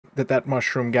that that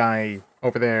mushroom guy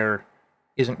over there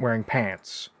isn't wearing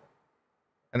pants.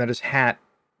 And that his hat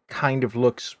kind of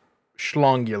looks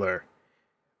schlongular.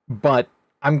 But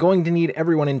I'm going to need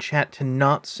everyone in chat to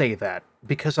not say that,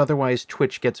 because otherwise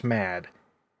Twitch gets mad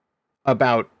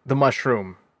about the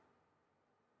mushroom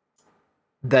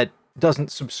that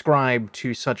doesn't subscribe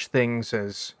to such things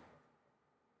as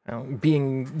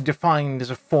being defined as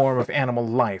a form of animal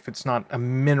life. It's not a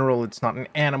mineral, it's not an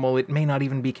animal, it may not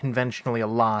even be conventionally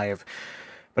alive,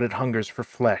 but it hungers for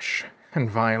flesh and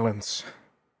violence,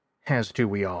 as do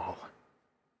we all.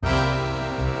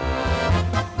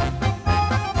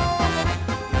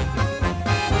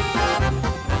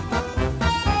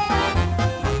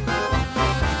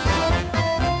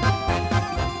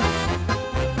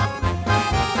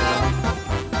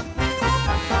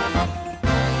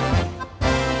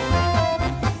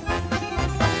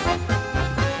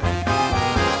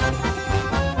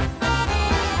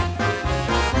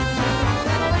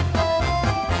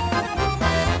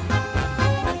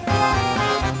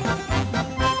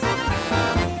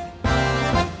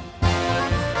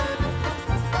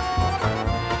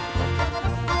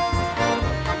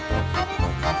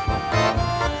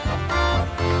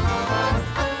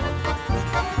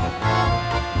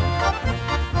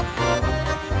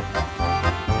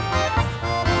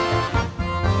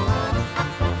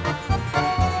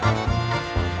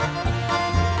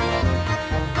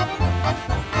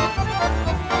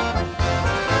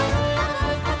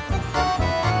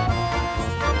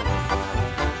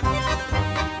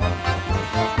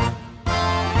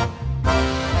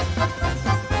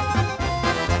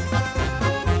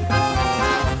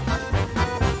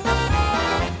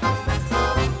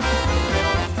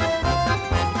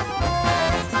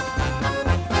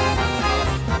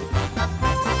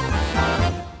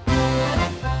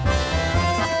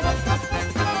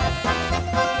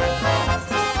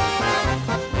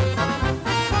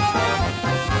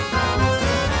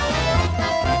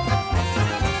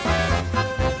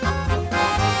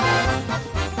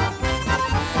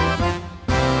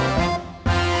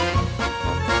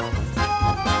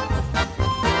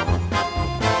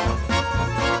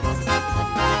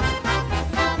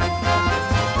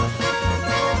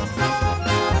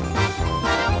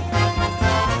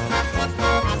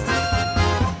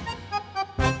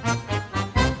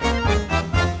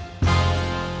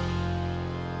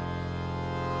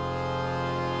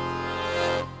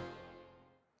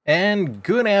 And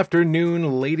good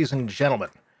afternoon, ladies and gentlemen.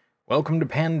 Welcome to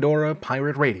Pandora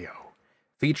Pirate Radio,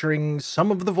 featuring some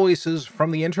of the voices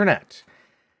from the internet.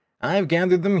 I've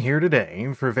gathered them here today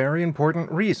for very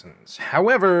important reasons.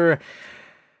 However,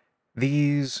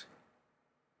 these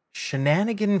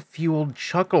shenanigan-fueled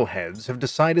chuckleheads have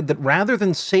decided that rather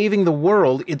than saving the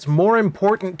world, it's more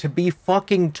important to be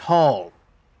fucking tall.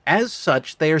 As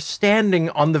such, they are standing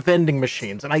on the vending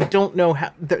machines, and I don't know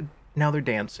how... Now they're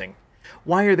dancing.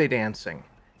 Why are they dancing?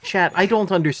 Chat, I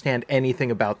don't understand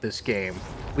anything about this game.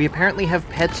 We apparently have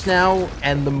pets now,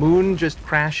 and the moon just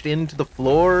crashed into the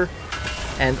floor,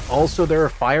 and also there are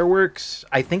fireworks.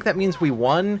 I think that means we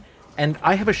won, and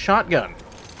I have a shotgun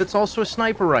that's also a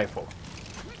sniper rifle.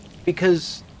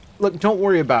 Because, look, don't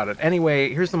worry about it.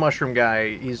 Anyway, here's the mushroom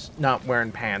guy. He's not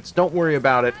wearing pants. Don't worry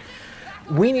about it.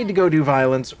 We need to go do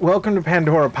violence. Welcome to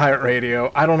Pandora Pirate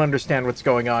Radio. I don't understand what's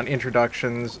going on.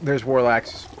 Introductions. There's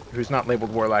Warlax, who's not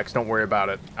labeled Warlax. Don't worry about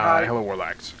it. Hello,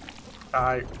 Warlax.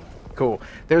 Hi. Cool.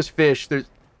 There's Fish. There's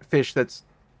Fish that's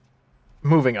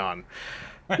moving on.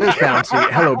 There's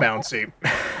Bouncy. Hello, Bouncy.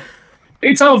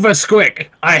 It's over, Squick.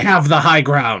 I have the high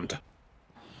ground.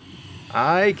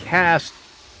 I cast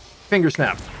Finger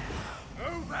Snap.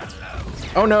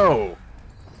 Oh no!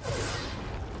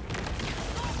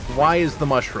 Why is the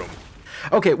mushroom?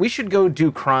 Okay, we should go do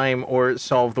crime or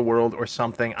solve the world or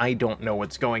something. I don't know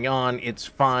what's going on. It's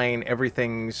fine.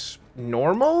 Everything's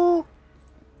normal?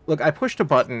 Look, I pushed a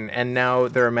button and now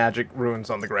there are magic runes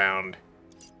on the ground.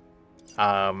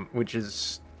 Which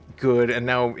is good. And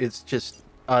now it's just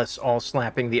us all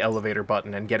slapping the elevator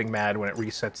button and getting mad when it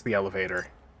resets the elevator.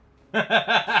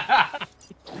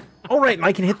 Oh, right, and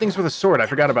I can hit things with a sword. I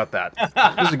forgot about that.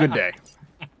 This is a good day.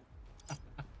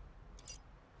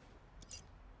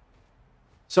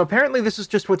 So apparently this is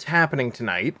just what's happening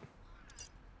tonight.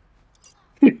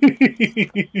 When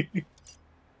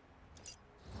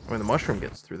the mushroom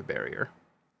gets through the barrier.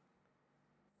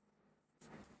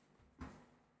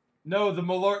 No, the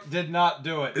Malort did not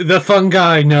do it. The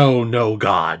fungi know no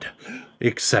god,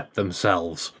 except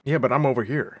themselves. Yeah, but I'm over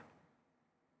here.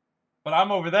 But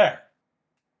I'm over there.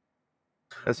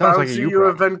 That sounds like a you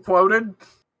have problem. been quoted?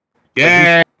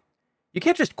 Yeah. You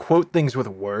can't just quote things with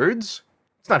words.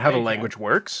 It's not how the language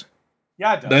works.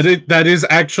 Yeah, it does. That is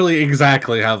actually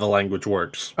exactly how the language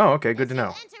works. Oh, okay, good to know.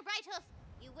 Enter Brighthoof.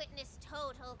 You witness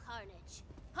total carnage.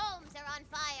 Homes are on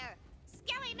fire.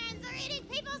 Skellymans are eating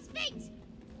people's feet.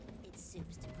 It's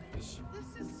Soup's Depresh.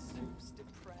 This is Soup's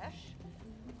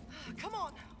Depresh. Come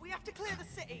on, we have to clear the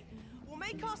city. We'll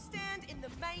make our stand in the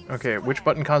main Okay, square. which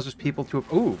button causes people to...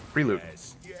 Ooh, free loot.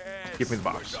 Yes. Give me the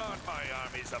box. Regard my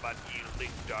armies of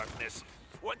unyielding darkness.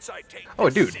 Once I take Oh,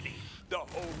 this dude. city, the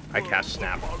whole I world cast will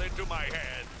Snap. fall into my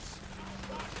hands.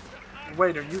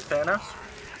 Wait, are you Thanos?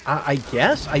 I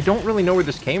guess? I don't really know where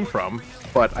this came from,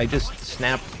 but I just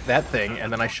snapped that thing,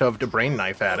 and then I shoved a brain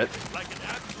knife at it. Like an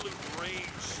absolute rage.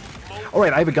 smoke Oh,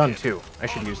 right, I have a gun, too. I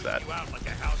should use that. you out like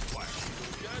a house fire.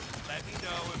 Just let me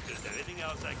know if there's anything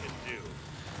else I can do.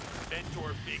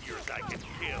 Mentor figures I can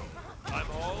kill. I'm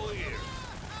all ears.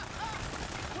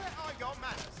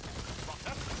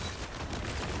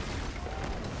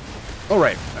 Oh,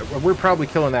 right. We're probably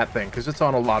killing that thing, because it's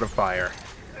on a lot of fire.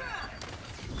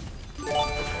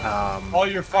 All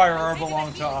your fire are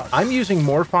belong to us. I'm using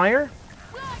more fire,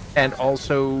 and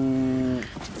also...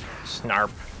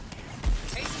 Snarp.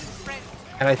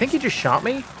 And I think he just shot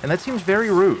me, and that seems very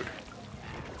rude.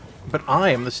 But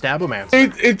I am the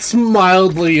Stabomancer. It's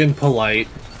mildly impolite.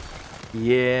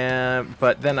 Yeah,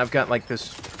 but then I've got, like,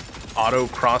 this auto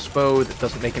crossbow that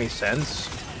doesn't make any sense.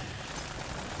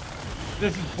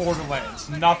 This is Borderlands.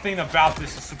 Nothing about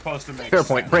this is supposed to make Fair sense.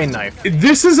 point. Brain knife.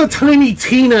 This is a Tiny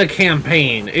Tina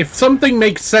campaign. If something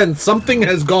makes sense, something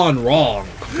has gone wrong.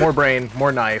 More brain,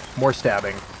 more knife, more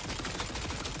stabbing.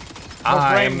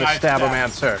 I brain am the knife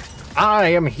Stabomancer. I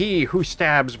am he who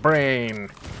stabs brain.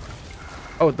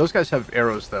 Oh, those guys have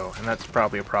arrows, though, and that's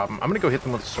probably a problem. I'm gonna go hit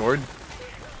them with a sword.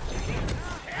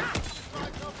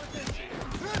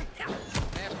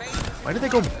 Why did they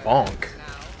go bonk?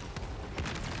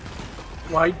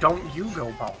 Why don't you go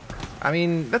bonk? I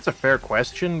mean, that's a fair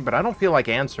question, but I don't feel like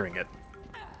answering it.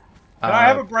 Can I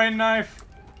have a brain knife?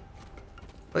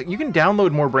 Like, you can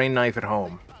download more brain knife at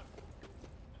home.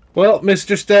 Well,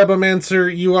 Mr.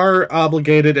 Stabomancer, you are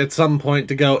obligated at some point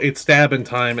to go, it's stabbing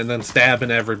time, and then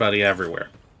stabbing everybody everywhere.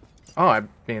 Oh, I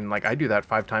mean, like, I do that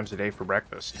 5 times a day for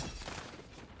breakfast.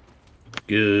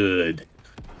 Good.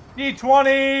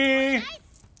 D20!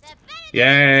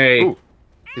 Yay! Ooh,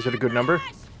 is it a good number?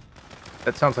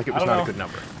 That sounds like it was I don't not know. a good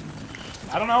number.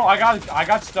 I don't know. I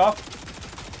got stuff.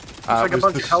 It's like a was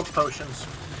bunch this- of health potions.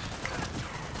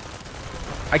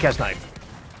 I cast knife.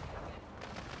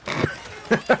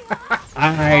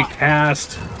 I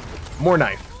cast More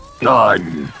knife.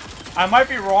 gun. I might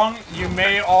be wrong. You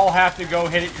may all have to go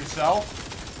hit it yourself.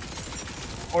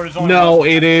 Or does only No, one-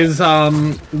 it is,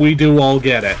 we do all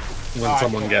get it when Alright,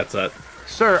 someone cool. gets it.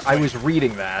 Sir, I was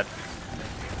reading that.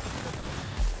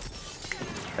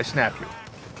 I snap you.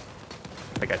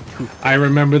 I got 2. I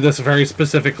remember this very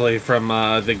specifically from,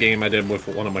 the game I did with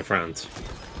one of my friends.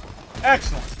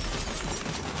 Excellent.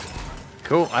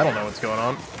 Cool, I don't know what's going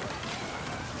on.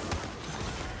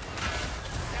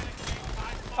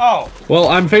 Oh, Well,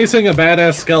 I'm facing a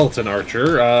badass skeleton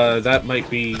archer. That might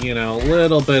be, you know, a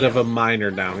little bit of a minor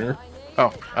downer.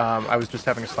 Oh, I was just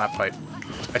having a slap fight.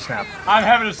 I snap. I'm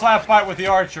having a slap fight with the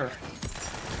archer.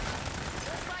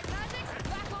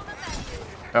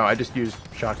 Oh, I just used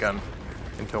shotgun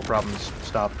until problems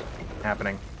stopped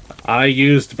happening. I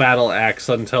used battle axe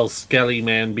until Skelly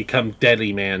Man become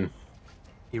Deadly Man.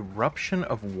 Eruption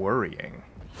of worrying.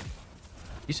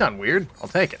 You sound weird. I'll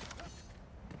take it.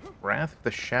 Wrath of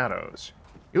the Shadows.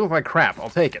 You look like crap. I'll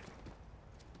take it.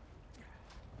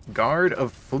 Guard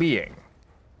of fleeing.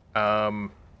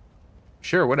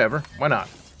 Sure, whatever. Why not?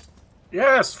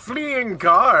 Yes, fleeing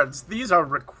guards. These are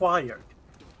required.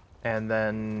 And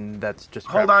then that's just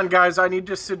Hold crap. on, guys. I need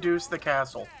to seduce the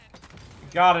castle.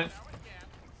 Got it.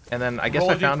 And then I guess Roll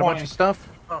I a found a bunch D20. of stuff.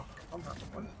 Oh, hold on.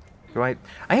 What? Do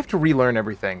I have to relearn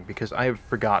everything because I have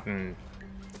forgotten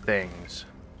things.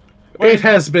 It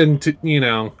has been, you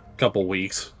know, a couple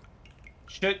weeks.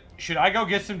 Should I go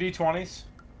get some D20s?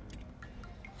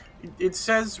 It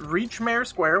says reach Mare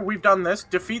Square. We've done this.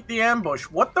 Defeat the ambush.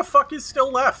 What the fuck is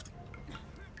still left?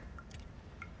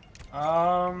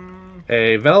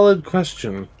 A valid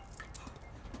question.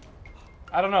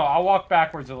 I don't know. I'll walk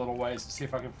backwards a little ways to see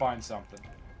if I can find something.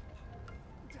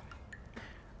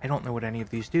 I don't know what any of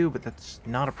these do, but that's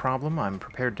not a problem I'm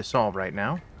prepared to solve right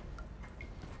now.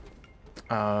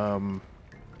 But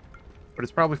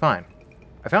it's probably fine.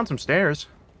 I found some stairs.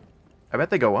 I bet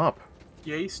they go up.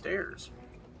 Yay, stairs.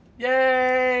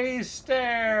 Yay,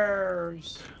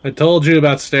 stairs! I told you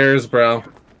about stairs, bro.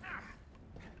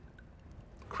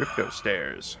 Crypto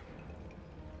stairs.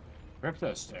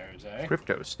 Crypto stairs, eh?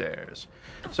 Crypto stairs.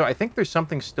 So I think there's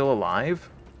something still alive.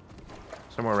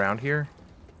 Somewhere around here?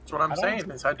 That's what I'm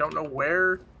saying, is I don't know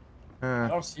where... I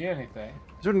don't see anything.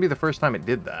 This wouldn't be the first time it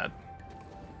did that.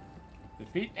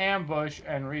 Defeat ambush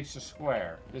and reach the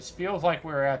square. This feels like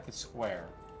we're at the square.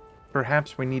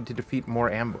 Perhaps we need to defeat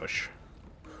more ambush.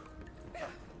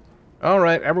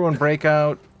 Alright, everyone break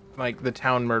out, like, the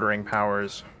town murdering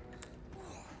powers.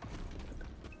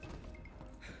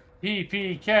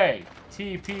 TPK!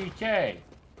 TPK!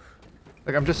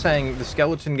 Like, I'm just saying, the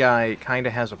skeleton guy kind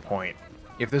of has a point.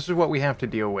 If this is what we have to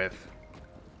deal with,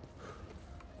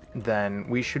 then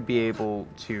we should be able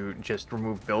to just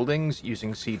remove buildings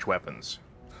using siege weapons.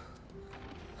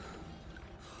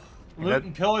 Loot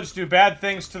and pillage do bad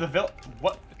things to the village.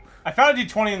 What? I found a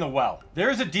D20 in the well. There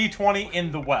is a D20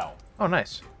 in the well. Oh,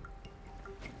 nice.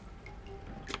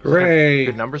 Hooray!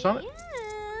 Good numbers on it?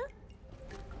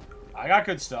 I got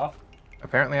good stuff.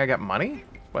 Apparently I got money?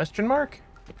 Question mark?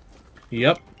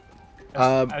 Yep.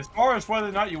 As far as whether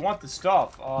or not you want the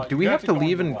stuff, do we have to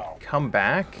leave and come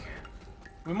back?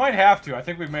 We might have to. I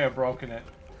think we may have broken it.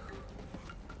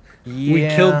 Yeah. We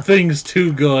killed things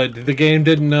too good. The game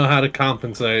didn't know how to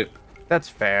compensate. That's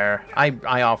fair.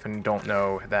 I often don't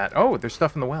know that. Oh, there's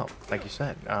stuff in the well, like you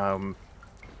said.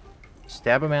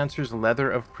 Stabomancer's Leather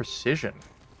of Precision.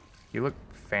 You look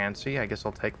fancy. I guess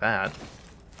I'll take that.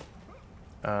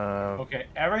 Okay,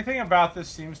 everything about this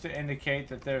seems to indicate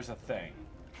that there's a thing.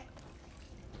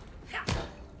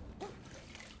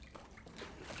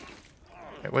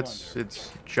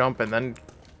 It's jump and then...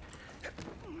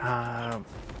 I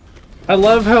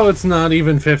love how it's not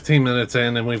even 15 minutes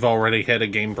in and we've already hit a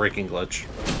game-breaking glitch.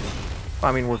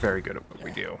 I mean, we're very good at what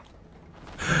we do.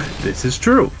 This is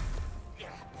true.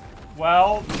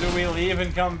 Well, do we leave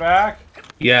and come back?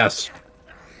 Yes.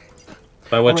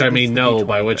 By which I mean no,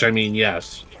 by which I mean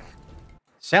yes.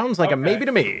 Sounds like a maybe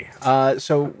to me.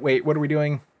 So, wait, what are we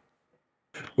doing?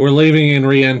 We're leaving and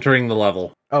re-entering the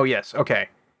level. Oh, yes, okay.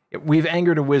 We've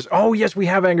angered a wizard. Oh, yes, we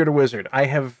have angered a wizard. I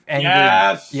have angered...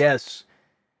 Yes! Yes.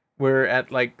 We're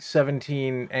at, like,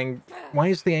 17... Why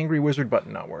is the angry wizard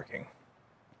button not working?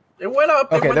 It went up.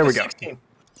 Okay, there we go. 16.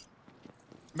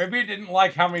 Maybe it didn't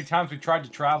like how many times we tried to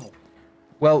travel.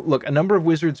 Well, look, a number of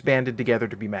wizards banded together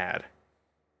to be mad.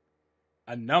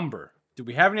 A number. Do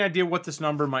we have any idea what this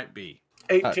number might be?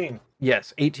 18.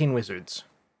 Yes, 18 wizards.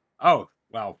 Oh,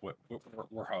 well,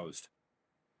 we're hosed.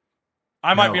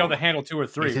 I might be able to handle 2 or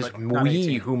 3, It is but not we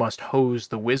 18. who must hose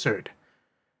the wizard.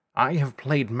 I have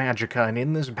played Magicka, and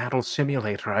in this battle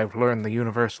simulator I've learned the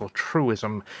universal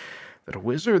truism that a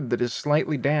wizard that is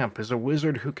slightly damp is a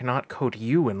wizard who cannot coat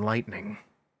you in lightning.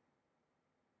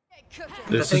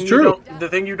 This is true. The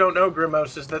thing you don't know,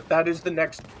 Grimos, is that is the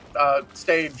next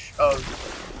stage of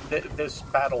this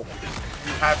battle.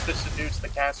 You have to seduce the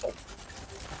castle.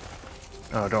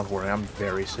 Oh, don't worry, I'm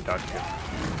very seductive.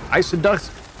 I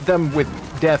seduce them with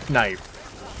Death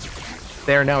Knife.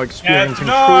 They are now experiencing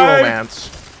true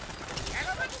romance.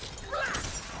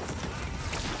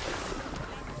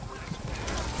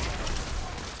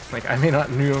 Like, I may not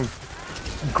know...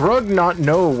 Grug not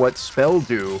know what spell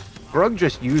do. Grug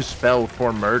just use spell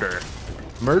for murder.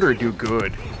 Murder do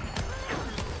good.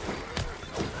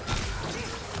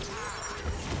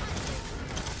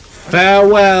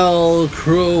 Farewell,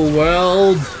 cruel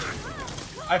world.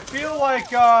 I feel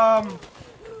like,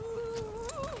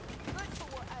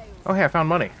 Oh, hey, I found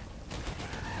money.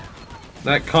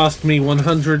 That cost me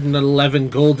 111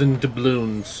 golden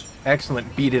doubloons.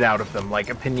 Excellent. Beat it out of them,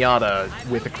 like a piñata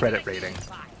with a credit rating.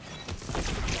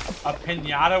 a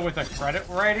pinata with a credit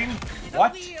rating?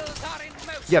 What?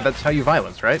 Yeah, that's how you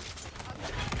violence, right?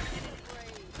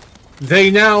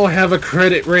 They now have a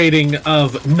credit rating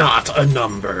of not a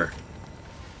number.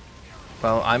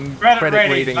 Well, I'm Credit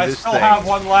rating I this still thing. have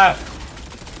one left.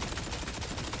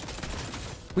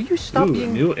 Will you stop Ooh,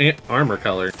 being... new armor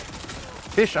color.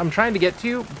 Fish, I'm trying to get to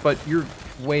you, but you're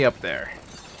way up there.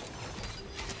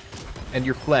 And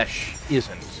your flesh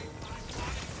isn't.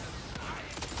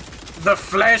 The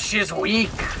flesh is weak.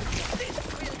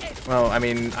 Well, I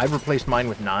mean, I've replaced mine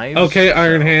with knives. Okay,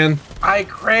 Iron Hand. I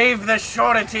crave the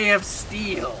surety of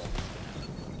steel.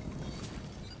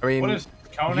 I mean, What is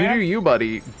you Conan? do you,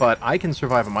 buddy, but I can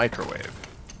survive a microwave.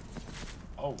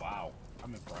 Oh, wow.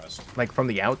 I'm impressed. Like, from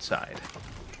the outside.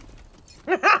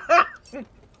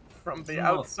 From the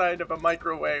outside of a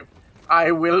microwave,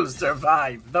 I will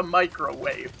survive the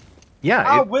microwave. Yeah,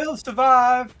 I will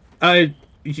survive.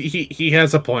 He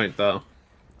has a point though.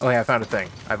 Oh, yeah, I found a thing.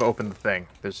 I've opened the thing.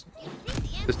 This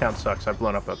town sucks. I've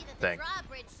blown up a thing.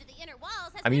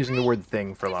 I'm using the word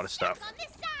thing for a lot of stuff.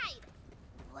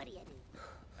 What do you do?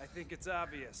 I think it's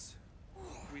obvious.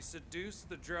 We seduce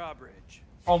the drawbridge.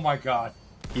 Oh my god.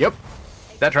 Yep.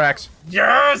 That tracks.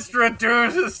 Yes,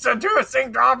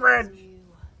 seducing drawbridge.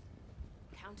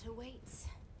 Counterweights.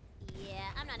 Yeah,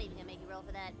 I'm not even gonna make you roll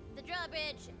for that. The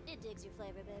drawbridge, it digs your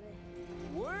flavor, baby.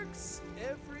 Works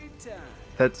every time.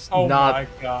 That's Oh not. my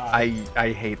god.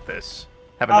 I hate this.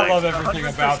 Have a I nice. love everything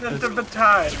about 100% this. of the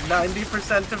time,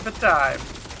 90% of the time.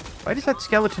 Why does that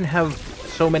skeleton have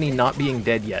so many not being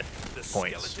dead yet The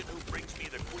points? skeleton who brings me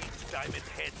the queen's diamond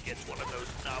head gets one of those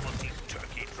novelty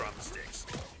turkey drumsticks.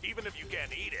 Even if you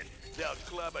can't eat it, they'll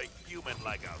club a human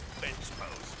like a fence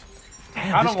post.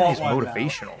 Damn, I this don't want guy's one now.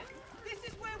 motivational.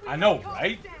 This is where we I know, cast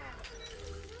right? down.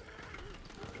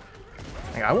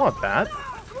 Like, I want that.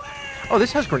 Oh,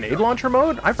 this has grenade launcher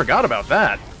mode? I forgot about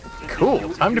that. Cool.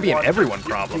 Time to be an everyone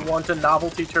problem. You want a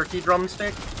novelty turkey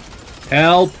drumstick?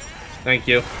 Help! Thank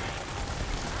you.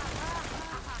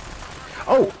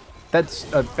 Oh, that's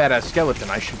a badass skeleton.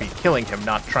 I should be killing him,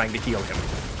 not trying to heal him.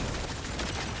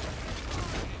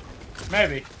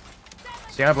 Maybe.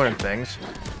 See, I've learned things.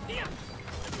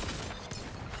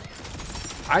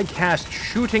 I cast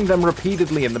shooting them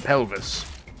repeatedly in the pelvis.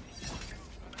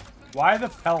 Why the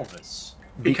pelvis?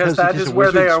 Because it that is is a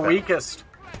where they wizard are spell. weakest.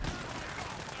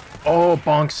 Oh,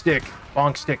 bonk stick.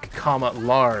 Bonk stick, comma,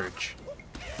 large.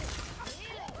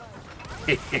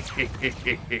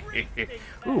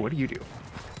 Ooh, what do you do?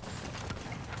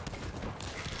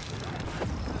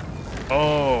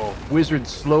 Oh, wizard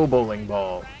slow bowling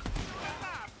ball.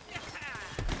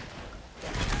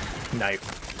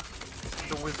 Knife.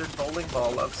 The wizard bowling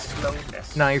ball of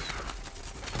slowness. Knife.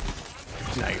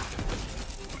 Knife.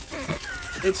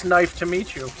 It's knife to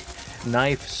meet you.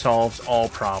 Knife solves all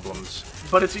problems.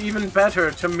 But it's even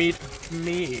better to meet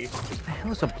me. What the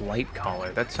hell is a blight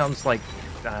collar? That sounds like,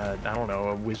 I don't know,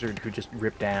 a wizard who just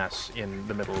ripped ass in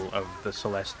the middle of the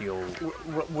celestial... Would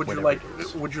you whatever like? it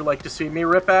is. Would you like to see me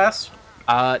rip ass?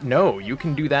 No, you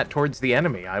can do that towards the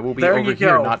enemy. I will be There over you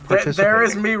here go. not participating. There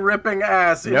is me ripping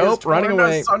ass. It Nope, is running torn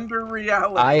away. asunder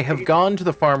reality. I have gone to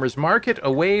the farmer's market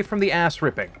away from the ass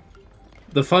ripping.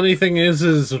 The funny thing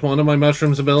is one of my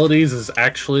mushroom's abilities is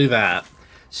actually that.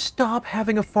 Stop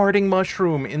having a farting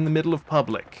mushroom in the middle of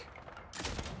public.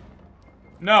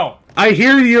 No. I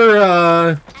hear your,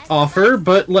 offer,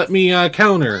 but let me,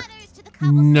 counter. Others to the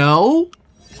cobblestone. No?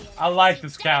 I like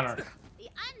this counter. The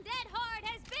undead horde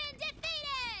has been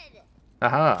defeated.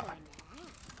 Aha.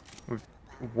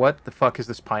 What the fuck is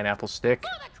this pineapple stick? For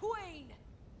the queen.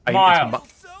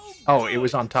 Miles. Oh, it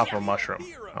was on top of a mushroom.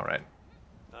 Alright.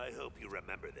 I hope you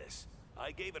remember this.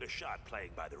 I gave it a shot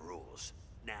playing by the rules.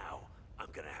 Now, I'm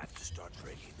gonna have to start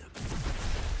breaking them.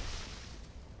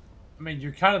 I mean,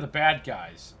 you're kind of the bad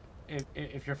guys.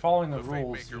 If you're following the The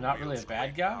rules, Fate you're Maker not really a wields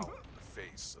bad great guy. power in the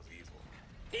face of evil.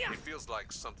 It feels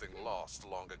like something lost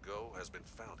long ago has been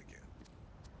found again.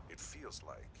 It feels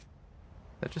like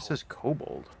That just says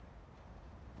kobold.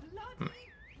 Bloody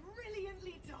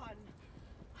brilliantly done.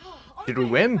 Did we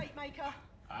win? Fate Maker.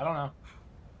 I don't know.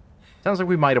 Sounds like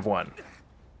we might have won.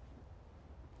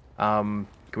 Can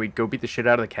we go beat the shit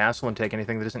out of the castle and take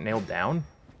anything that isn't nailed down?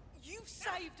 You've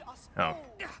saved us Oh. all,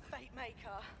 Fate Maker.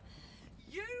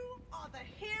 You are the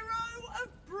hero of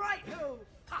Brighthoof.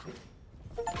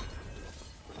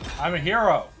 I'm a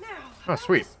hero. Now, Oh,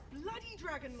 sweet. how's bloody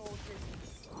Dragon Lord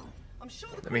business? I'm sure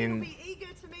the I Queen mean- will be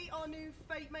eager to meet our new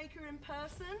Fate Maker in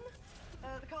person.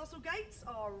 The castle gates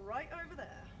are right over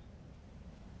there.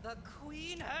 The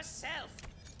Queen herself.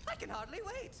 I can hardly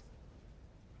wait.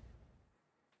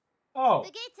 Oh,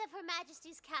 The gates of Her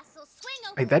Majesty's castle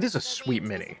swing open. Hey, that is a as though they sweet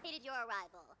mini. anticipated your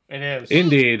arrival. it is.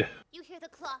 Indeed. You hear the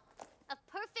clop of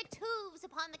perfect hooves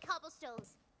upon the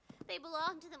cobblestones. They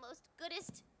belong to the most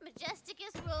goodest,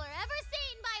 majesticest ruler ever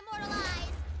seen by mortal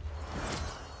eyes.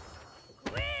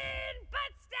 Queen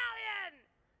Butt Stallion!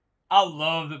 I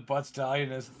love that Butt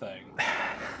Stallion is a thing.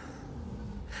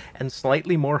 And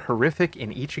slightly more horrific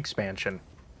in each expansion.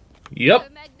 Yep. Your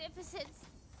magnificence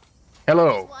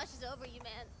Hello. washes over you,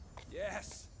 man.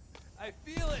 Yes, I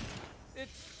feel it.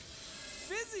 It's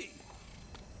fizzy.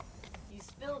 You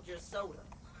spilled your soda.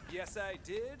 Yes, I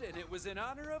did, and it was in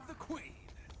honor of the Queen.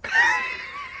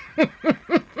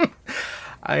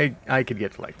 I could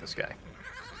get to like this guy.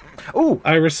 Ooh,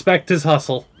 I respect his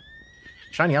hustle.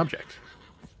 shiny object.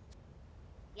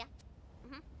 Yeah.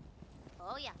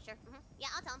 Oh, yeah, sure. Yeah,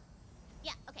 I'll tell him.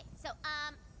 Yeah, okay. So,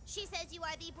 she says you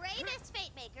are the bravest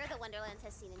fate maker the Wonderlands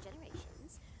has seen in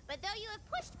generations. But though you have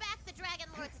pushed back the Dragon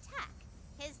Lord's attack,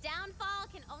 his downfall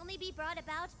can only be brought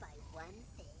about by one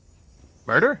thing.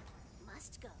 Murder?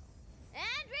 Must go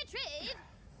and retrieve.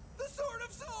 The Sword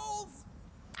of Souls.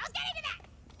 I was getting to that!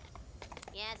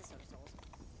 Yeah, it's a Sword of Souls.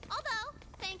 Although,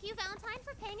 thank you, Valentine,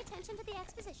 for paying attention to the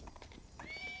exposition.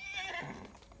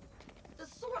 The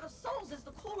Sword of Souls is the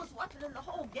coolest weapon in the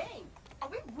whole game. Are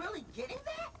we really getting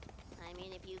that? I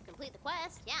mean, if you complete the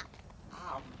quest, yeah.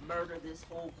 I'll murder this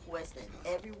whole quest and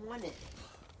everyone in it.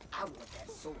 I want that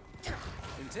sword.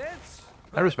 Intense.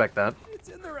 I respect that. It's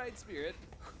in the right spirit.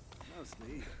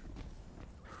 Mostly.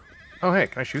 Oh, hey,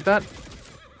 can I shoot that?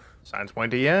 Signs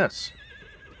point to yes.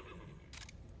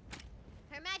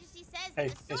 Her Majesty says Hey,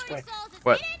 that the this Sword way. of Souls is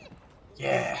What? hidden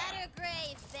Yeah. at her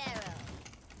grave barrow.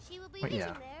 She will be What, leaving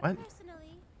yeah, there what?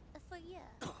 personally for you.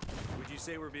 Would you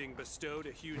say we're being bestowed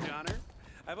a huge honor?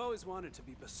 I've always wanted to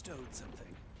be bestowed something.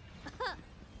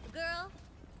 Girl,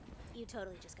 you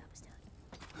totally just got bestowed.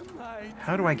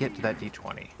 How do I get to that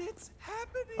D20? It's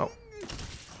happening. Oh,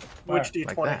 Which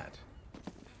D20? like that.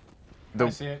 I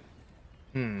see it.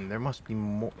 There must be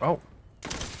more. Oh,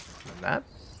 than that?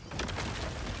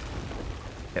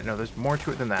 Yeah, no, there's more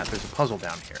to it than that. There's a puzzle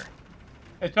down here.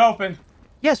 It's open.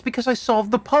 Yes, because I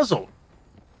solved the puzzle.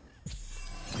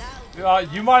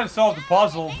 You might have solved the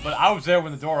puzzle, but I was there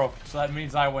when the door opened, so that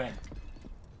means I win.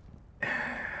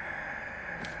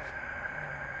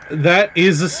 That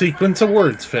is a sequence of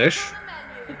words, Fish.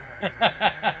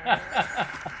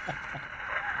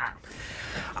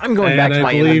 I'm going back to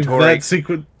my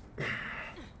inventory.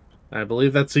 I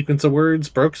believe that sequence of words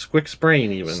broke Squick's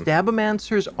brain, even.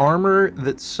 Stabomancer's armor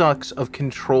that sucks of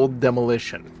controlled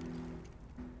demolition.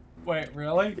 Wait,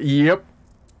 really? Yep.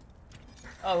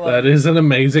 I love That it. is an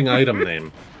amazing item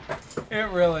name. It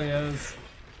really is.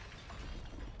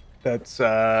 That's,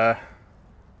 that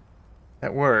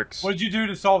works. What did you do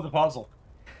to solve the puzzle?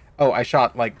 Oh, I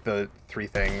shot, like, the 3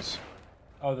 things.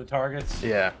 Oh, the targets?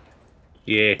 Yeah.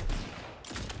 Yeah.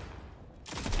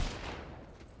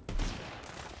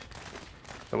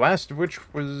 The last of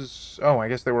which was... Oh, I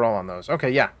guess they were all on those. Okay,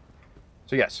 yeah.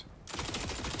 So, yes.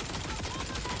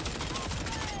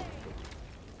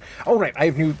 Oh, right. I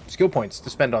have new skill points to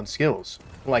spend on skills.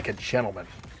 Like a gentleman.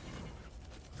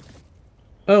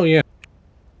 Oh, yeah.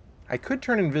 I could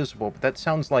turn invisible, but that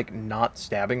sounds like not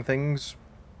stabbing things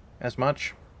as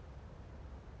much.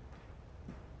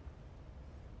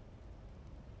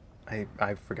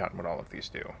 I've forgotten what all of these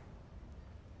do.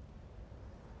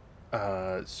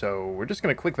 So we're just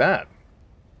gonna click that.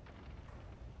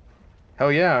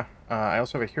 Hell yeah. I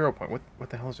also have a hero point. What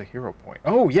the hell is a hero point?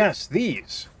 Oh, yes,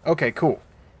 these! Okay, cool.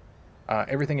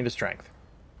 Everything into strength.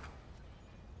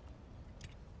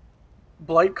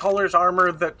 Blight Color's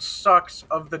armor that sucks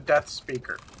of the Death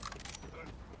Speaker.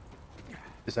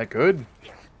 Is that good?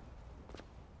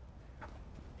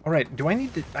 Alright, do I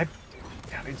need to... God,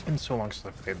 it's been so long since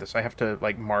I've played this. I have to,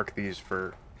 like, mark these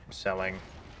for selling.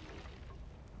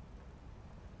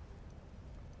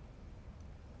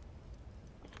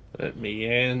 Let me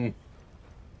in.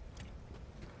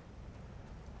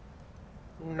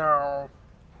 No.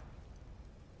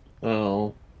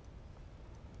 Oh.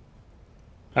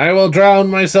 I will drown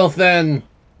myself then.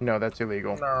 No, that's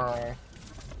illegal. No.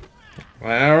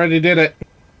 I already did it.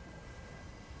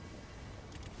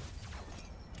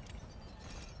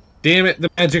 Damn it, the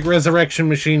magic resurrection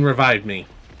machine revived me.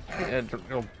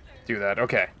 It'll do that.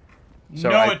 Okay. So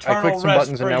No I eternal clicked some rest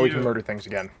buttons and for now we you. can murder things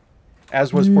again.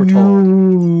 As was foretold.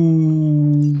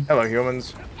 Hello,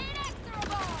 humans.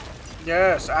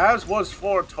 Yes, as was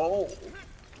foretold.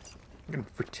 I'm gonna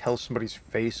foretell somebody's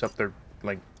face up their,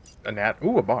 like,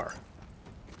 Ooh, a bar.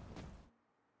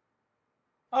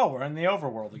 Oh, we're in the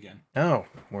overworld again. Oh,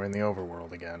 we're in the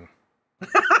overworld again.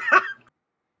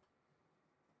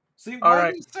 See, All why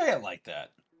right. do you say it like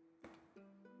that?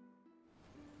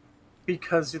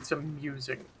 Because it's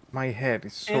amusing. My head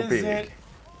is so Is big. it?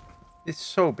 It's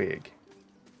so big.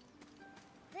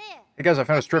 There. Hey guys, I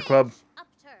found a strip club.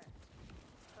 Upturn.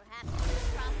 Perhaps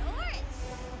cross over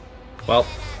it. Well,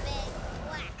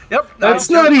 Yep. that's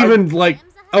I- not I- even, like...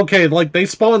 Okay, like, they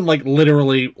spawned, like,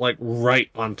 literally, like, right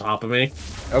on top of me.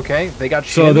 Okay, they got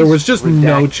So shins. there was just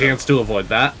no Redacted. chance to avoid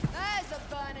that. There's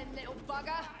a burning little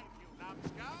bugger.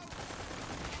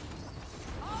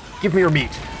 Give me your meat.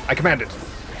 I command it.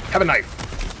 Have a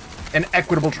knife. An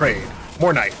equitable trade.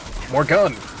 More knife. More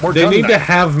gun. More They gun need to knife.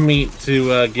 have meat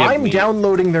to give I'm me.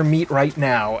 downloading their meat right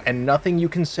now, and nothing you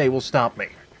can say will stop me.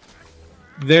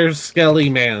 They're skelly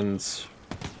mans.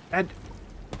 And,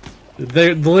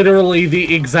 They're literally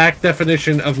the exact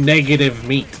definition of negative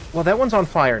meat. well, that one's on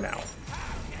fire now.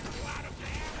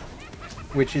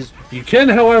 Which is You can,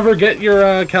 however, get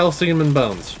your calcium and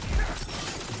bones.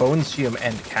 bonesium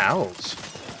and cows.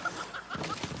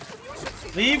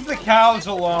 Leave the cows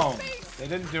alone. They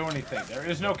didn't do anything. There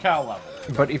is no cow level.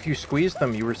 But if you squeeze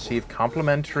them, you receive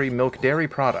complimentary milk dairy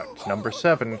product. Number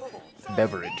 7,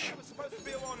 beverage.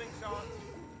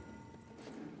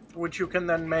 Which you can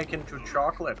then make into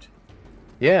chocolate.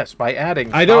 Yes, by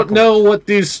adding. I don't know what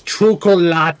this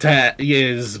chocolate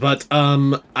is, but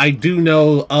I do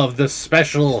know of the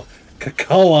special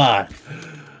cocoa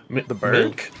The bird?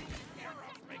 milk.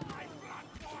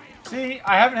 See,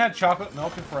 I haven't had chocolate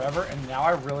milk in forever, and now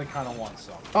I really kind of want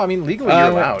some. Oh, I mean, legally you're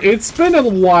allowed. It's been a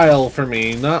while for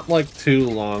me, not like too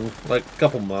long, like a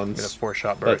couple months. Get a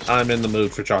 4-shot burst. But I'm in the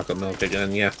mood for chocolate milk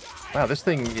again, yeah. Wow, this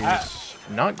thing is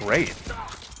not great.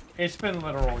 It's been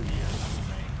literal years for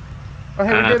me. Oh,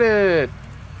 hey, we did it!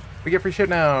 We get free shit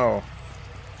now.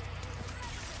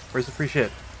 Where's the free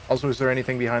shit? Also, is there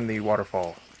anything behind the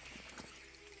waterfall?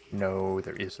 No,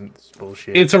 there isn't. This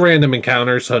bullshit. It's a random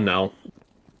encounter, so no.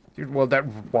 Dude, well, that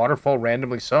waterfall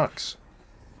randomly sucks.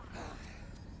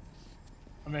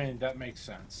 I mean, that makes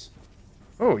sense.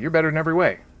 Oh, you're better in every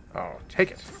way. Oh,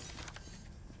 take it.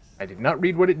 I did not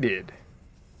read what it did.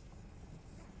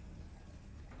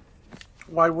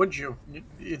 Why would you?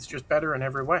 It's just better in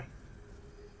every way.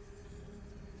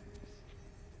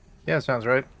 Yeah, sounds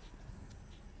right.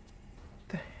 What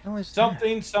the hell is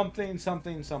something, that?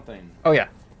 something. Oh, yeah.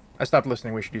 I stopped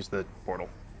listening. We should use the portal.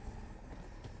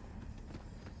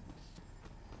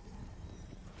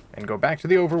 And go back to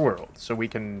the overworld so we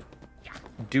can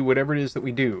do whatever it is that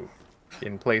we do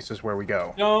in places where we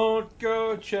go. Don't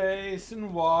go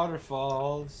chasing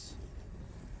waterfalls.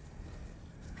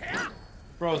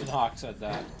 Frozen Hawk said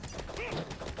that.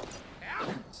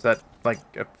 Is that like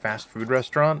a fast food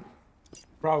restaurant?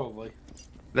 Probably.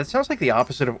 That sounds like the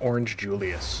opposite of Orange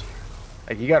Julius.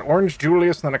 Like, you got Orange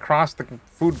Julius, and then across the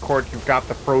food court, you've got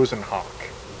the Frozen Hawk.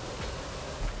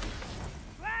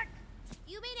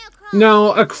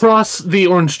 No, across the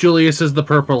Orange Julius is the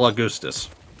Purple Augustus.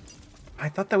 I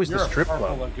thought that was the strip club.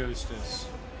 Purple Augustus.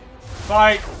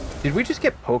 Fight! Did we just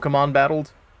get Pokemon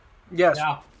battled? Yes.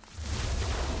 Yeah.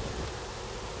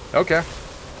 Okay.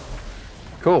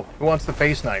 Cool. Who wants the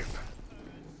face knife?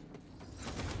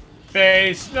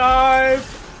 Face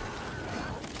knife!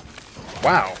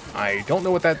 Wow. I don't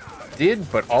know what that did,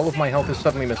 but all of my health is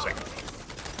suddenly missing.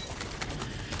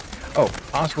 Oh,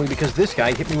 possibly because this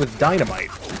guy hit me with dynamite,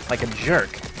 like a jerk.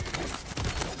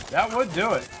 That would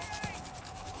do it.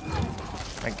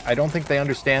 I don't think they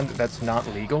understand that that's not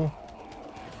legal.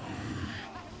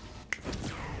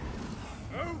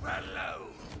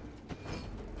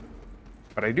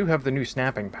 But I do have the new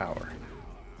snapping power.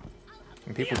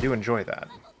 And people do enjoy that.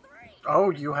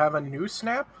 Oh, you have a new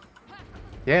snap?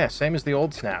 Yeah, same as the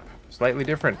old snap. Slightly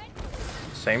different.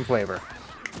 Same flavor.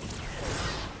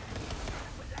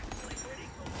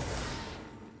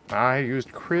 I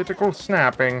used critical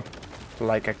snapping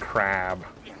like a crab.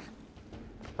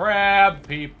 Crab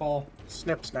people.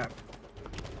 Snip snap.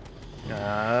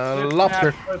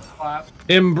 Lobster.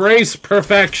 Embrace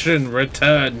perfection,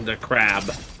 return the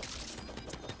crab.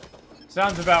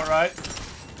 Sounds about right.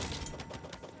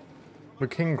 The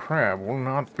king crab will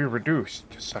not be reduced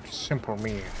to such simple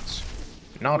means.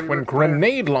 Not We when require-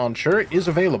 grenade launcher is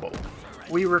available.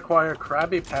 We require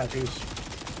Krabby Patties.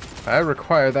 I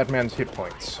require that man's hit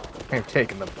points. I've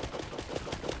taken them.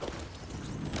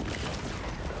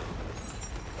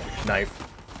 Knife.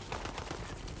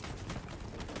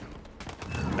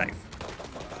 Knife.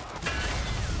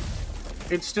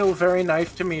 It's still very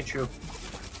nice to meet you.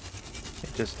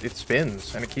 It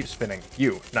spins, and it keeps spinning.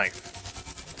 You, knife.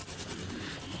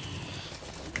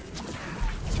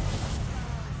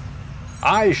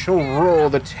 I shall roll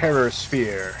the terror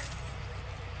sphere.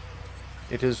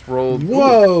 It is rolled.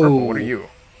 Whoa! Ooh, purple, what are you?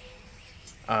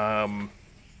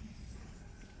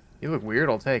 You look weird,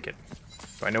 I'll take it.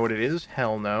 Do I know what it is?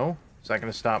 Hell no. Is that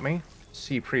going to stop me?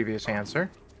 See previous answer.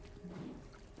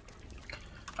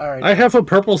 Alright. I have a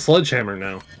purple sledgehammer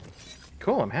now.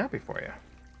 Cool, I'm happy for you.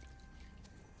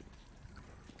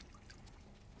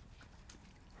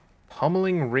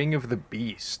 Pummeling Ring of the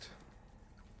Beast.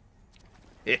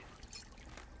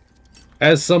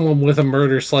 As someone with a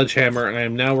murder sledgehammer, I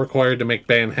am now required to make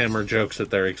banhammer jokes at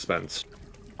their expense.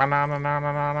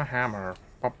 Banana hammer.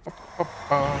 Ba, ba, ba,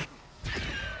 ba.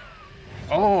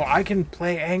 Oh, I can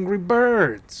play Angry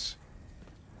Birds.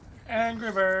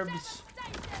 Angry Birds.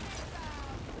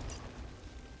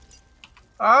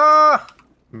 Ah!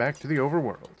 Back to the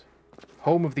overworld.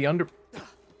 Home of the under...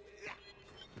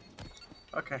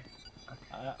 Okay.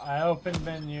 I opened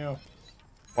menu.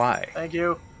 Why? Thank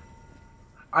you.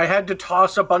 I had to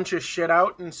toss a bunch of shit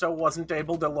out, and so wasn't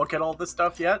able to look at all this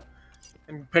stuff yet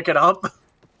and pick it up.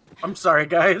 I'm sorry,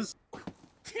 guys.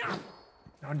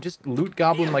 No, just loot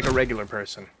goblin like a regular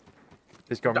person.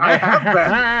 Just go, I have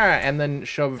been. and then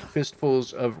shove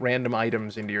fistfuls of random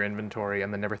items into your inventory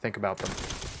and then never think about them.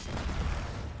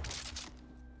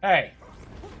 Hey.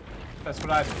 That's what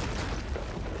I do.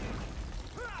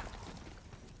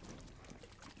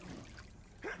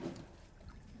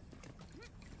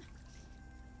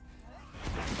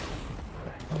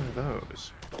 of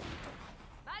those?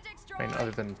 I mean,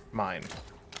 other than mine.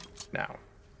 Now.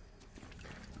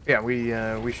 Yeah,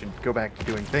 we should go back to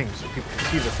doing things so people can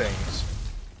see the things.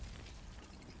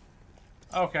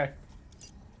 Okay.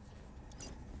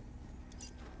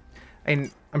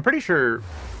 And I'm pretty sure,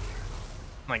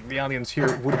 like, the audience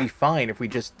here would be fine if we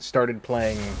just started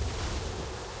playing,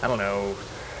 I don't know,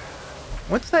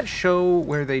 what's that show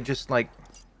where they just, like,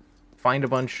 find a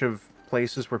bunch of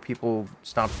places where people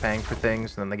stop paying for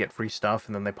things, and then they get free stuff,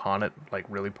 and then they pawn it, like,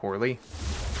 really poorly?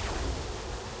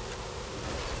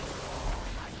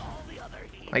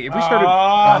 Like, if we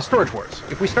started... Storage Wars.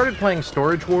 If we started playing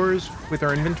Storage Wars with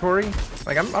our inventory,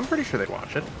 like, I'm pretty sure they'd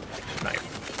watch it. Knife.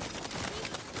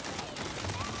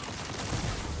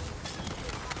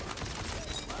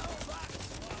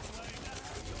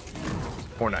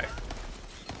 Or knife.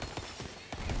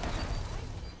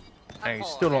 I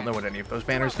still don't know what any of those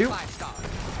banners do.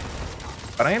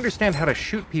 But I understand how to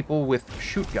shoot people with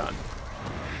shoot gun.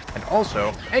 And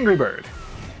also, Angry Bird.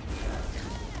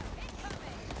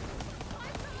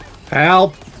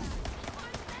 Help!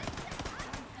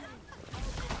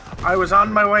 I was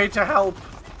on my way to help.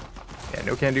 Yeah,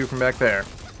 no can do from back there.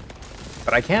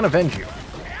 But I can avenge you.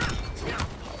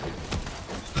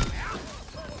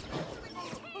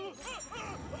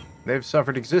 They've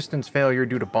suffered existence failure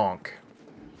due to bonk.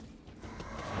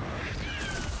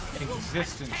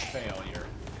 Existence failure.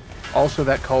 Also,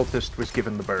 that cultist was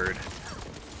given the bird.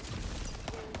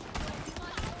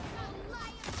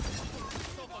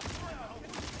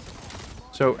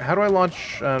 So, how do I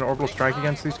launch an orbital strike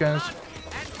against these guys?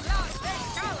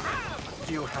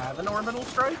 Do you have an orbital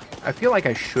strike? I feel like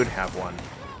I should have one.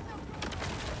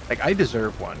 Like, I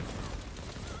deserve one.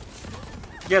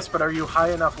 Yes, but are you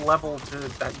high enough level to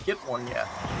get one yet?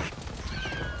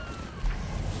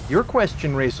 Your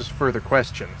question raises further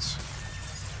questions.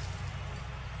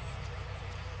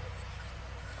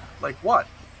 Like what?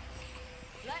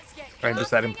 Right, does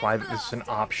that imply that this is an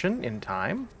option in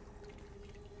time?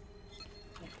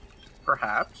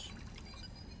 Perhaps.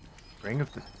 Ring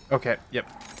of the... Okay, yep.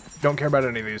 Don't care about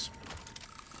any of these.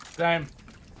 Same.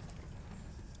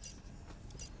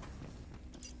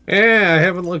 Yeah, I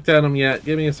haven't looked at them yet.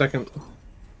 Give me a second.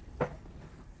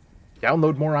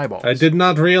 Download more eyeballs. I did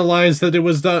not realize that it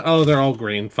was done. Oh, they're all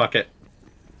green. Fuck it.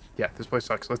 Yeah, this place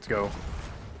sucks. Let's go.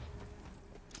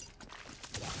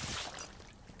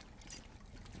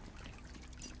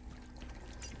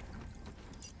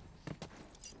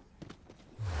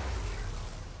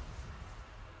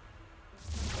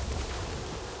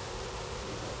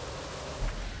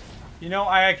 You know,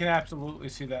 I can absolutely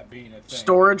see that being a thing.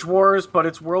 Storage Wars, but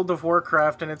it's World of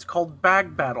Warcraft, and it's called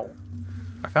Bag Battle.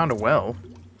 I found a well.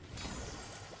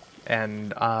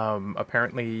 And,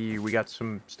 apparently we got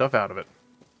some stuff out of it.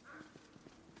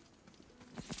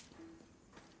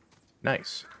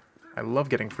 Nice. I love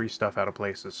getting free stuff out of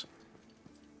places.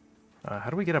 How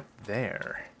do we get up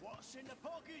there? What's in the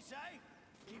pockets, eh?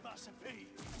 Give us a beat.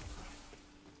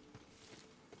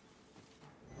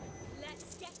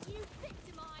 Let's get you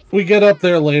victimized. We get up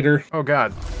there later. Oh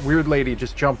god, weird lady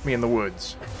just jumped me in the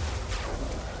woods.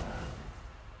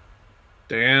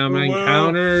 Damn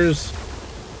encounters.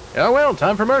 Oh well,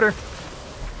 time for murder.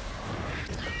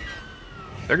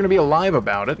 They're gonna be alive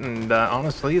about it, and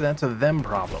honestly, that's a them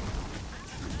problem.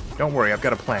 Don't worry, I've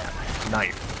got a plan.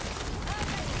 Knife.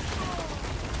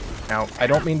 Now, I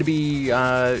don't mean to be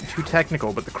too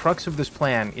technical, but the crux of this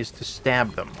plan is to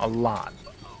stab them a lot.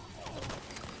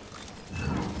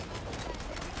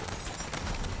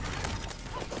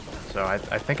 So I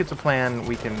think it's a plan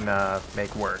we can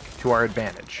make work to our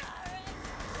advantage.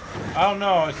 I don't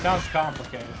know, it sounds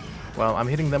complicated. Well, I'm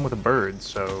hitting them with a bird,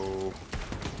 so...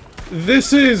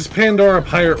 This is Pandora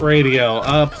Pirate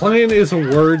Radio. Plan is a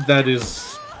word that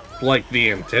is like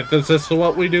the antithesis to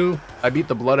what we do. I beat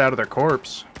the blood out of their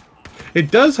corpse. It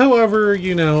does, however,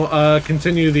 you know,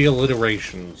 continue the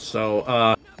alliteration, so,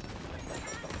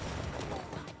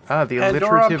 the Pandora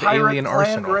alliterative Pirate alien Land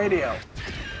arsenal. Radio.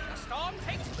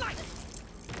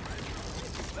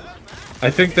 I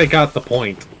think they got the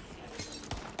point.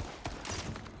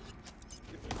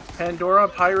 Pandora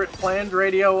Pirate Planned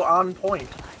Radio on point.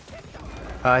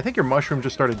 I think your mushroom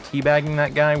just started teabagging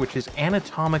that guy, which is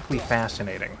anatomically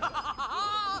fascinating.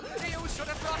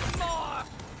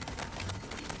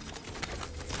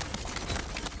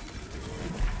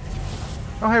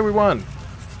 Oh, hey, we won.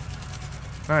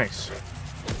 Nice.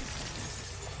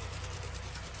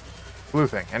 Blue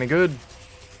thing, any good?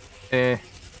 Eh.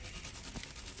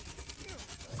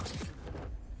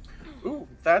 Ooh,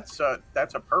 that's a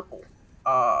purple.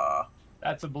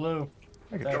 That's a blue.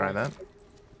 I could try that.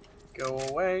 Go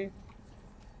away.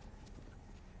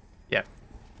 Yeah.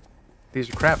 These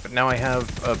are crap, but now I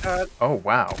have a... Oh,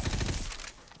 wow.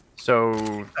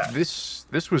 So, this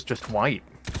was just white.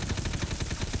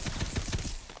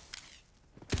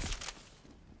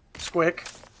 Squick.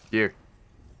 Here.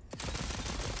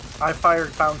 I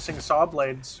fired bouncing saw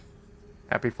blades.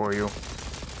 Happy for you.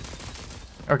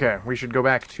 Okay, we should go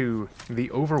back to the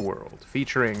overworld,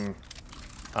 featuring,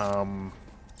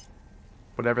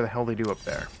 whatever the hell they do up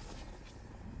there.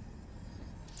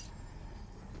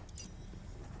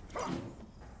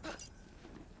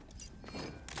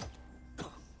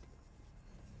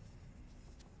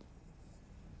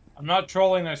 I'm not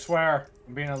trolling, I swear.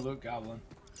 I'm being a loot goblin.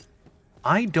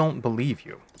 I don't believe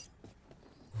you.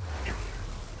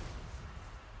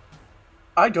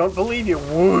 I don't believe you.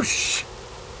 Whoosh.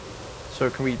 So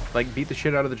can we, like, beat the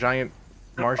shit out of the giant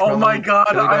marshmallow? Oh my god,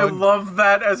 chili I dog? love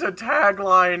that as a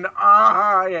tagline.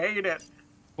 Ah, I hate it.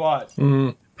 What?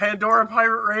 Pandora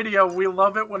Pirate Radio, we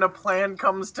love it when a plan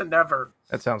comes to never.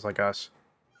 That sounds like us.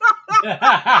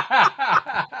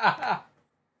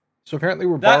 So apparently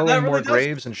we're borrowing really more does-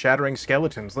 graves and shattering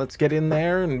skeletons. Let's get in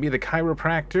there and be the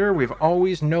chiropractor we've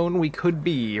always known we could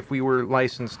be if we were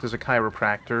licensed as a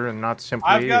chiropractor and not simply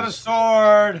I've got a as...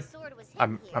 sword!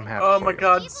 I'm happy. Oh for my you.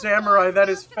 god, Samurai, that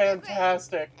is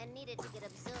fantastic.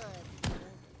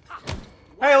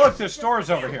 Hey, look, there's stores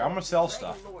over here. I'm gonna sell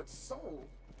stuff. Oh,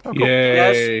 cool.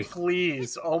 Yay. Yes,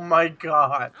 please. Oh my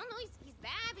god. I don't know, he's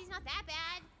bad, but he's not that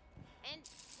bad. And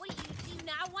what do you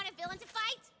now want a villain to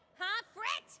fight? Huh,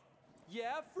 Fret?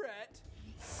 Yeah, Fret.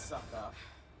 Sucker.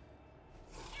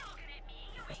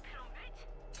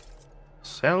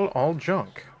 Sell all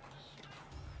junk.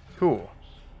 Cool.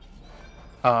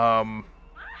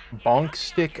 Bonk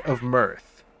Stick of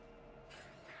Mirth.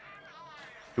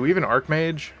 Do we have an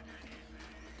Archmage?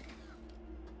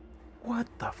 What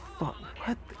the fuck?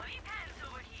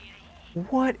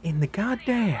 What in the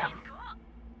goddamn?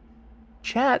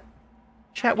 Chat,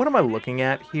 what am I looking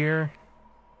at here?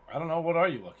 I don't know, what are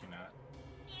you looking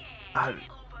at?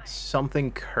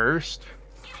 Something cursed?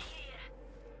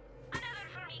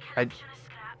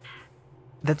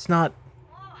 That's not...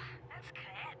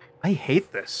 I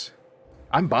hate this.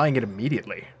 I'm buying it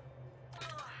immediately.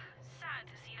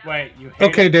 Wait, you hate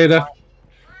Okay, it? Data.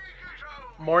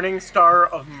 Morning Star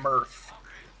of Mirth.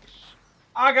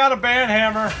 I got a band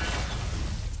hammer.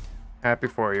 Happy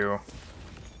for you.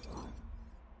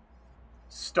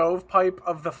 Stovepipe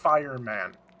of the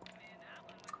Fireman.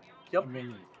 Yep. I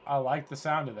mean, I like the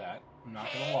sound of that. I'm not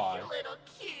gonna lie. Little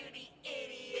cutie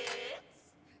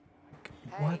idiots.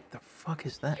 What the fuck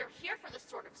is that? You're here for the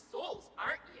Sword of Souls,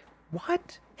 aren't you?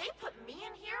 What? They put me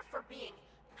in here for being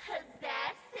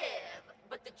possessive,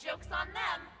 but the joke's on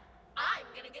them. I'm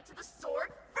gonna get to the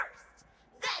sword first.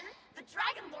 Then the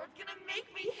Dragon Lord's gonna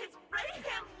make me his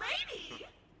right-hand lady.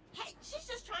 Hey, she's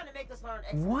just trying to make us learn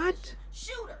exposition. What?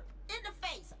 Shoot her in the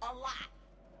face a lot.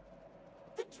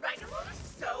 The Dragon Lord is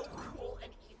so cool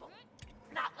and evil.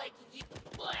 Not like you.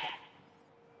 Blah.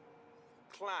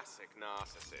 Classic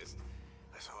narcissist.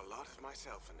 I saw a lot of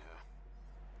myself in her.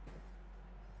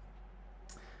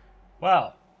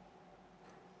 Well,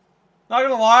 not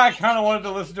gonna lie, I kind of wanted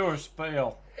to listen to her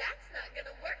spiel. That's not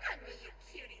gonna work on me, you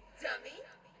cutie dummy.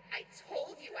 I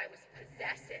told you I was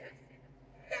possessive.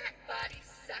 That body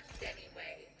sucked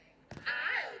anyway.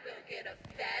 I'll go get a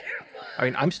better one. I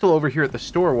mean, I'm still over here at the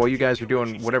store while you guys are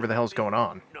doing whatever the hell's going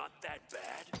on. Not that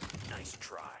bad. Nice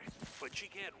try. But she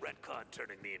can't retcon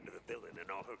turning me into the villain in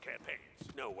all her campaigns.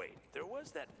 No, wait. There was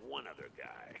that one other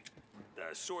guy.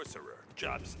 The sorcerer,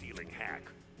 job-stealing hack.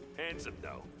 Handsome,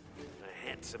 though. A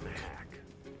handsome hack.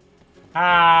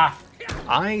 Ah!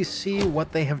 I see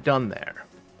what they have done there.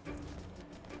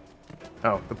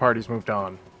 Oh, the party's moved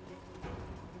on.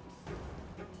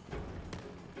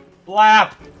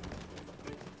 Blap!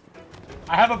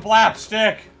 I have a blap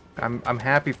stick. I'm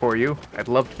happy for you. I'd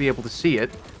love to be able to see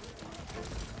it.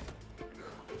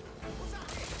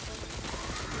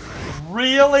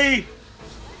 Really?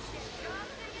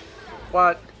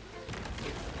 What?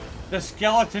 The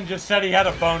skeleton just said he had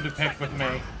a bone to pick with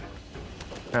me.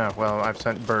 Oh, well, I've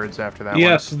sent birds after that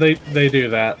Yes, they do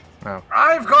that. one. Oh.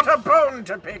 I've got a bone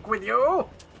to pick with you.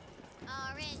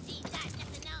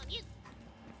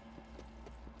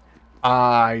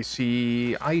 I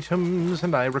see items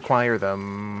and I require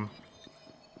them.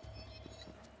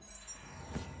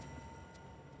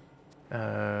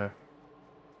 No.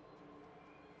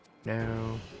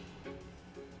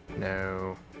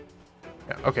 No.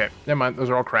 Yeah, okay, never mind. Those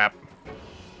are all crap.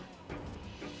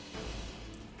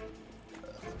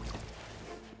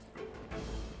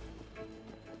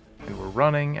 And we're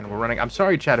running, and we're running. I'm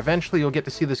sorry, chat. Eventually you'll get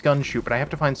to see this gun shoot, but I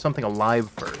have to find something alive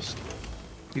first.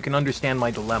 You can understand my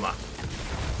dilemma.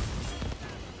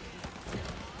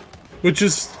 Which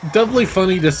is doubly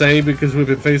funny to say because we've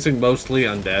been facing mostly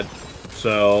undead.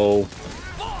 So...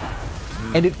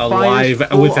 And it alive fires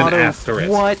full with an auto.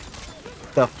 asterisk. What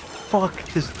the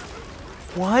fuck does...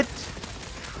 What?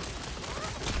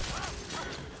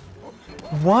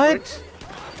 What?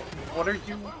 What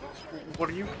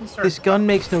are you concerned This gun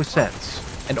makes no sense.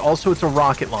 And also it's a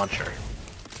rocket launcher.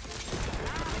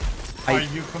 Are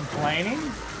you complaining?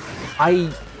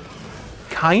 I...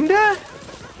 Kinda?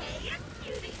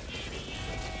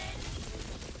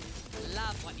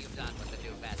 Love what you've done with the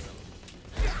new vessel.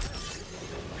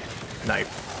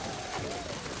 Knife.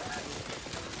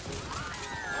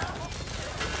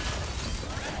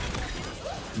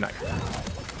 Knife.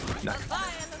 Knife.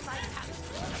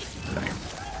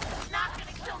 Knife. Not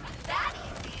gonna kill me that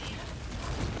easy.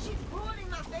 She's ruining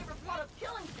my favorite part of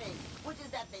killing things, which is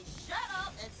that they shut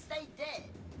up and stay dead.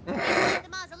 The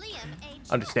mausoleum, a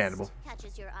chest Understandable.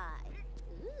 catches your eye.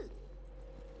 Ooh.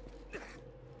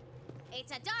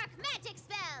 It's a dark magic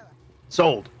spell.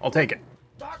 Sold. I'll take it.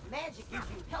 Dark magic gives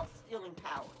you health-stealing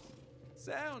powers.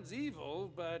 Sounds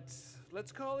evil, but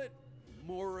let's call it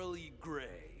morally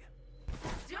gray.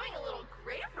 Doing a little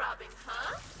grave robbing,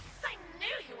 huh? I knew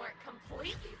you weren't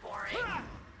completely boring.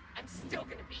 I'm still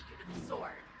gonna beat you to the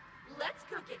sword. Let's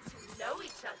go get to know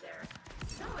each other.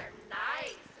 Somewhere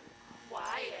nice and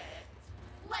quiet.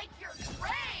 Like your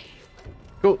grave!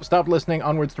 Cool. Stop listening.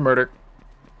 Onwards to murder.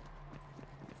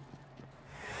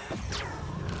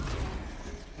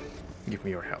 Give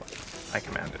me your health. I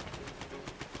command it.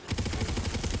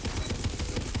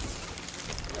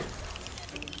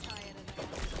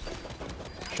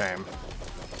 Shame.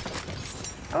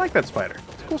 I like that spider.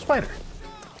 It's a cool spider.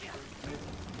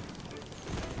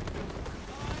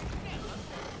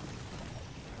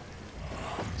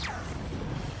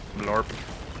 Blorp.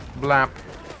 Blap.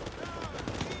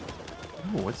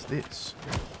 Ooh, what's this?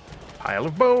 Pile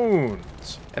of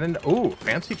bones. And an, ooh,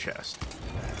 fancy chest.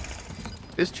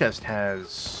 This chest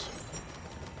has...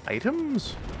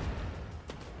 items?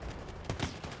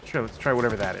 Sure, let's try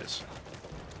whatever that is.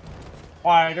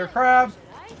 Spider crab.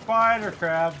 Spider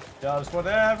crab does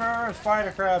whatever a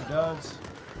spider crab does.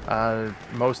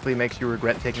 Mostly makes you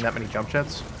regret taking that many jump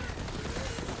jets.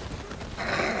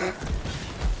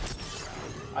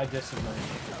 I disagree.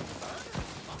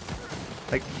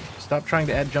 Like, stop trying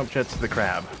to add jump jets to the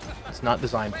crab. It's not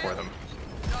designed for them.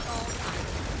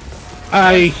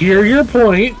 I hear your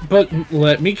point, but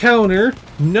let me counter.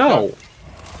 No.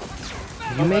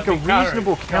 You make a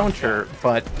reasonable counter,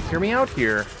 but hear me out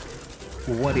here.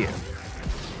 What if?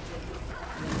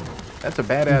 That's a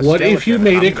badass. What if you skeleton.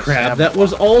 made a I'm gonna crab stab that the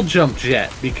was fuck. all jump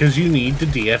jet because you need the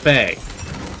DFA?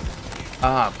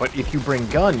 Ah, but if you bring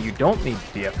gun, you don't need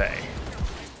DFA.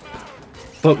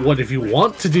 But what if you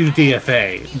want to do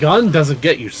DFA? Gun doesn't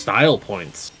get you style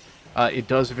points. It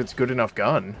does if it's good enough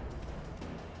gun.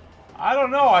 I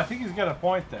don't know. I think he's got a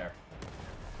point there.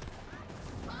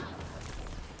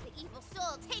 The evil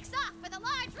soul takes off for the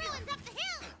large ruins up the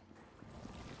hill.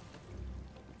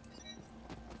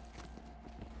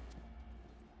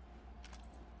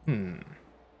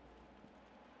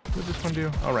 What did this one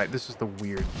do? All right, this is the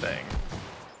weird thing.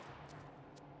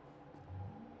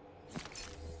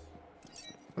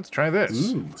 Let's try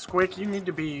this. Squick, you need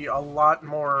to be a lot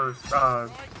more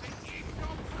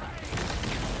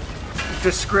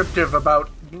descriptive about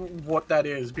what that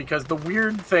is, because the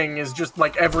weird thing is just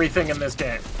like everything in this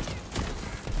game.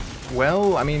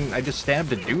 Well, I mean, I just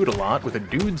stabbed a dude a lot with a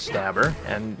dude stabber,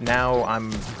 and now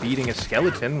I'm beating a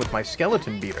skeleton with my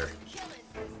skeleton beater.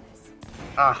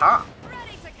 Aha.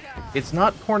 It's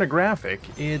not pornographic,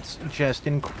 it's just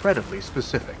incredibly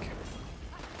specific.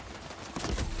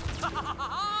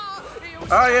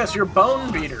 Ah, yes, your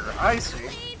bone beater. I see.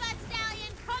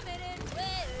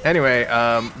 Anyway,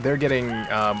 they're getting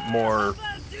more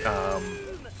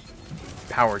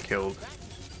power killed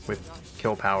with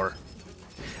kill power.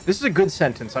 This is a good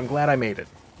sentence. I'm glad I made it.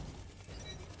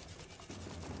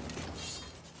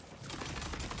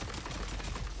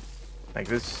 Like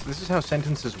this is how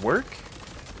sentences work.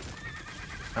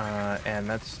 And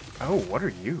that's... Oh, what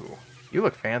are you? You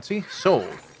look fancy.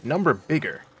 Sold. Number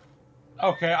bigger.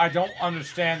 Okay, I don't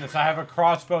understand this. I have a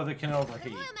crossbow that can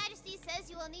overheat. Royal Majesty says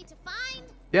you will need to find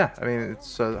Yeah, I mean,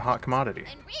 it's a hot commodity.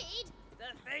 and read the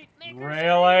fate maker's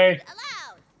Really? allowed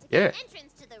to Yeah. gain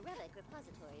entrance to the relic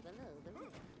repository below the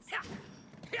ruins.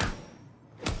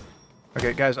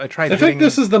 Okay, guys, I tried I hitting... think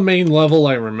this is the main level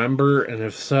I remember, and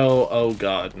if so, oh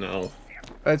god, no.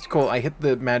 That's cool. I hit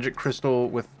the magic crystal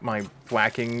with my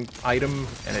whacking item,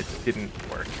 and it didn't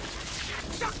work.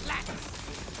 Their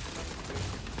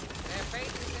fate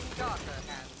is in darker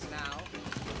hands now.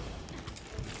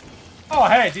 Oh,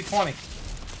 hey, D20.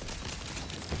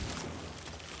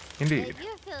 Indeed.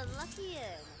 You're feeling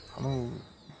luckier. Oh.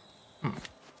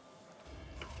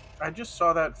 I just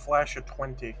saw that flash of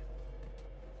 20.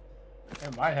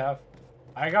 It might have.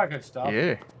 I got good stuff.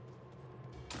 Yeah.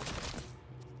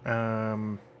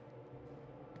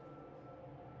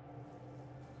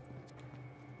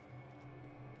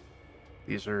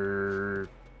 These are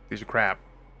crap.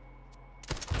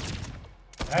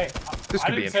 Hey, This I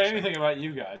could be didn't say interesting. anything about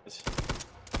you guys.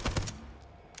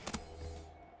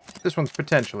 This one's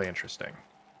potentially interesting.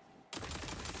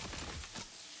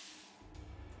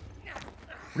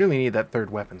 Really need that third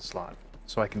weapon slot,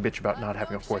 so I can bitch about not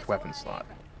having a fourth weapon slot.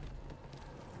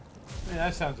 Yeah,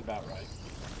 that sounds about right.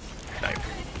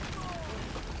 Knife.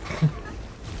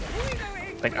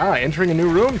 Like, entering a new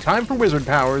room, time for wizard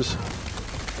powers.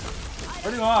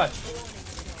 Pretty much.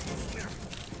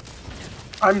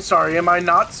 I'm sorry, am I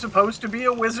not supposed to be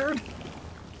a wizard?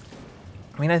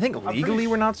 I mean, I think legally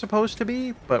we're not supposed to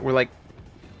be, but we're like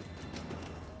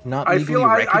not I legally feel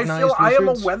recognized I am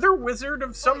a wizards. weather wizard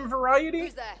of some variety.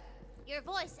 Who's that? Your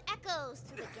voice echoes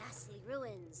through the ghastly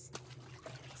ruins.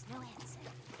 There is no answer.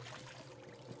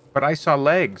 But I saw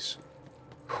legs.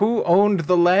 Who owned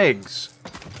the legs?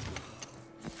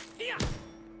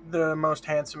 The most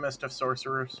handsomest of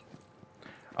sorcerers.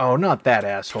 Oh, not that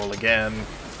asshole again.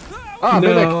 Ah,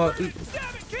 No. Mimic.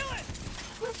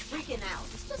 We're freaking out.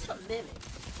 It's just a mimic.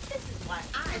 This is why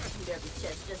I shoot every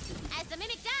chest just to be. As the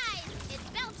mimic dies, it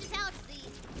belches out the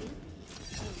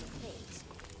face.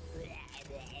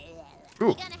 Ooh,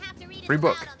 You're gonna have to read it free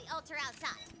book. aloud on the altar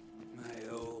outside. My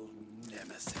old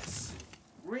nemesis.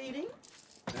 Reading?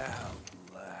 Out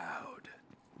loud.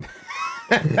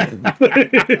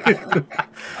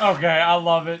 Okay, I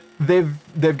love it.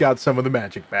 They've got some of the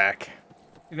magic back.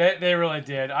 They really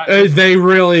did. They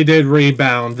really did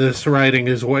rebound. This writing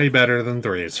is way better than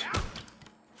 3's.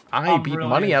 I beat really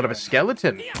money out of a enjoying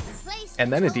skeleton, Place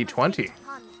and the then a tome of d20, fate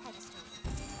upon the pedestal,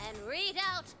 and read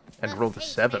out and the rolled a Fate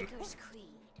 7. Maker's Creed.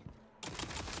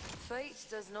 Fate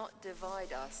does not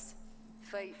divide us.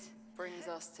 Fate brings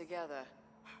us together.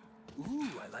 Ooh,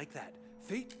 I like that.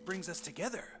 Fate brings us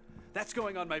together. That's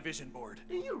going on my vision board.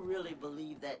 Do you really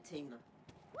believe that, Tina?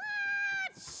 What?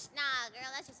 Nah, girl,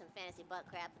 that's just some fantasy butt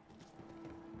crap.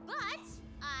 But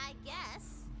I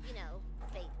guess, you know,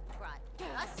 fate brought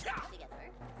us together.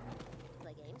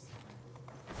 Play games.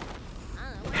 I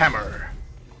don't know. Hammer.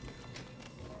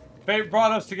 Fate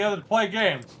brought us together to play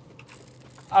games.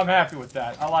 I'm happy with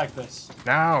that. I like this.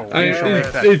 Now we shall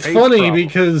make that It's face funny problem.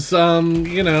 because,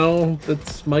 you know,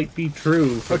 that might be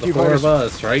true for Fuck the you, four virus. of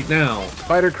us right now.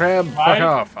 Spider crab, fuck Right?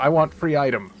 off. I want free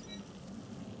item.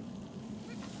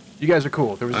 You guys are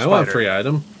cool. There was a I spider. want free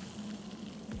item.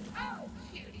 Oh,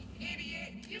 cutie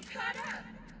idiot. You caught up.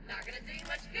 Not gonna do you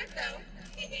much good, though.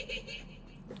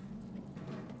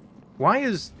 Why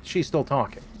is she still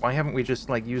talking? Why haven't we just,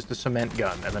 like, used the cement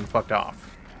gun and then fucked off?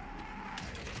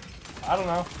 I don't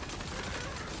know.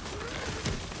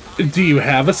 Do you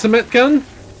have a cement gun?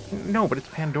 No, but it's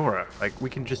Pandora. Like, we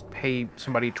can just pay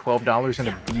somebody $12 and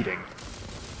a beating.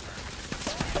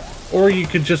 Or you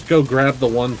could just go grab the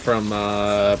one from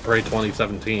Prey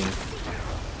 2017.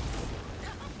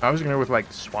 I was gonna go with,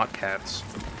 like, SWAT cats.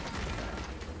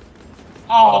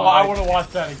 Oh, I want to watch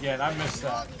that again. I missed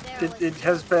that. It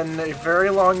has been a very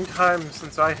long time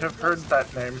since I have heard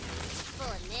that name.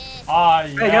 Ah,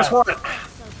 yeah. Hey, guess what?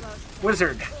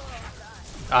 Wizard.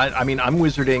 I mean, I'm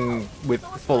wizarding with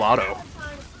full auto.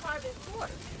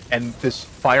 And this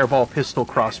fireball pistol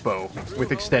crossbow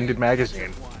with extended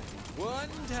magazine. One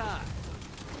time.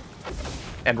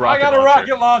 And I rocket got a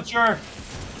launcher. rocket launcher.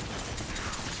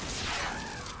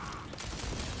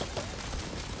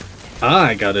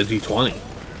 I got a D20.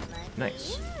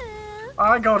 Nice.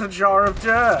 I got a jar of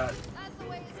dirt.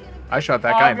 I shot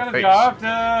that guy in the face.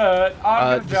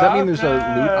 Does that mean there's a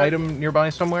loot item nearby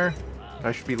somewhere that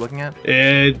I should be looking at?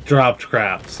 It dropped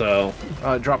crap, so...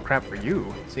 Drop crap for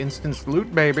you. It's instant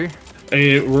loot, baby.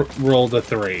 It rolled a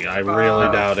 3. I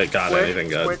really doubt it got anything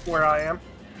good. Quick, where I am.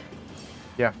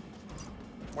 Yeah.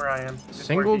 Where I am.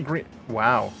 Single green...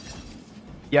 Wow.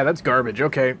 Yeah, that's garbage.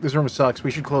 Okay, this room sucks.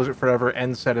 We should close it forever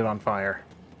and set it on fire.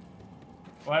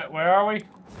 Where are we?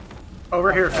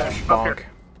 Over here, fish. Up Bonk. here.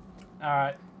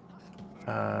 Alright.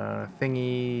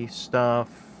 Thingy, stuff,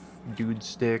 dude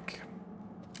stick.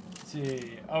 Let's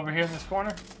see. Over here in this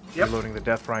corner? Yep. Reloading the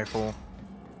death rifle.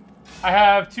 I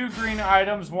have 2 green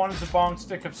items. One is a bong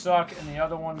stick of suck, and the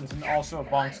other one is also a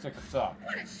bong stick of suck.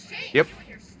 What a shame. Yep. You and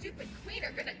your stupid queen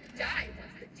are gonna die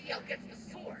once the deal gets the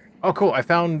sword. Oh, cool. I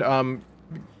found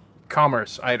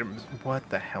commerce items. What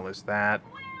the hell is that?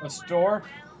 A store?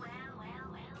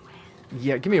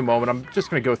 Yeah, give me a moment. I'm just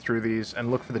going to go through these and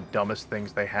look for the dumbest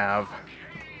things they have.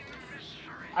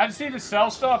 I just need to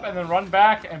sell stuff and then run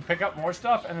back and pick up more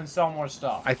stuff and then sell more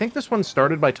stuff. I think this one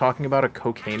started by talking about a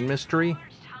cocaine mystery.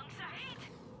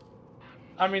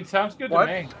 I mean, sounds good What?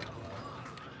 to me.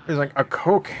 It's like a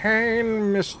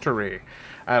cocaine mystery.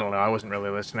 I don't know. I wasn't really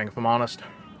listening, if I'm honest.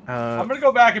 I'm gonna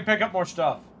go back and pick up more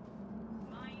stuff.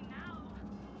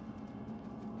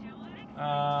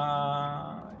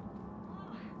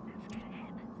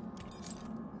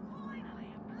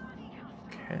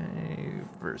 Okay,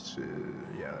 versus...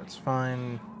 Yeah, that's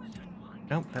fine.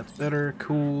 Nope, that's better.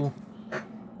 Cool.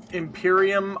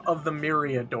 Imperium of the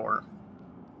Myriador.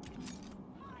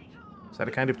 Is that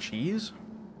a kind of cheese?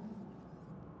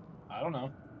 I don't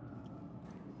know.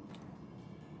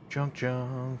 Junk,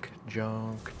 junk,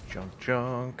 junk, junk,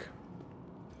 junk.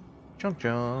 Junk,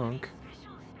 junk.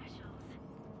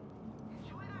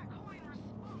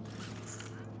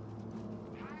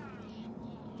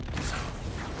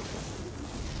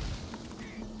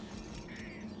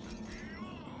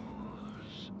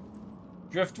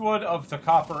 Driftwood of the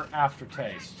copper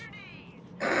aftertaste.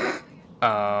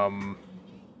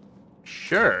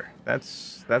 Sure.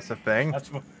 That's a thing.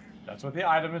 That's what the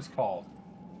item is called.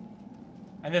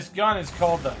 And this gun is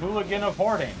called the Hooligan of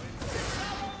Hoarding.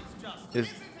 Is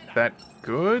that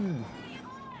good?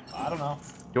 I don't know.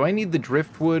 Do I need the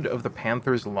driftwood of the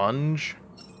Panther's lunge?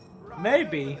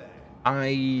 Maybe.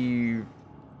 I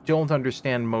don't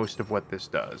understand most of what this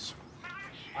does.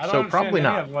 I don't So understand probably any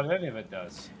not. of what any of it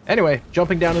does. Anyway,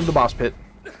 jumping down into the boss pit.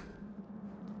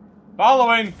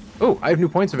 Following! Oh, I have new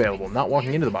points available. Not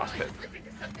walking into the boss pit.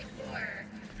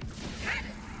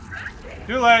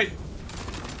 Too late!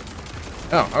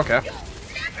 Oh, okay.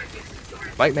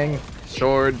 Lightning,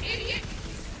 sword.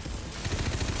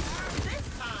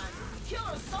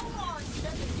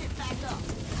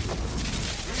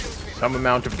 Some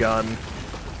amount of gun.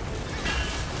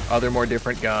 Other more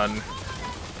different gun.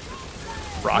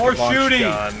 Rocket More launch shooting.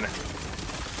 gun.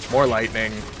 More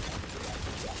lightning.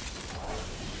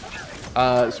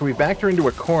 So we backed her into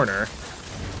a corner,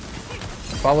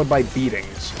 followed by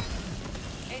beatings.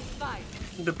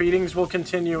 The beatings will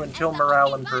continue until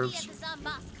morale improves. Do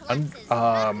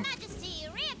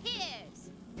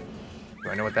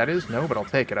I know what that is? No, but I'll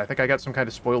take it. I think I got some kind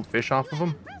of spoiled fish off of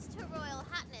him. Her royal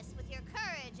hotness with your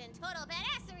courage and total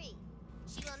badassery.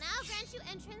 She will now grant you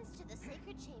entrance to the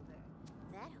sacred chamber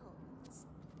that holds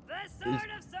the Sword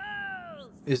of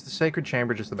Souls. Is the sacred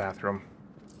chamber just the bathroom?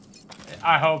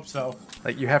 I hope so.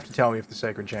 Like, you have to tell me if the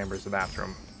sacred chamber is the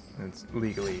bathroom. It's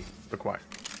legally required.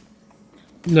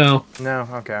 No. No?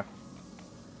 Okay.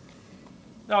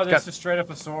 No, this is straight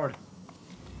up a sword.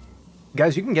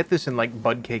 Guys, you can get this in, like,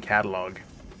 Bud K catalog.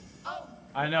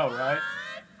 I know, right?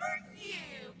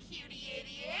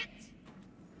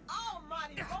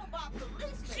 Almighty robot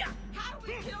policeman! How do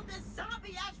we kill this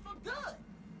zombie ass for good?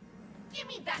 Give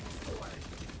me that sword.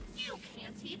 You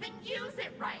can't even use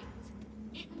it right.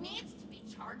 It needs to be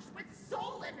charged with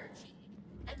soul energy.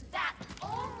 And that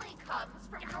only comes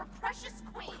from your precious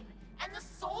queen and the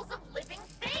souls of living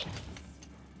things.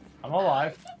 I'm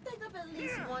alive. I can think of at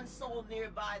least one soul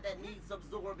nearby that needs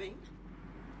absorbing.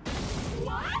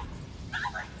 What?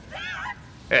 Not like that!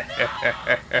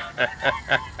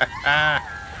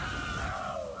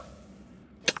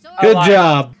 Good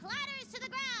job.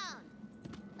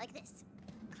 Like this.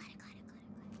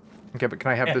 Okay, but can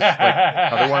I have this, like,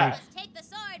 other one? Take the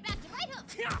sword back to Bright Hook.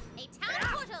 A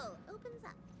town portal opens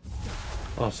up.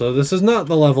 Oh, so this is not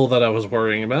the level that I was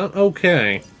worrying about.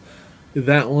 Okay.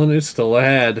 That one is still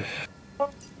ahead.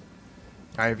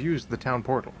 I have used the town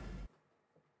portal.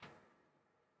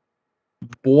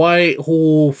 White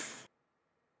Wolf.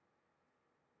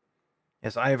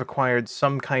 Yes, I have acquired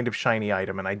some kind of shiny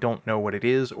item, and I don't know what it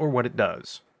is or what it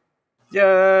does.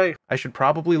 Yay! I should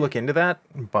probably look into that,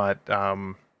 but,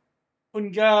 Ungale,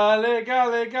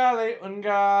 gale, gale,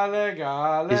 ungale,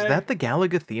 gale. is that the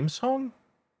Galaga theme song?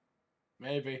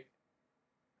 Maybe.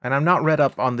 And I'm not read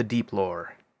up on the deep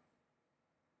lore.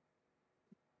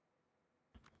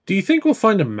 Do you think we'll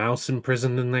find a mouse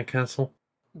imprisoned in that castle?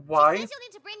 Why?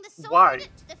 Why?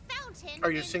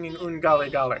 Are you singing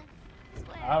Ungale Gale?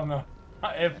 I don't know.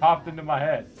 It popped into my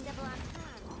head.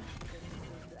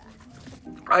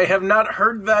 I have not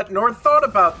heard that nor thought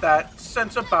about that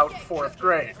since about 4th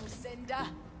grade.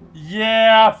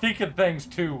 Yeah, Thinking Things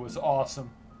 2 was awesome.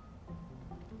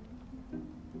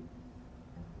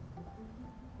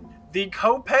 The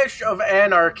Kopesh of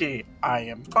Anarchy. I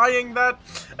am buying that.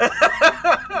 It's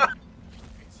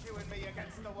you and me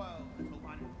against the world, little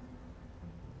one.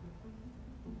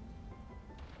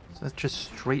 So that's just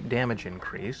straight damage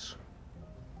increase.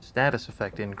 Status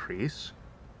effect increase.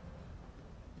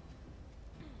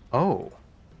 Oh.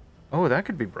 Oh, that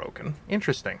could be broken.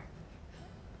 Interesting.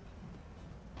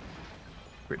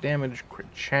 Crit damage,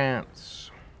 crit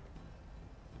chance.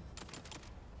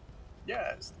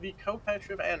 Yes, the Kopech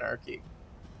of Anarchy.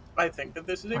 I think that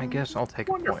this is I guess I'll take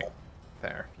wonderful. a point.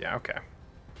 There. Yeah, okay.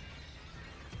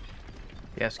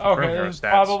 Yes, Okay, confirm hero this is stats.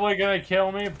 probably gonna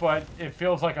kill me, but it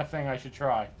feels like a thing I should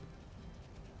try.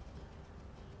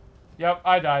 Yep,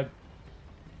 I died.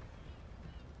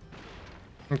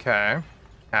 Okay.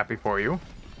 Happy for you.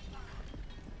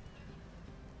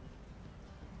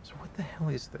 So what the hell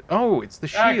is that? Oh, it's the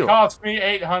That shield. cost me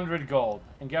 800 gold.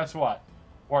 And guess what?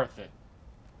 Worth it.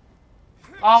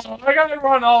 Oh, I gotta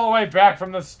run all the way back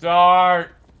from the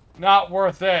start. Not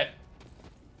worth it.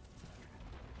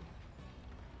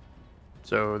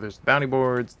 So there's the bounty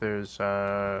boards, there's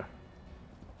the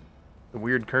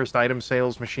weird cursed item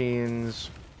sales machines,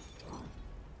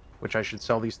 which I should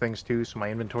sell these things to so my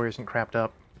inventory isn't crapped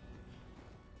up.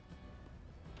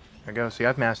 There we go. See,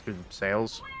 I've mastered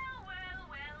sales.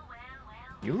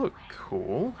 You look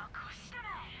cool.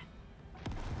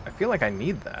 I feel like I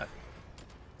need that.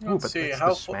 Ooh, Let's but see that's how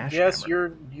the full. smash Yes,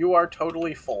 hammer. you are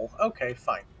totally full. Okay,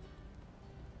 fine.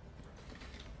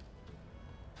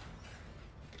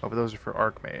 Oh, but those are for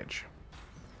Archmage.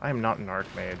 I am not an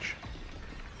Archmage.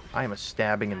 I am a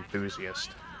stabbing enthusiast.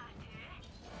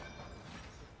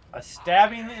 A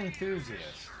stabbing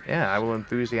enthusiast. Yeah, I will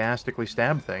enthusiastically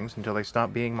stab things until they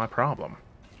stop being my problem.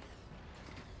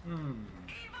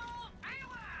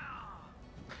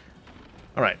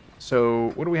 Alright,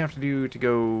 so what do we have to do to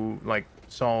go, like,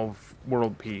 solve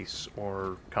world peace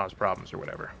or cause problems or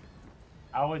whatever?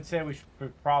 I would say we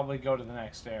should probably go to the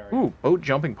next area. Ooh, boat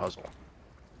jumping puzzle.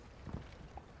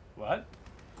 What?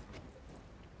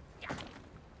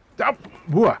 Ah,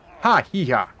 whoa, ha, hee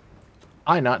ha.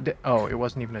 Oh, it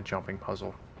wasn't even a jumping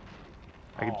puzzle.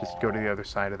 I could just go to the other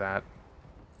side of that.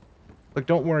 Look,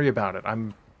 don't worry about it.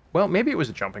 Well, maybe it was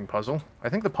a jumping puzzle. I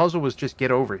think the puzzle was just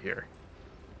get over here.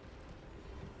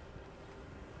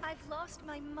 I've lost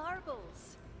my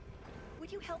marbles.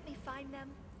 Would you help me find them?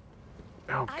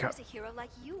 Oh, I God. was a hero like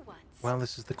you once. Well,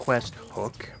 this is the quest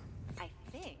hook. I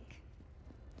think.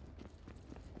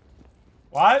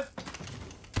 What?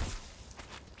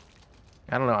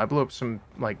 I don't know. I blew up some,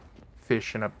 like,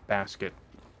 fish in a basket.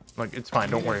 Like, it's fine.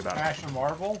 Don't worry about it. Smash a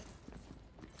marble?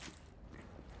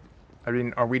 I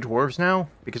mean, are we dwarves now?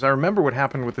 Because I remember what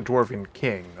happened with the Dwarven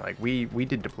King. Like, we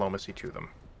did diplomacy to them.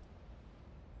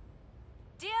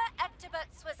 Dear Ectobert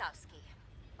Swazowski,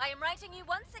 I am writing you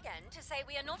once again to say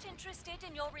we are not interested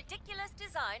in your ridiculous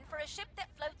design for a ship that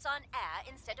floats on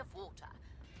air instead of water.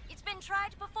 It's been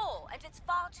tried before, and it's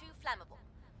far too flammable.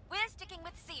 We're sticking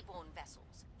with seaborne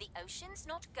vessels. The ocean's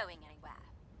not going anywhere.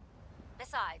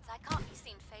 Besides, I can't be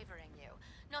seen favoring you.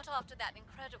 Not after that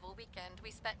incredible weekend we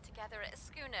spent together at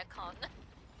SchoonerCon.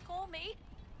 Call me.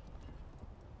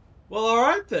 Well,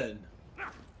 alright then.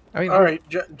 I mean, all right,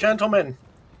 gentlemen.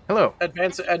 Hello.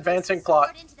 Advancing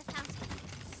plot.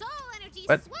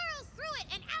 What?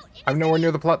 I'm nowhere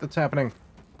near the plot that's happening.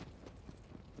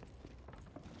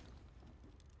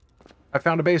 I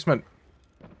found a basement.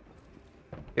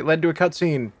 It led to a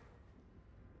cutscene.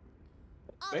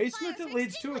 Basement that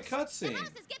leads to a cutscene.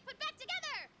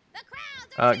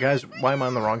 Guys, why am I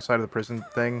on the wrong side of the prison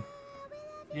thing?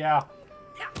 Yeah.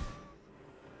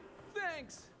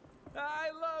 Thanks. I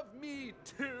love me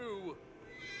too.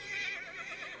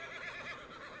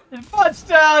 Bud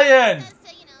Stallion!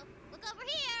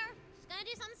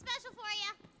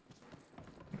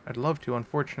 I'd love to,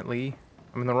 unfortunately.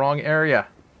 I'm in the wrong area.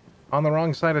 On the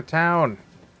wrong side of town.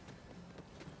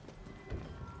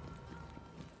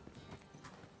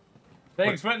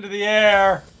 Things went into the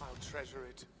air. I'll treasure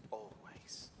it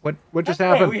always. What just Hey,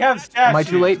 happened? we have statues. Am I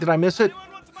too late? Did I miss it?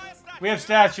 We have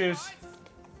statues.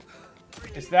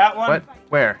 It's that one. What?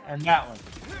 Where? And that one.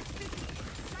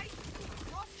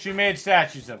 She made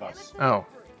statues of us. Oh. Now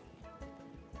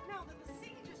that the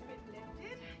siege has been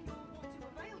lifted, you'll want to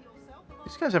avail yourself of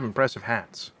These guys have impressive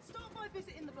hats. Start by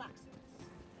visiting the blacksmiths.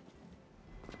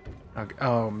 Okay.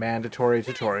 Oh, mandatory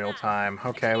tutorial time.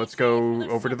 Okay, let's go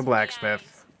over to the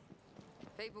blacksmith.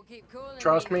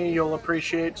 Trust me, you'll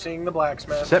appreciate seeing the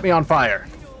blacksmith. Set me on fire.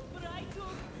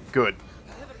 Good.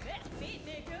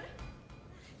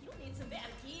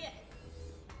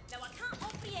 Now, I can't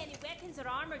offer you any weapons or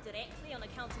armor directly on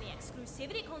account of my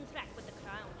exclusivity contract with the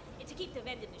Crown. It's to keep the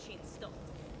vending machine stocked.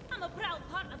 I'm a proud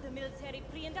part of the military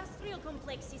pre-industrial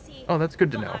complex, you see. Oh, that's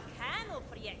good to But know. I can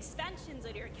offer you expansions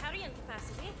of your carrying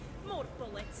capacity. More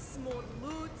bullets, more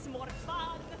loot, more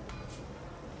fun.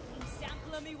 Free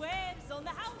sample of me wares on the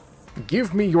house.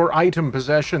 Give me your item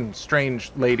possession,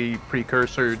 strange lady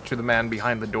precursor to the man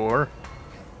behind the door.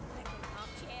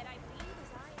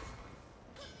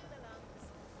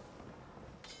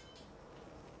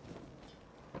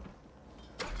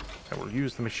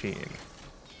 use the machine.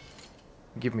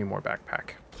 Give me more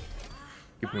backpack.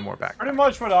 Give me more backpack. Pretty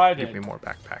much what I did. Give me more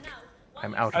backpack.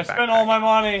 I'm out I of spent backpack. all my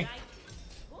money.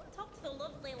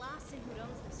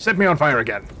 Set me on fire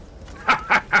again.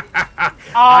 Oh,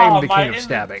 I'm the king of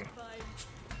stabbing.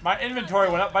 My inventory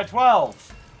went up by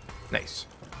 12. Nice.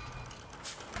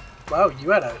 Wow, you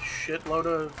had a shitload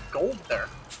of gold there.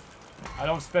 I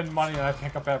don't spend money and I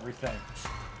pick up everything.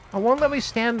 I won't let me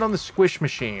stand on the squish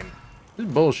machine. This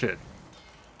is bullshit.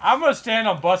 I'm gonna stand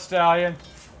on Bus Stallion.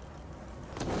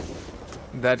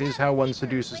 That is how one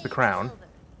seduces the crown.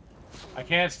 I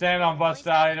can't stand on Bus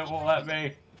Stallion, it won't let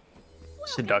me.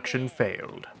 Seduction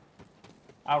failed.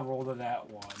 I rolled a that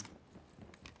one.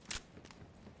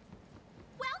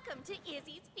 Welcome to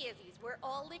Izzy's Fizzies, where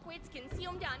all liquids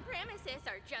consumed on premises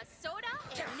are just soda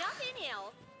and nothing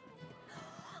else.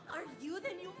 Are you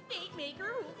the new fate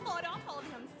maker who fought off all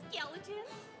them skeletons?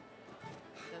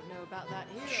 Don't know about that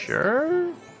here.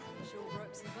 Sure. Sure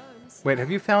broke some bones. Wait, have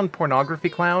you found Pornography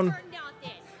Clown?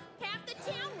 Half the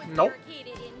town was Nope.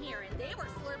 barricaded in here, and they were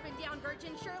slurping down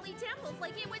Virgin Shirley temples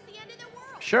like it was the end of the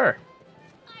world. Sure.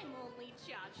 I'm only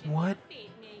joshing. What?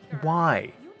 Fate maker.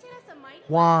 Why? You did us a mighty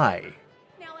Why?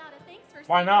 now out of thanks for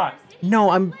Why not?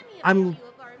 No, I'm...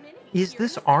 Is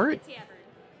this art?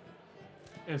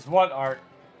 Is what art?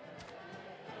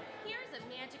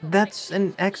 That's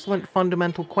an excellent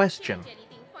fundamental question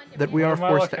that we are What am I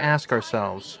forced looking to at? ask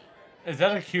ourselves. Is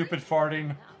that a Cupid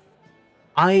farting?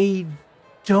 I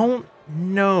don't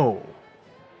know.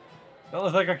 That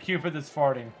looks like a Cupid that's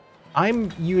farting.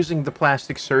 I'm using the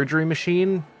plastic surgery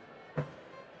machine.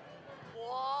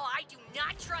 Whoa, I do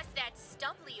not trust that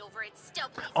stubbly over at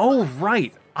Stubbly's. Oh,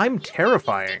 right. I'm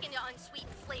terrifying.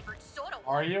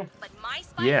 Are you?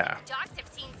 Yeah.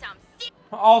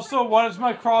 Also, why does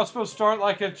my crossbow start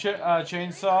like a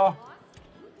chainsaw?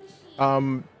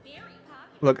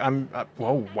 Look, I'm...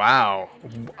 oh, wow.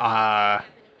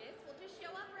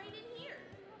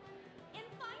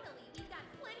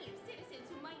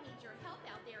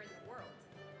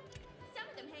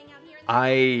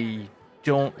 I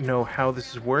don't know how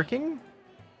this is working.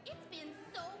 It's been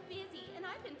so busy, and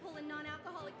I've been pulling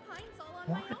non-alcoholic pints all on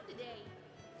What? my own today.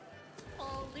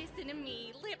 Oh, listen to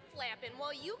me, lip flapping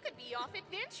while you could be off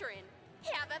adventuring.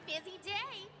 Have a busy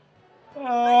day.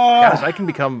 Guys, I can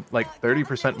become like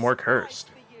 30% more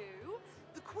cursed.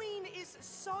 The Queen is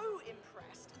so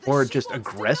impressed. Or just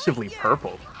aggressively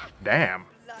purple. Damn.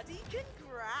 Bloody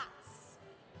congrats.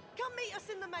 Come meet us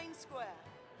in the main square.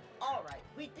 All right,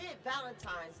 we did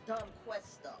Valentine's dumb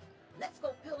quest stuff. Let's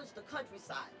go pillage the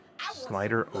countryside.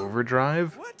 Slider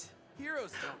Overdrive? What?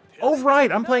 Heroes don't. Oh,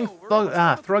 right. I'm playing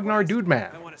Thrugnar Dude Man.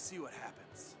 I want to see what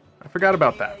happens. I forgot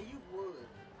about that.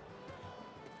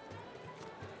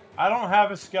 I don't have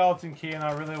a skeleton key and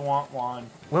I really want one.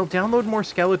 Well, download more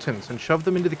skeletons and shove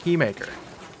them into the keymaker.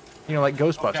 You know, like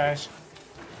Ghostbusters. Okay.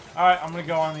 Alright, I'm gonna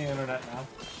go on the internet now.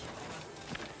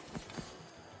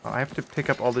 Well, I have to pick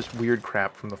up all this weird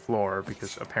crap from the floor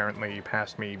because apparently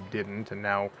past me didn't, and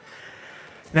now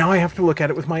I have to look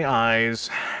at it with my eyes.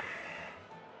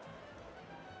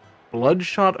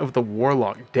 Bloodshot of the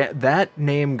Warlock. That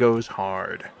name goes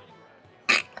hard.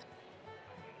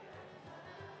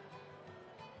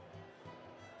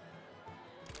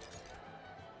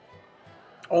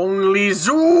 Only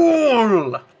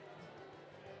Zool!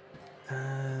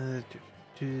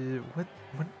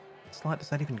 What slot does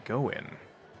that even go in?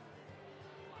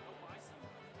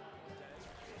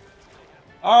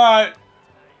 Alright.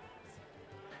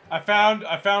 I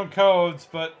found codes,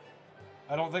 but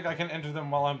I don't think I can enter them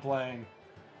while I'm playing.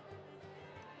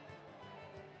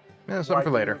 Yeah, something Why for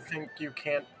do later. you think you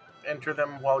can't enter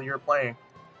them while you're playing?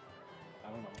 I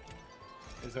don't know.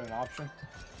 Is there an option?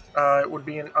 It would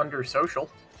be under social.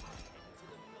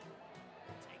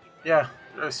 Yeah,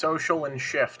 social and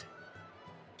shift.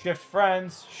 Shift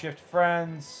friends. Shift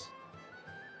friends.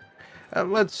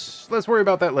 Let's worry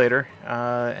about that later.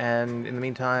 And in the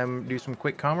meantime, do some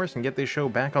quick commerce and get this show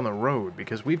back on the road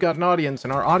because we've got an audience,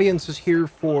 and our audience is here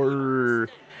for...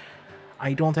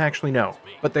 I don't actually know,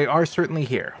 but they are certainly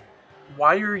here.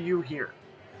 Why are you here?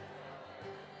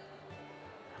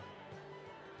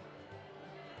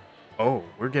 Oh,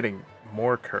 we're getting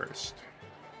more cursed.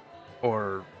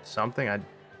 Or something, I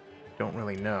don't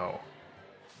really know.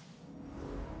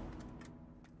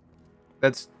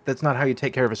 That's not how you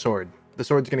take care of a sword. The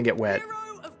sword's gonna get wet.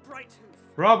 Hero of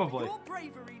Brighthoof. Probably. Your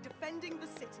bravery defending the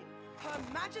city. Her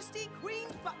Majesty Queen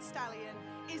Buttstallion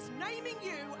is naming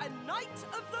you a Knight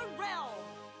of the Realm.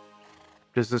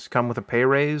 Does this come with a pay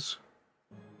raise?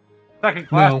 Second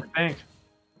class, No. I think.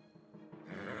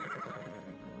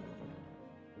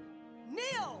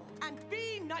 Kneel and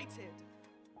be knighted.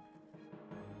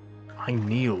 I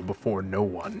kneel before no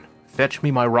one. Fetch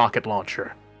me my rocket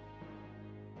launcher.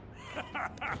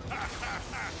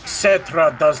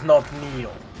 Cetra does not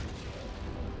kneel.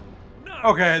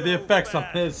 Okay, the effects on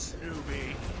this.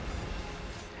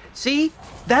 See?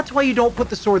 That's why you don't put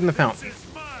the sword in the fountain. This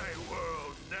is my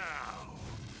world now.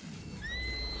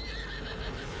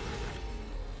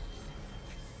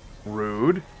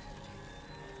 Rude.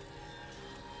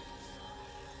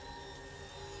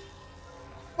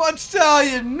 Butt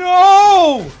Stallion,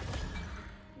 no!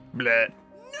 Bleh.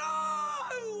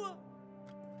 No!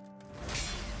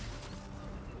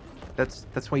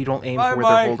 That's why you don't aim Bye, for where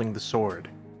Mike. they're holding the sword.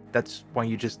 That's why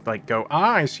you just like go,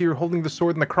 I see you're holding the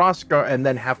sword in the crossguard, and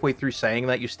then halfway through saying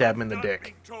that you stab him in the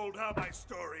dick. Told how my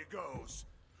story goes.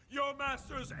 Your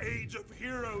master's age of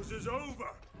heroes is over,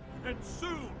 and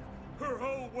soon her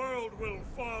whole world will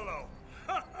follow.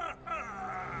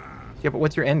 Yeah, but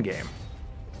what's your end game?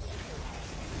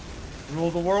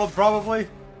 Rule the world, probably.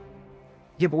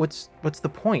 Yeah, but what's the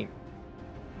point?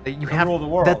 That you To have rule the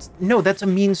world. That's a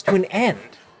means to an end.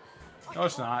 No,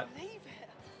 it's not.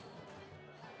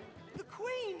 The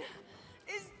Queen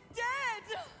is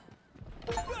dead!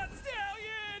 Butt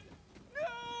Stallion!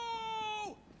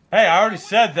 No! Hey, I already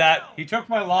said that. He took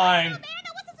my line.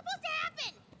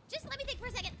 Just let me think for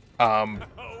a second. Oh,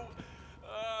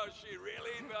 she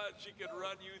really thought she could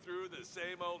run you through the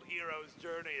same old hero's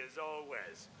journey as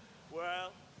always.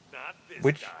 Well, not this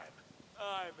Which- time.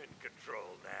 I'm in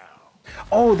control now.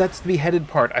 Oh, that's the beheaded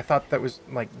part. I thought that was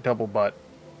like double butt.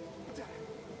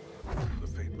 The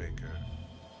Fate Maker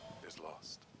is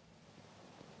lost.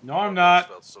 No, I'm not.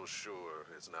 Felt so sure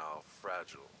is now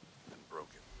fragile and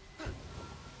broken.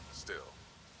 Still,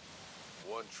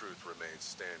 one truth remains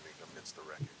standing amidst the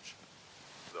wreckage.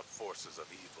 The forces of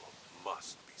evil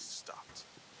must be stopped.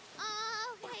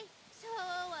 Okay, so,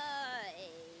 a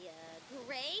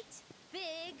great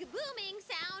big booming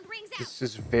sound rings out. This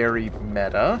is very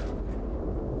meta.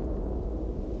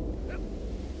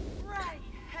 Ray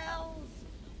hells!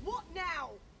 What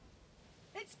now?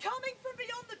 It's coming from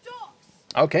beyond the docks!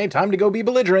 Okay, time to go be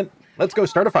belligerent. Let's go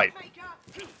start a fight. I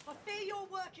fear your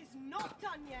work is not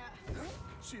done yet.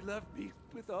 She left me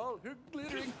with all her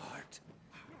glittering heart.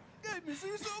 I miss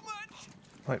her so much.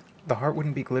 What? The heart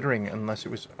wouldn't be glittering unless it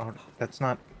was. Oh, that's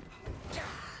not.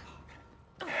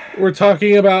 We're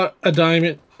talking about a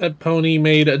diamond. A pony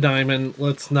made a diamond.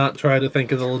 Let's not try to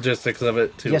think of the logistics of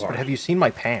it too Yes, hard. but have you seen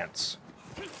my pants?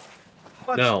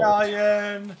 Butt No.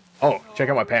 Stallion. Oh, check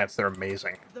out my pants. They're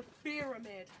amazing. The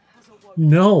pyramid has awoken.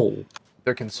 No.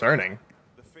 They're concerning.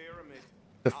 The pyramid.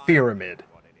 The pyramid.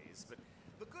 What it is, but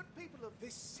the good people of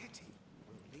this city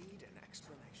will need an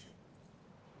explanation.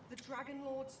 The Dragon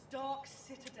Lord's dark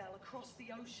citadel across the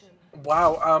ocean.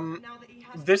 Wow,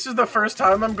 this is the first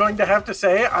time I'm going to have to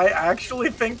say I actually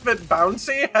think that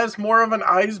Bouncy has more of an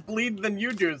eyes bleed than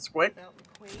you do, Squick.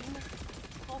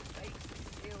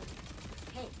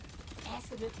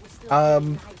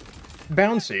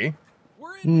 Bouncy.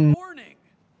 We're in warning.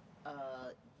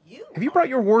 Have you brought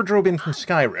your wardrobe in from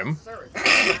Skyrim?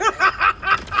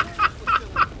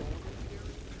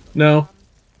 No.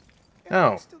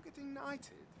 Oh.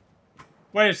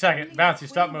 Wait a second. Bouncy,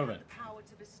 stop moving.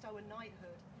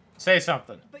 Say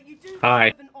something.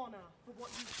 Hi.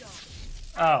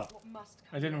 Oh.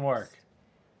 It didn't work.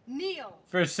 Kneel.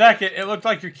 For a second, it looked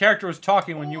like your character was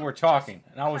talking when you were talking.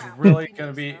 And I was really going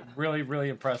to be really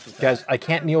impressed with that. Guys, I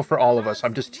can't kneel for all of us.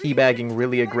 I'm just teabagging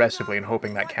really aggressively and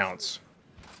hoping that counts.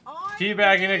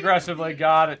 Teabagging aggressively.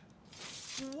 Got it.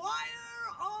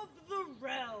 Of the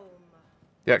realm.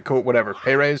 Yeah, cool, whatever.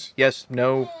 Pay raise? Yes,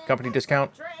 no, company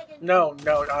discount? No,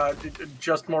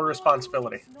 just more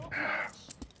responsibility.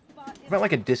 About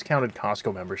like a discounted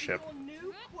Costco membership.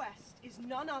 New quest is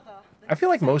none other than I feel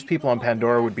like most people on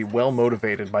Pandora would be well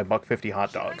motivated by $1.50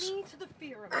 hot dogs.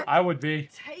 I would be.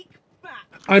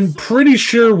 I'm pretty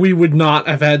sure we would not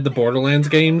have had the Borderlands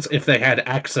games if they had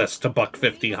access to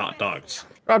 $1.50 hot dogs.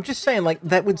 I'm just saying, like,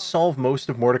 that would solve most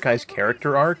of Mordecai's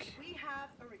character arc.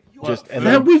 Just and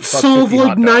That then would solve $1.50 like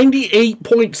hot dog.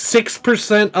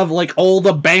 98.6% of like all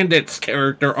the bandits'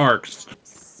 character arcs.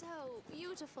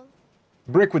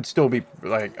 Brick would still be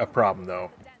like a problem though.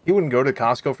 He wouldn't go to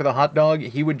Costco for the hot dog.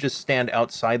 He would just stand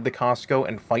outside the Costco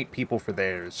and fight people for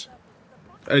theirs.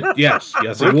 Yes, he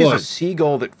Brick is would. a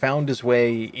seagull that found his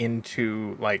way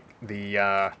into like the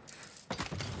God,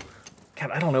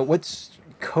 I don't know what's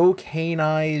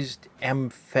cocaineized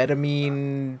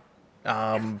amphetamine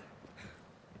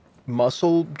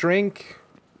muscle drink,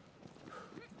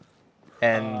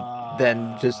 and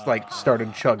then just like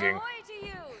started chugging.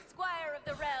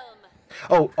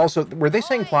 Oh, also, were they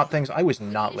saying plot things? I was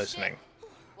not listening,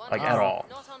 like at all.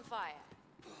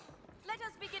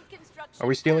 Are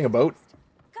we stealing a boat?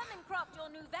 Come and craft your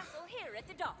new vessel here at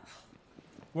the dock.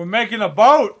 We're making a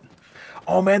boat.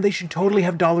 Oh man, they should totally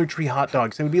have Dollar Tree hot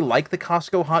dogs. They would be like the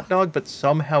Costco hot dog, but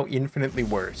somehow infinitely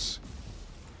worse.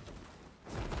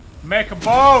 Make a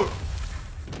boat.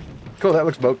 Cool, that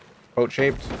looks boat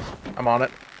shaped. I'm on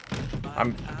it.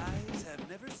 I'm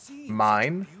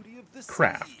mine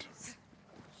craft.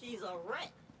 She's a rat.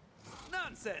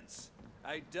 Nonsense.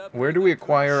 Where do we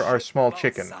acquire our small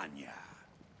chicken?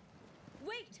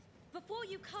 Wait! Before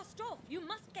you cast off, you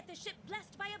must get the ship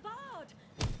blessed by a bard,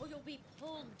 or you'll be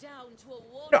pulled down to a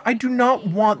water. No, I do not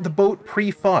want the boat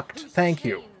pre-fucked. Thank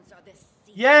you.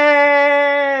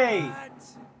 Yay!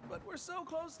 But we're so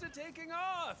close to taking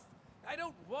off. I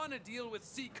don't want to deal with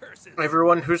sea curses.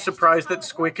 Everyone who's surprised that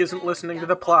Squick isn't listening to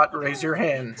the plot, raise your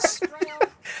hands.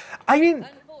 I mean,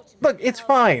 look, it's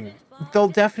fine. They'll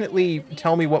definitely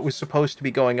tell me what was supposed to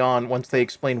be going on once they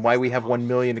explain why we have 1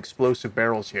 million explosive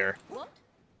barrels here. What?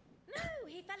 No,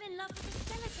 he fell in love with a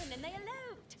skeleton and they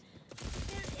eloped.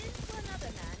 There is one other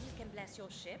man who can bless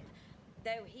your ship,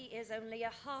 though he is only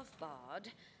a half-bard.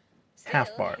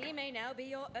 Half-bard. He may now be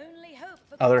your only hope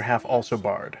for Other half also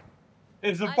bard.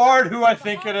 Is the bard who I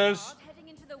think it is?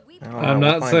 I'm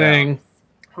not saying.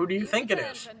 Who do you think it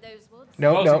is?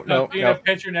 No. Need a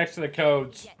picture next to the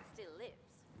codes.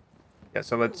 Yeah,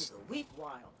 so let's...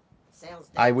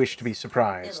 I wish to be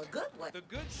surprised.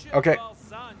 Okay.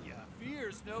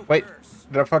 Wait,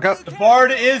 did I fuck up? The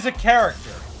bard is a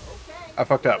character. I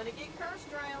fucked up.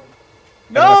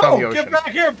 No! Get back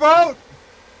here, boat!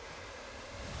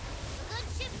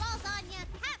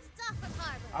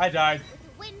 I died.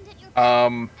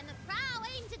 Um... And the prow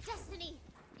aimed to destiny.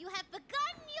 You have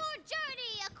begun your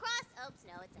journey across... Oops,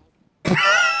 no, it sank.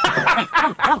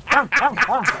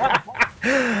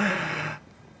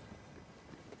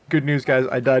 Good news, guys.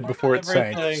 I died before it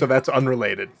sank, so that's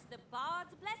unrelated.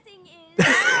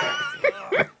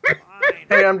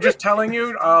 Hey, I'm just telling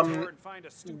you,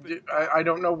 I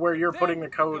don't know where you're putting the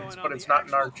codes, but it's not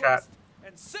in our chat.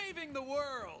 And saving the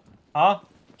world. Huh?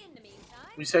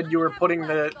 You said you were putting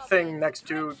the thing next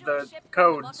to the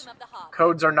codes.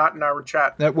 Codes are not in our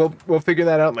chat. We'll figure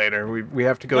that out later. We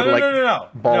have to go to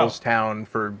Ballstown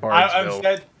for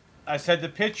Bardsville. I said the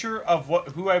picture of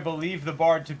who I believe the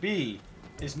bard to be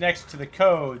is next to the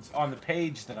codes on the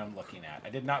page that I'm looking at. I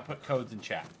did not put codes in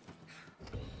chat.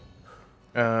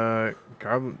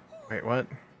 Wait, what?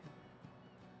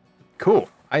 Cool.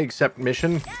 I accept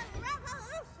mission.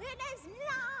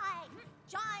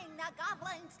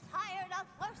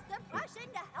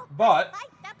 But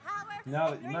now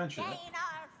that you mention it,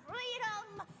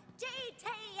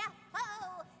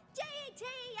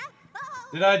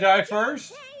 did I die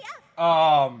first?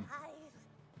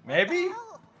 Maybe.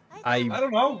 I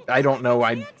don't know. I don't know.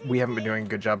 We haven't been doing a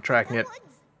good job tracking it.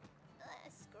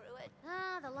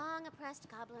 The long oppressed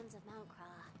goblins of Mount Craw.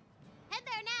 Head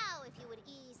there now if you would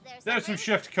ease their There's some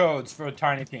shift codes for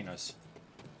Tiny Tina's.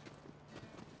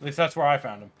 At least that's where I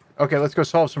found them. Okay, let's go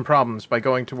solve some problems by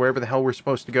going to wherever the hell we're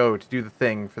supposed to go to do the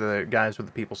thing for the guys with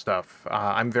the people stuff.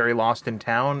 I'm very lost in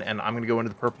town, and I'm going to go into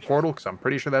the purple portal, because I'm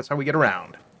pretty sure that's how we get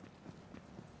around.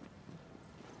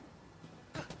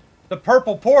 The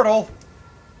purple portal?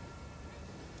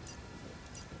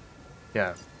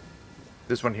 Yeah.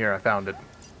 This one here, I found it.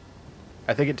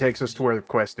 I think it takes us to where the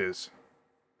quest is.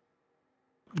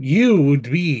 You would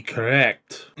be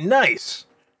correct. Nice!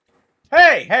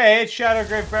 Hey, it's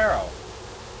Shadowgrave Barrow.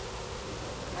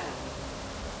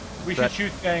 We should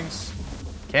shoot things.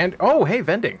 Oh, hey,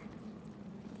 vending.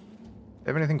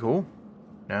 Have anything cool?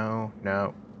 No.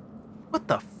 What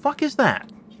the fuck is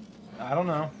that? I don't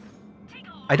know.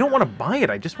 I don't want to buy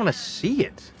it. I just want to see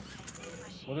it.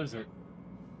 What is it?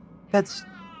 That's,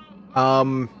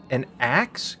 an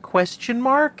axe? Question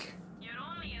mark?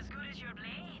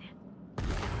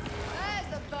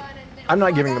 I'm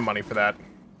not giving them money for that.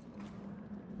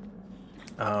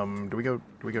 Do we go?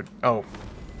 Oh.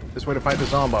 This way to fight the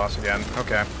zombie boss again.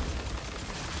 Okay.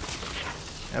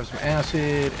 Have some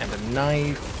acid and a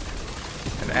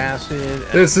knife and acid.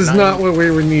 And this is not where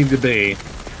we would need to be.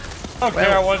 Okay,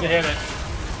 I wanted to hit it.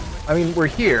 I mean, we're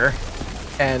here,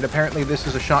 and apparently this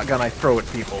is a shotgun I throw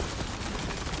at people.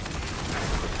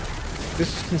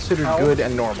 This is considered good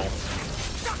and normal.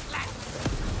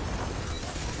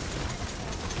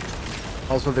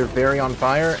 Also, they're very on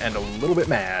fire and a little bit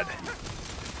mad.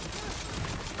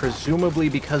 Presumably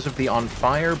because of the on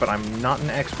fire, but I'm not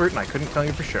an expert and I couldn't tell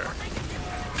you for sure.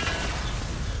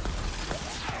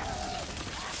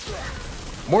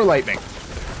 More lightning.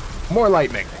 More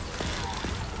lightning.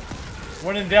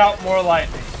 When in doubt, more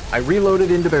lightning. I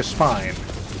reloaded into their spine.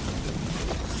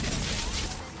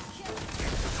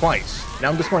 twice. Now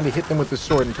I'm just going to hit them with the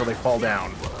sword until they fall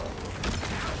down.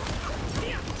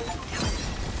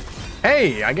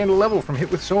 Hey, I gained a level from hit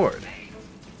with sword.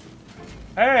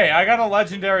 Hey, I got a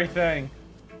legendary thing.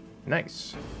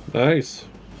 Nice. Nice.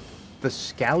 The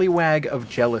Scallywag of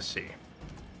Jealousy.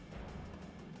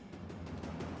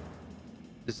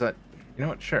 Is that... You know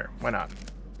what? Sure. Why not?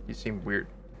 You seem weird.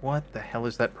 What the hell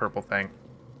is that purple thing?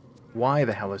 Why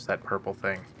the hell is that purple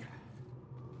thing?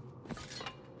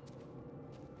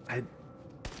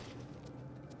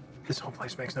 This whole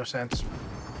place makes no sense.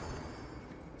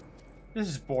 This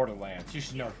is Borderlands. You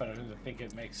should know it better than to think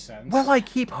it makes sense. Well, I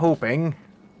keep hoping.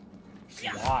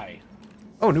 Why?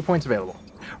 Oh, new points available.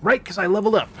 Right, because I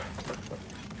leveled up.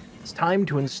 It's time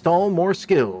to install more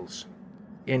skills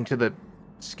into the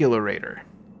Skillerator.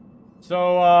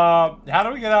 So, how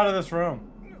do we get out of this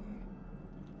room?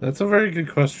 That's a very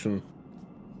good question.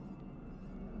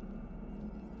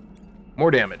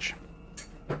 More damage.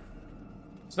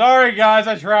 Sorry, guys,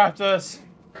 I trapped us.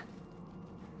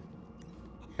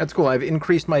 That's cool. I've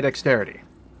increased my dexterity.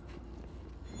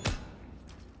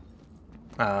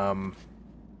 What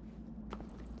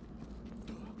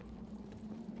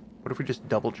if we just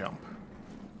double jump?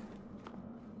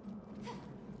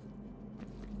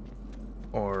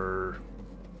 Or...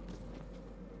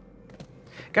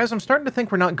 Guys, I'm starting to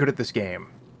think we're not good at this game.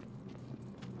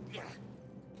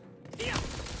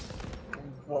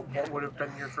 What would have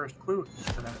been your first clue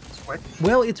to that? Squick?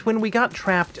 Well, it's when we got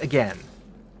trapped again.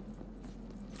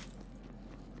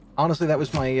 Honestly, that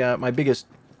was my my biggest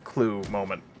clue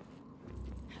moment.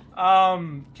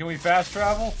 Can we fast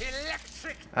travel?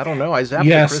 I don't know. I zapped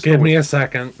yes, the crystal give me with a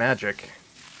second. magic.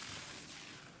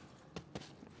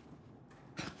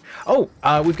 Oh,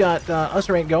 we've got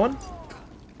Usher Ain't Going.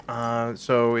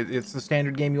 So it's the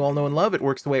standard game you all know and love. It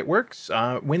works the way it works.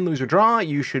 Win, lose, or draw,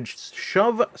 you should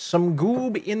shove some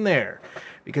goob in there,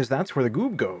 because that's where the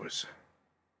goob goes.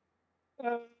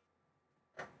 I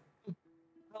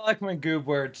like my goob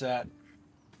where it's at.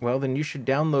 Well, then you should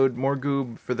download more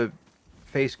goob for the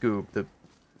face goob.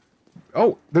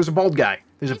 Oh, there's a bald guy.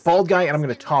 There's a bald guy, and I'm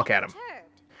going to talk at him.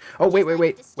 Oh, wait. No,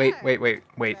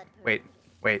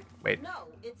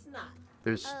 it's not.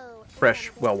 There's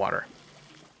fresh well water.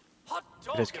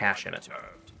 It has cash in it.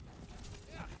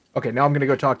 Okay, now I'm gonna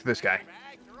go talk to this guy.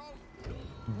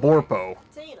 Borpo.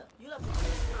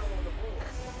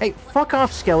 Hey, fuck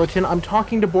off, skeleton. I'm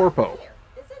talking to Borpo.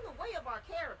 It's in the way of our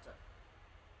character.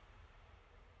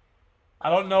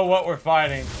 I don't know what we're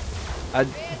fighting.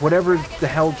 Whatever the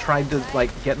hell tried to,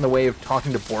 like, get in the way of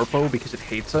talking to Borpo because it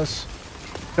hates us.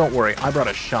 Don't worry, I brought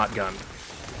a shotgun.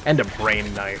 And a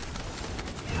brain knife.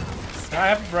 Can I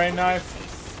have a brain knife?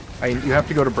 You have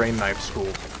to go to brain knife school,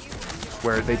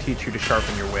 where they teach you to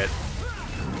sharpen your wit.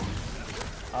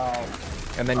 Oh.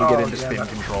 And then you get into spin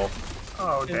control.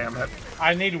 Oh, damn it.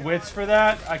 I need wits for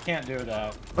that? I can't do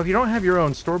that. Well, if you don't have your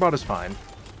own, store-bought is fine.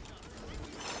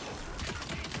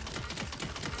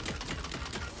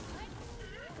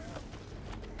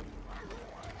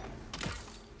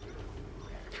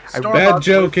 Bad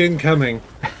joke incoming.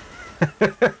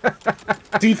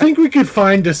 Do you think we could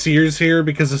find a Sears here?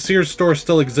 Because a Sears store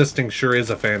still existing sure is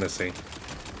a fantasy.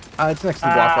 It's next to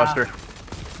the Blockbuster.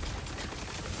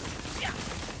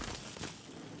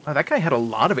 Oh, that guy had a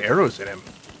lot of arrows in him.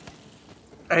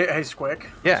 Hey, Squick.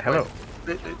 Yeah, hello.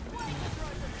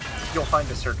 You'll find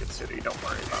a Circuit City, don't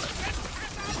worry about it.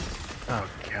 Oh,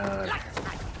 God.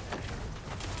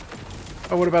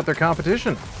 Oh, what about their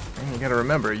competition? You gotta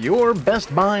remember, your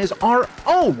best buys are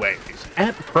always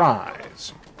at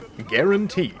Fry's.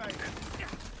 Guaranteed.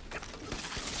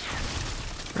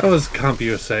 That was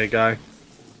CompUSA guy.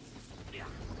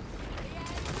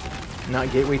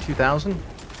 Not Gateway 2000?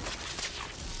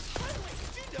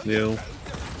 No. You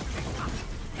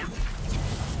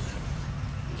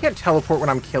can't teleport when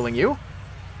I'm killing you.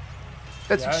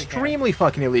 That's extremely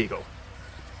fucking illegal.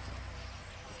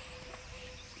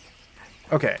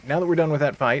 Okay, now that we're done with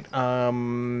that fight,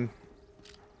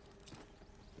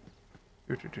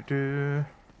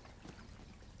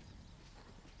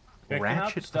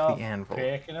 Ratchet of the Anvil.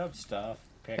 Picking up stuff.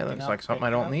 Yeah, that looks like something I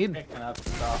don't need. Picking up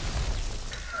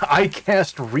stuff. I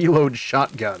cast Reload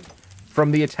Shotgun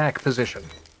from the attack position.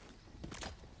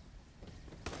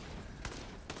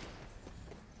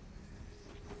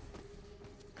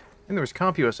 And there was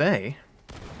CompUSA.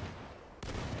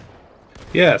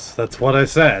 Yes, that's what I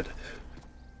said.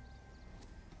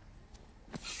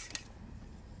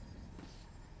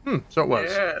 So it was.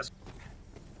 Yes.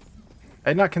 I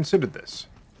had not considered this.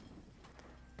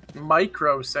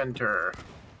 Micro Center.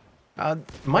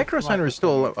 Micro Center is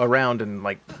still around and,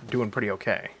 like, doing pretty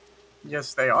okay.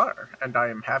 Yes, they are, and I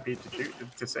am happy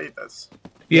to say this.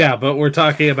 Yeah, but we're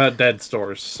talking about dead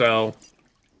stores, so...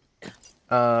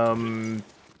 Kmart.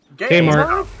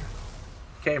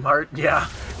 Kmart, yeah.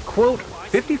 Quote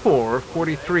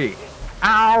 5443.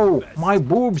 Ow! My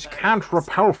boobs can't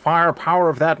repel firepower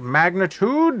of that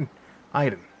magnitude.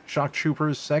 Item. Shock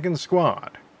Troopers 2nd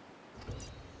Squad.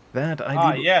 That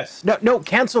I do. Yes. No,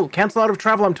 cancel out of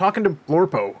travel. I'm talking to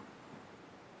Blorpo.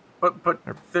 But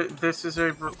this is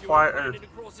a required.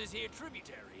 Across this here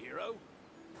tributary, hero.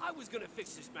 I was gonna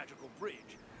fix this magical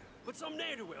bridge, but some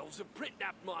ne'er-do-wells have printed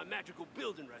out my magical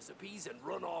building recipes and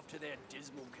run off to their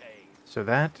dismal cave. So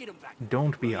that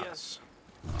don't be us.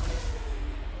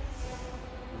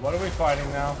 What are we fighting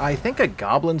now? I think a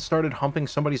goblin started humping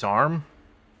somebody's arm.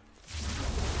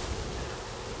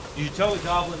 You should tell the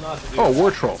goblin not to do Oh, that. war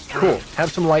troll. Cool.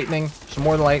 Have some lightning, some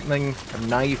more lightning, a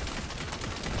knife,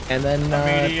 and then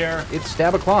it's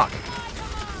stab o'clock.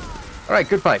 All right,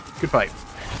 good fight. Good fight.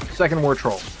 Second war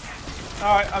troll.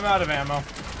 All right, I'm out of ammo.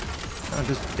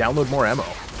 Just download more ammo.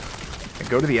 And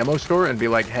go to the ammo store and be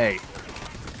like, hey,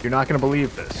 you're not going to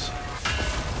believe this,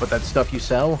 but that stuff you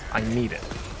sell, I need it.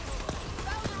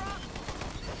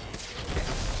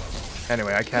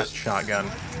 Anyway, I cast shotgun.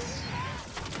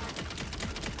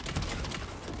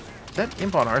 Is that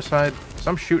imp on our side? So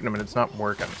I'm shooting him and it's not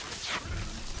working.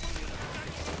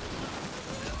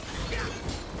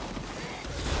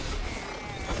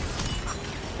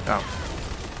 Oh.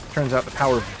 Turns out the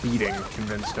power of beating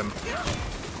convinced him.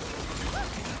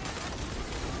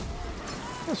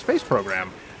 Oh, space program.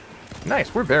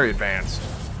 Nice, we're very advanced.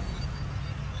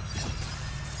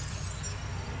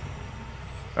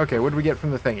 Okay, what did we get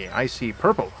from the thingy? I see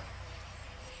purple.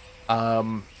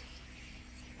 The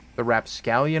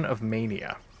Rapscallion of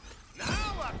Mania.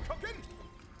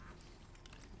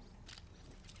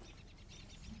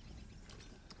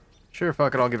 Sure,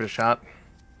 fuck it, I'll give it a shot.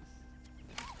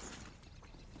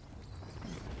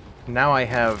 Now I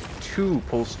have 2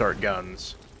 pull start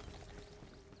guns.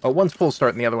 Oh, one's pull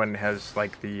start and the other one has,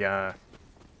 like, the,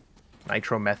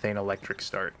 nitromethane electric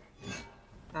start.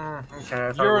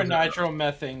 Okay, You're a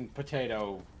nitromethane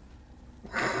potato.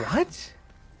 What?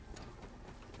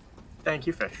 Thank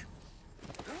you, Fish.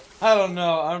 I don't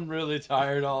know. I'm really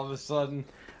tired all of a sudden.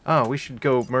 Oh, we should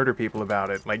go murder people about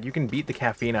it. Like, you can beat the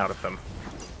caffeine out of them.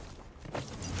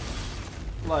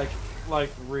 Like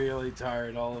really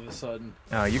tired all of a sudden.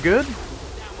 You good?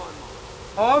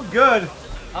 Oh, I'm good.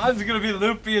 I'm just gonna be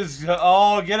loopy as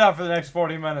all get out for the next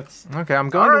 40 minutes. Okay, I'm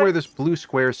going to where this blue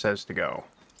square says to go.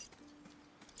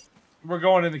 We're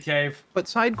going in the cave. But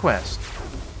side quest.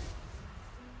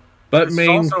 But This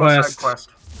main is also quest. A side quest.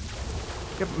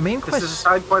 Yeah, main This quest. is a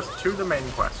side quest to the main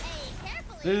quest.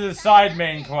 This is a side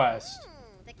main quest.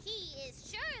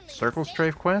 Circle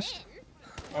strafe quest?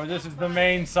 Or this is the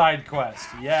main side quest.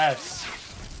 Yes.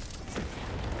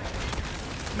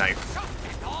 Knife.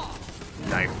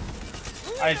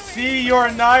 Knife. I see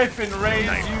your knife and raise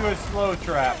you a slow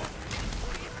trap.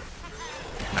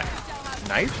 Knife.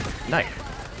 Knife? Knife.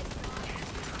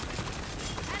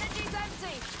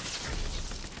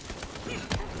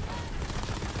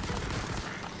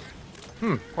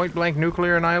 Point blank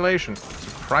nuclear annihilation.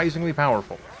 Surprisingly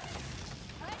powerful.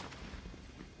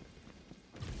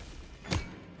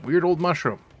 Weird old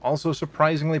mushroom. Also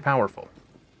surprisingly powerful.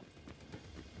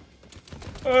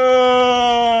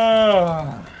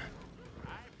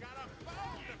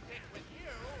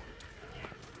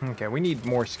 Okay, we need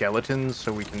more skeletons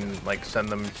so we can, like, send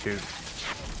them to...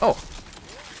 Oh!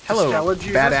 Hello,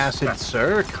 bad acid,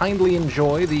 sir. Kindly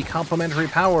enjoy the complimentary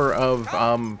power of,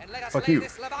 fuck you.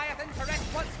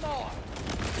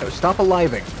 No, stop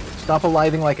aliving. Stop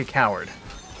aliving like a coward.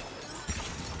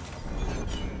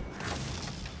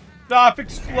 Stop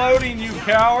exploding, you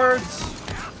cowards!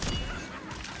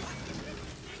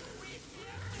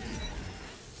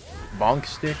 Bonk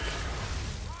stick.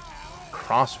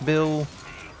 Crossbill.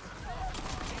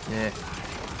 Eh.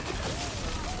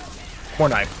 More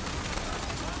knife.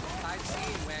 I've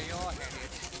seen where you're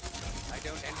headed. I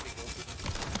don't envy you.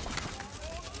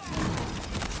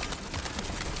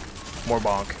 More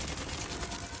bonk.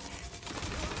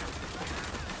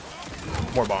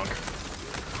 More bonk.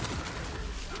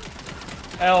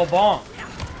 El bonk.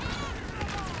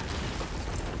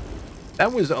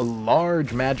 That was a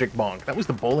large magic bonk. That was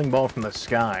the bowling ball from the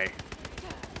sky.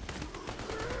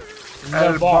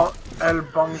 El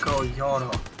Banco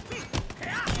Yoro.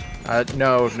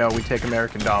 No, we take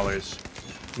American dollars.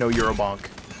 No Eurobonk.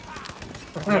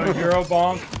 No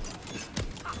Eurobonk.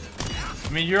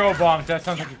 I mean, Eurobonk, that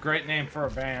sounds like a great name for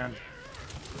a band.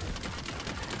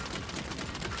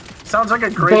 Sounds like a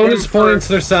great Bonus name for... points,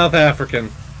 they're South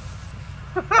African.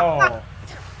 Oh.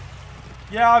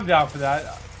 Yeah, I'm down for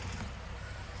that.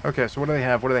 Okay, so what do they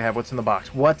have? What do they have? What's in the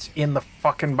box? What's in the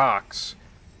fucking box?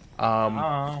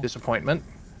 Disappointment.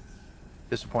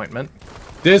 Disappointment.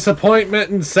 Disappointment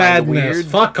and sadness. Weird.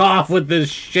 Fuck off with this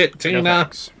shit, Tina. No,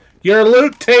 thanks. Your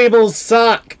loot tables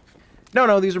suck.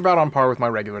 No, these are about on par with my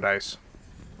regular dice.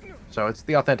 So it's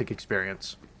the authentic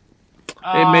experience.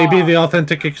 It may be the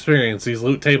authentic experience. These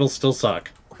loot tables still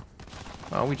suck.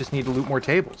 Well, we just need to loot more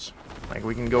tables. Like,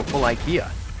 we can go full IKEA.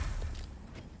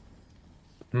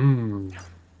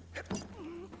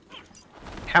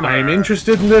 I'm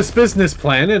interested in this business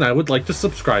plan, and I would like to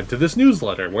subscribe to this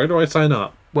newsletter. Where do I sign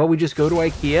up? Well, we just go to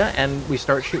IKEA, and we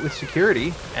start shit with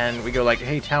security, and we go like,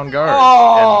 hey, town guard.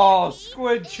 Oh,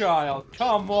 Squid Child,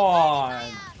 come on.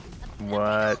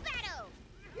 What?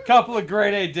 Couple of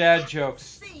grade A dad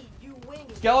jokes.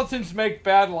 Skeletons make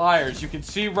bad liars. You can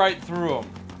see right through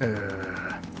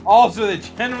them. Also, they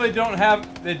generally don't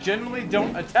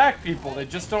attack people. They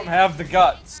just don't have the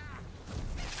guts.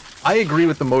 I agree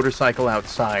with the motorcycle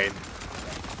outside.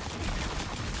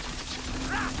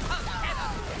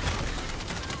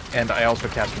 And I also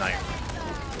cast Knife.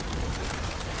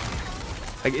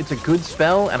 Like, it's a good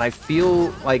spell, and I feel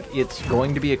like it's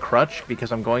going to be a crutch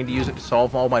because I'm going to use it to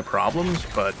solve all my problems,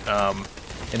 but,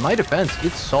 in my defense,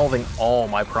 it's solving all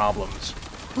my problems.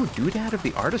 Ooh, Doodad of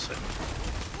the Artisan.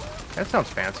 That sounds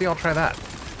fancy, I'll try that.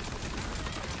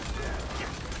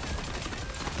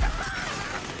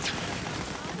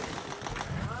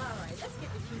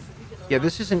 Yeah,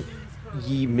 this isn't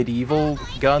ye medieval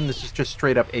gun, this is just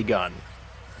straight up a gun.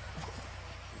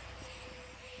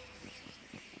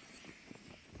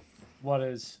 What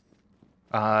is?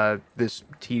 This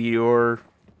TDR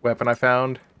weapon I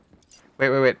found.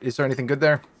 Wait, is there anything good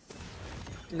there?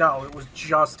 No, it was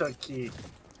just a key.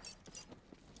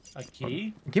 A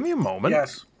key? Give me a moment.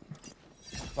 Yes.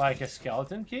 Like a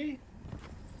skeleton key?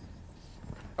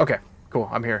 Okay, cool,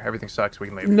 I'm here. Everything sucks, we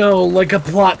can leave. No, like a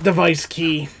plot device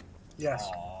key. Yes.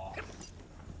 Aww.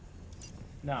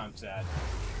 Now I'm sad.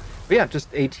 But yeah, just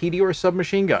a TDR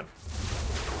submachine gun.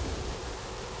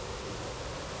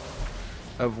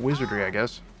 Of wizardry, I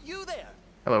guess. You there.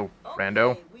 Hello,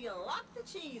 rando. We unlocked the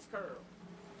cheese curve.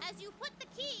 As you put the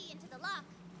key into the lock,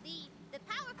 the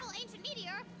powerful ancient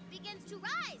meteor begins to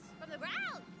rise from the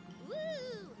ground.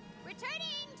 Woo!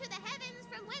 Returning to the heavens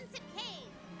from whence it came.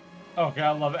 Okay,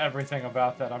 I love everything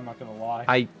about that, I'm not gonna lie.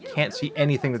 I can't see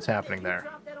anything that's happening there.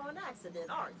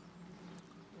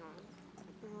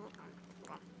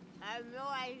 I have no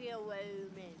idea what you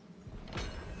mean.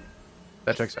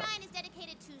 That checks out. This shrine is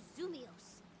dedicated to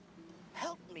Zumios.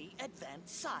 Help me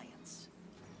advance science.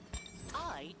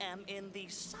 I am in the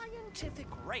scientific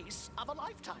race of a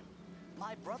lifetime.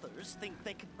 My brothers think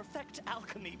they can perfect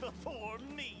alchemy before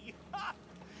me.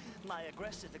 My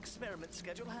aggressive experiment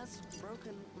schedule has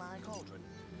broken my cauldron.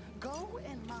 Go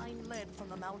and mine lead from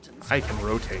the mountains. I can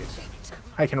rotate.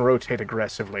 I can rotate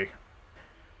aggressively.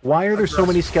 Why are there so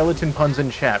many skeleton puns in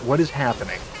chat? What is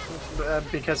happening?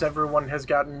 Because everyone has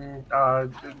gotten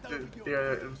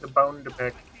the bone to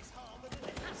pick.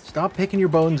 Stop picking your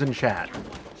bones in chat.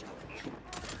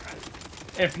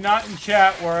 If not in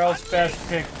chat, where else best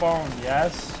pick bone,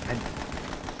 yes?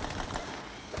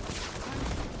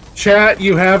 Chat,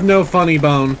 you have no funny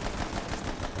bone.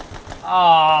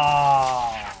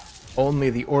 Ah.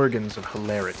 Only the organs of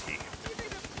hilarity.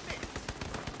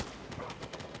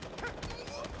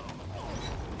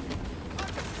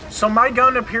 So my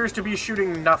gun appears to be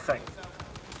shooting nothing.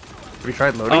 Have you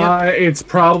tried loading it? It's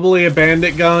probably a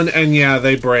bandit gun, and yeah,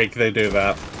 they break. They do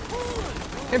that.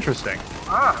 Interesting.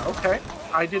 Ah, okay.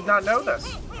 I did not know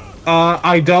this.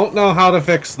 I don't know how to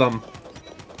fix them.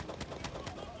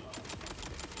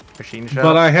 Machine shop?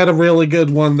 But I had a really good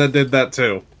one that did that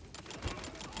too.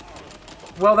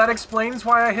 Well, that explains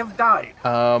why I have died.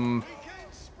 Oh.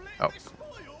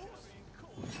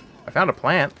 I found a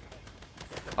plant.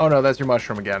 Oh no, that's your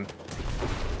mushroom again.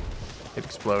 It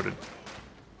exploded.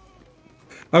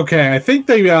 Okay, I think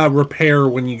they repair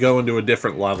when you go into a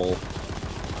different level.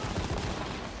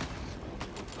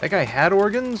 That guy had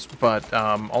organs, but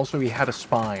also he had a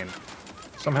spine.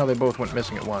 Somehow they both went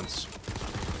missing at once.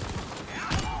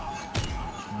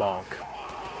 Bonk.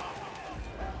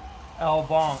 El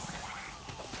Bonk.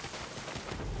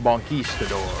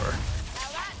 Bonkistador.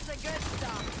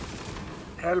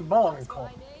 El Bonco.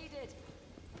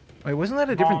 Wait, wasn't that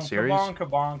a different Bonka, series? Bonka,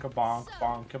 bonka, bonk,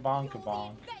 bonka, bonka,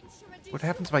 bonk. What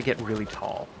happens if I get really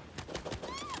tall?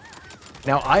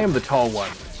 Now I am the tall one.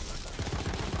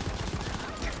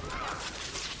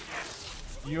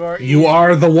 You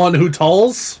are the one who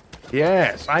talls?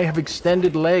 Yes, I have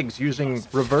extended legs using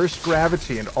reverse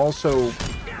gravity and also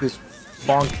this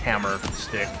bonk hammer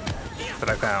stick that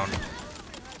I found.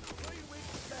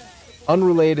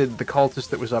 Unrelated, the cultist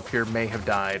that was up here may have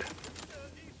died.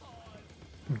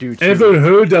 Due to... Ever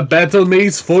heard of Battle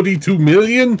Maze 42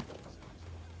 million?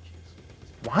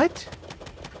 What?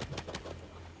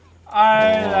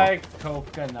 I like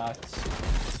coconuts.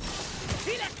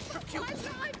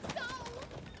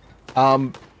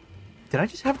 Did I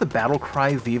just have the battle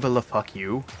cry "Viva la fuck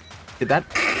you"? Did that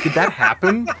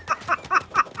happen?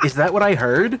 Is that what I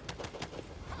heard?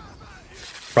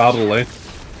 Probably.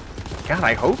 God,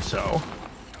 I hope so.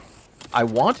 I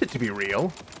want it to be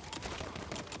real.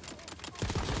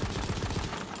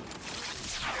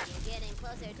 You're getting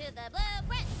closer to the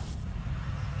blueprint.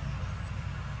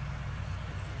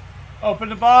 Open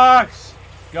the box.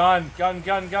 Gun.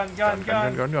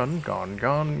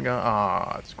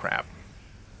 Ah, it's crap.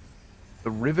 The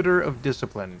Riveter of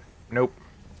Discipline. Nope.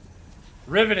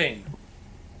 Riveting.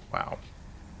 Wow.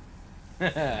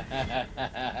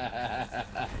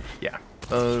 Yeah,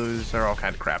 those are all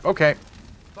kind of crap. Okay.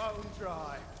 Bone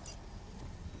dry.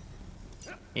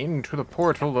 Into the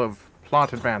portal of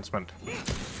plot advancement.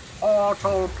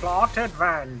 Auto plot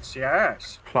advance,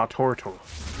 yes. Plot hortal.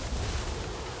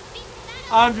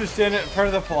 I'm just in it for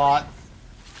the plot.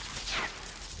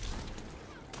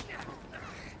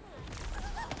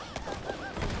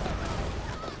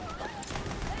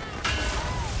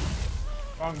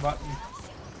 Wrong button.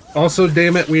 Also,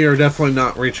 damn it, we are definitely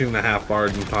not reaching the half bar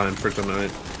in time for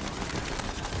tonight.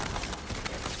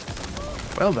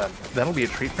 Well then, that'll be a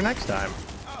treat for next time.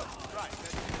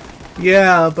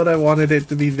 Yeah, but I wanted it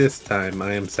to be this time.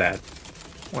 I am sad.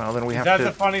 Well, then we have to... Is to...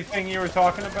 that the funny thing you were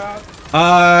talking about?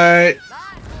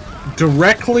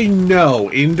 Directly, no.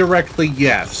 Indirectly,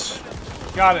 yes.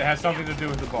 Got it. Has something to do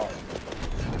with the bar.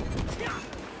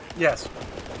 Yes.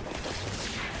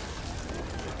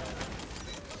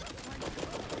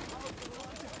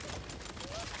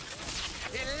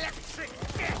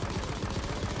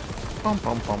 Bum,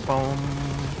 bum, bum, bum.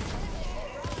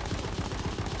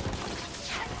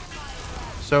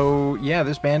 So, yeah,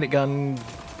 this bandit gun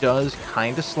does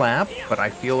kind of slap, but I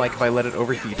feel like if I let it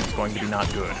overheat, it's going to be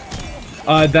not good.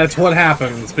 That's what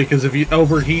happens, because if it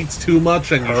overheats too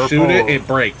much and you shoot it, it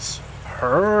breaks.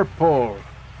 Purple.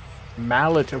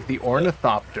 Mallet of the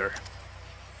Ornithopter.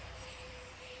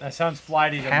 That sounds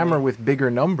flighty to Hammer me. with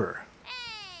bigger number.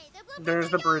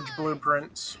 There's the bridge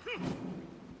blueprints.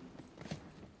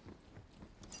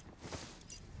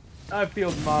 I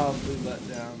feel mildly let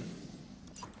down.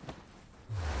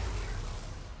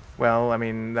 Well, I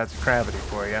mean, that's gravity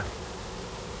for you.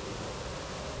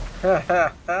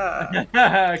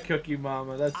 Cookie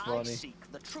Mama, that's funny. I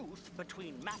seek the truth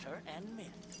between matter and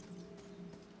myth.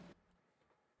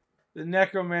 The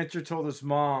necromancer told his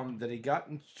mom that he got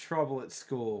in trouble at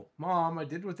school. Mom, I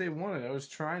did what they wanted. I was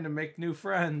trying to make new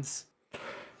friends.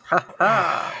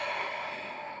 God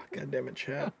damn it,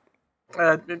 Chad.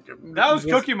 That was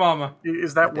Cookie Mama.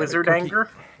 Is that wizard anger?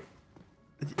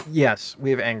 Yes, we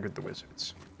have angered the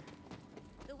wizards.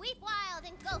 The weep wild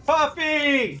and go.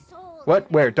 Puffy! What?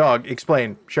 Where? Dog?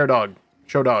 Explain. Share dog.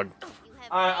 Show dog.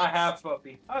 I have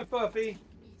Puffy. Hi, Puffy.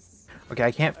 Okay,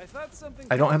 I can't...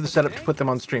 I don't have the setup to put them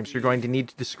on stream, so you're going to need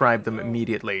to describe them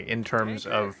immediately in terms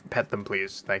of pet them,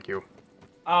 please. Thank you.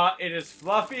 It is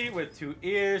fluffy with 2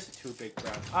 ears, 2 big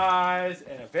brown eyes,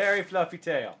 and a very fluffy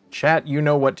tail. Chat, you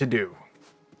know what to do.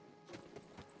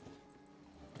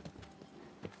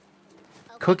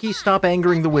 Cookie, stop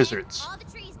angering the wizards. All the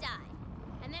trees die,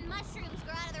 and then mushrooms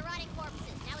grow out of the rotting corpses.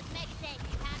 Now it's mega dank.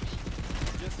 You happy?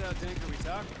 Just how dank are we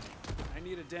talking? I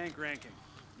need a dank ranking.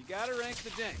 You gotta rank the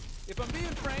dank. If I'm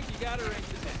being frank, you gotta rank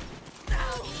the dank.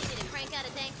 Oh, easy to crank out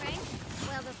a dank rank?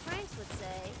 Well, the Franks would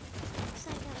say,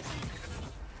 crank out a dank.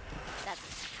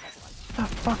 That's What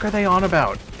the fuck are they on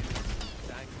about?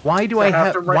 Why do I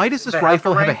have... Why does this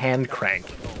rifle have a hand crank?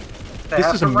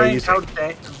 This is amazing.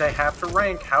 They have to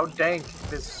rank how dank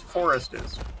this forest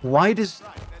is. Why does...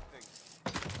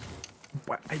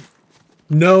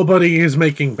 Nobody is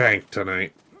making bank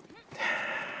tonight.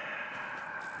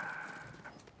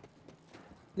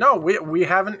 No, we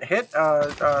haven't hit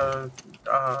hype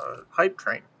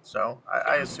train, so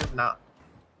I assume not.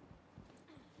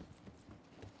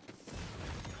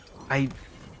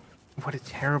 What a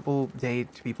terrible day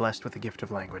to be blessed with the gift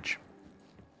of language.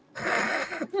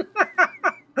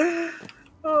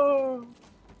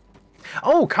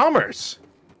 Oh, commerce!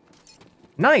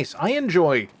 Nice, I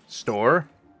enjoy store.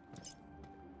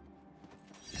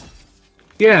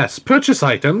 Yes, purchase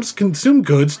items, consume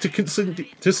goods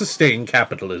to sustain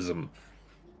capitalism.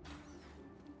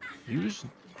 Use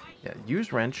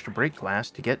wrench to break glass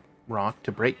to get rock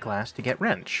to break glass to get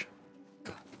wrench.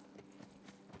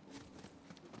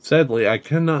 Sadly, I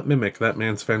cannot mimic that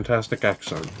man's fantastic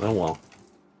accent. Oh well.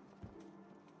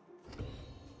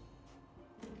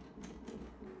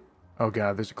 Oh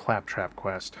god, there's a claptrap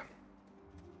quest.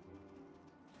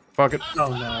 Fuck it. Oh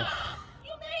no.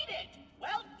 You made it!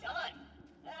 Well done!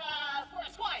 For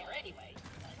a squire, anyway.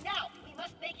 Now, we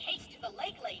must make haste to the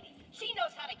lake lady. She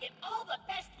knows how to get all the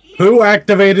best gear. Who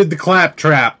activated the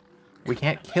claptrap? We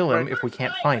can't kill him if we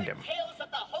can't find him. Tales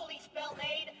of the holy spell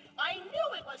made. I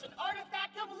knew it was an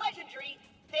artifact of legendary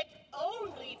fit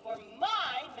only for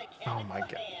my mechanical Oh my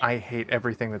god. hand. I hate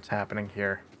everything that's happening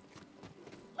here.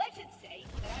 Legends say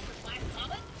that after Black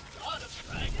Comet, god of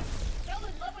dragons, fell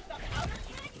in love with the powder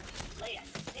keg, lay a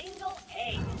single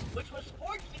egg, which was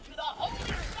forged into the holy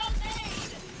spell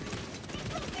made.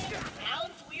 It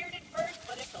sounds weird at first,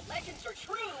 but if the legends are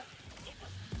true, it was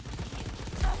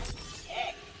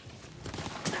egg.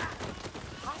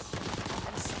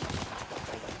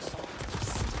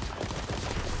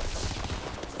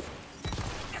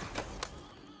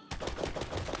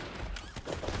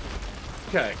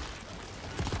 Okay.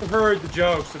 I've heard the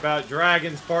jokes about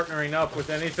dragons partnering up with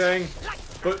anything,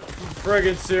 but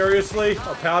friggin' seriously,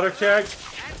 a powder keg?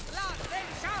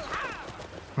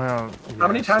 Well, How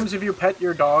many times have you pet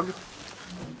your dog?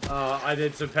 I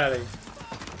did some petting.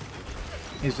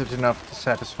 Is it enough to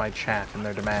satisfy chat and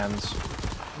their demands?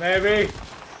 Maybe.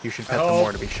 You should pet them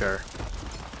more to be sure.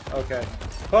 Okay.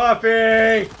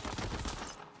 Puppy!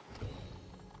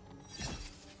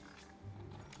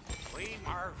 We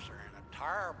Murphs are in a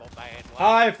terrible bad way.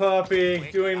 Hi, puppy.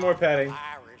 Doing more petting.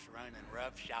 Virus running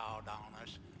roughshod on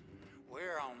us.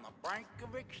 We're on the brink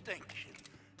of extinction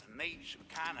and need some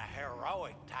kind of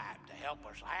heroic type to help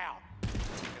us out.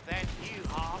 If that's you,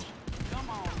 Hoss, come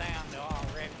on down to our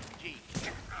refugee.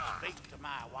 Speak to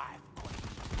my wife, Queen.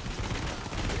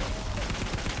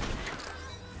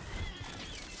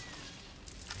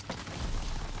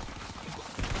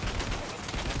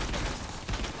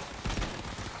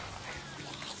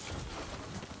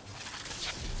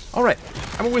 Alright,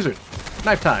 I'm a wizard.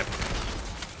 Knife time.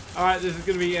 Alright, this is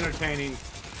gonna be entertaining.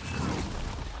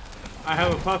 I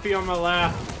have a puppy on my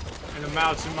lap and a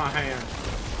mouse in my hand.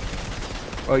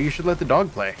 Well, you should let the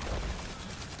dog play.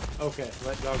 Okay,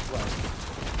 let dog play.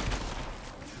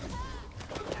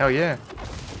 Hell yeah.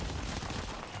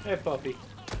 Hey, puppy.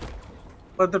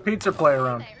 Let the pizza play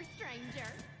around.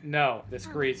 No, that's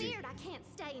crazy. Feared I can't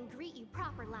stay and greet you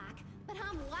proper like, but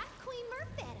I'm Wife Queen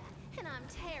Murfetta, and I'm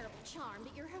terrible charmed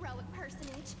at your heroic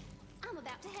personage. I'm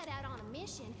about to head out on a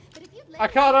mission, but if you'd let I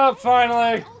caught up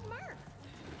finally. old Murph.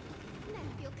 Now,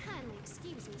 if you'll kindly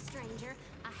excuse me, stranger,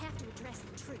 I have to address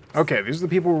the truth. Okay, these are the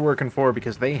people we're working for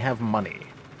because they have money.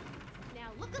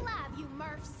 Now look alive, you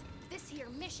Murphs. This here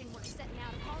mission we're setting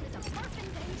out upon is a Murph in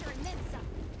danger and then some.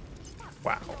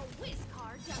 Wow. Your whiz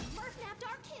card done Murph-napped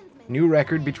our kinsman. New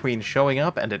record between showing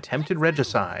up and attempted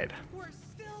regicide.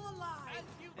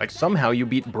 Like somehow you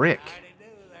beat Brick.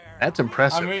 That's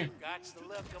impressive.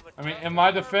 I mean, in my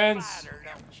defense,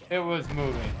 it was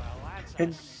moving.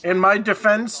 In my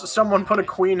defense, someone put a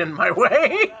queen in my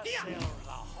way.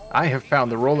 I have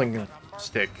found the rolling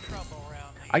stick.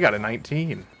 I got a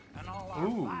 19.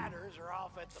 Ooh.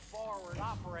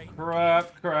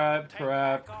 Crap, crap,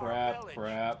 crap, crap,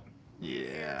 crap.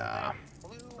 Yeah.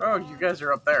 Oh, you guys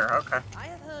are up there. Okay. I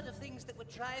have heard of things that would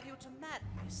drive you to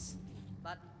madness,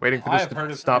 but Waiting for this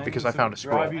to stop because I found a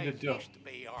scroll. Drive you to do.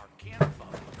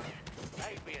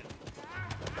 They've been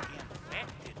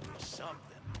infected with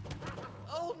something.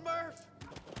 old Murph,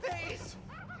 please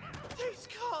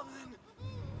coming.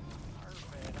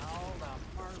 Murph and all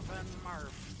the Murph and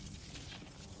Murph.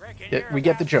 Reckon Yeah, you're we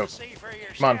get the about to joke. see for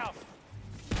Come on. yourself.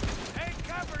 Take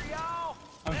cover, y'all.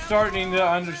 I'm starting to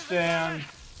understand.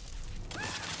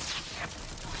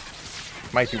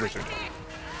 Mighty Wizard.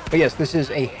 But yes, this is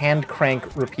a hand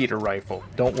crank repeater rifle.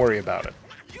 Don't worry about it.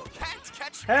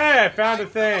 Hey, I found a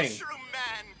thing.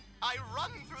 I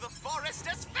run through the forest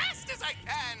as fast as I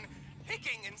can,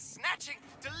 picking and snatching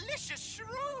delicious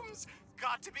shrooms.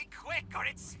 Got to be quick or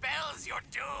it spells your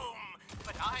doom.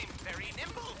 But I'm very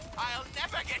nimble. I'll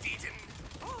never get eaten.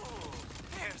 Oh,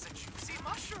 there's a juicy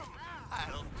mushroom.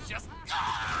 I'll just...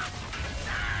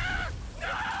 No!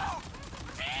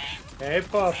 Hey,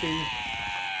 puppy.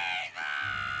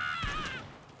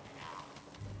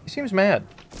 He seems mad.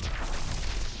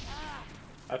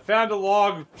 I found a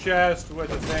log chest with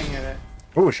a thing in it.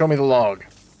 Ooh, show me the log.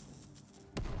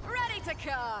 Ready to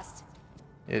cast.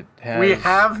 It has... We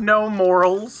have no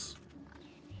morals.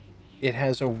 It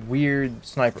has a weird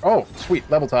sniper. Oh, sweet.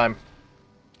 Level time.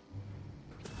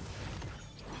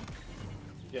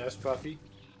 Yes, puppy.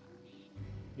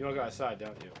 You don't go outside,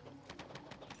 don't you?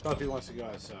 Puppy wants to go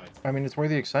outside. I mean, it's where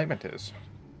the excitement is.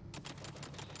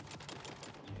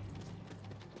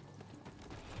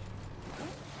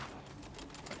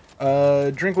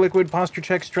 Drink liquid, posture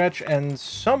check, stretch, and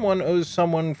someone owes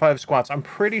someone 5 squats. I'm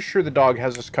pretty sure the dog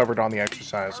has us covered on the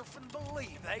exercise.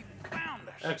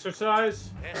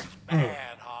 Exercise?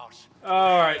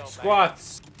 Alright,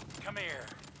 squats. Come here.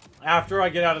 After I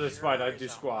get out of this fight, I do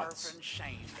squats. No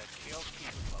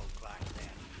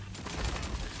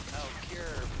cure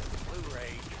for blue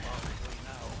rage, far as we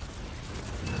know.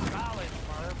 College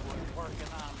Murph was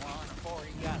working on one before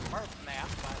he got Murph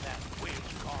napped by that whiz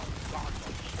called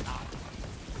Gargle Snot.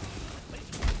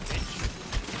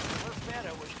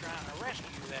 Perfetta was trying to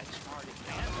rescue that smarty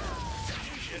pants.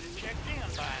 She should have checked in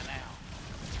by now.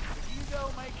 Could you go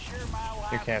make sure my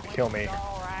wife You can't kill me.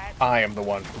 all right? I am the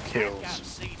one who Got kills. to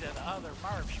see to the other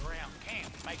Murphs around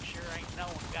camp. Make sure ain't no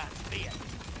one got bit.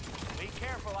 Be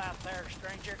careful out there,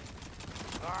 stranger.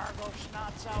 Gargle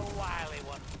Snot's a wily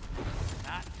one.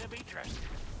 Not to be trusted.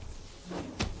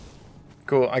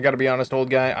 Cool. I gotta be honest,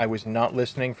 old guy. I was not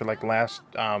listening for like last.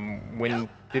 When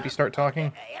did he start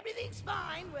talking? Everything's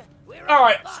fine. We're All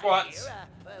right, fine squats. here.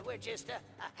 We're just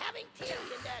having tea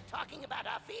and talking about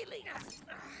our feelings.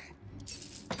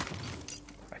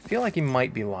 I feel like he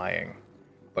might be lying.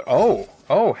 But oh,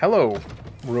 hello,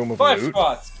 room of 5 loot.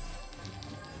 squats.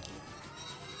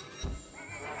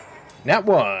 Nat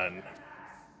 1.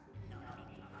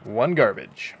 1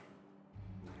 garbage.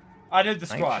 I did the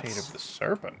Nightshade squats. of the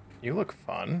Serpent. You look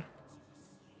fun.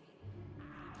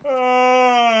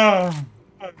 I'm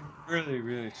really,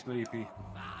 really sleepy.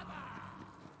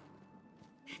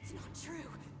 That's not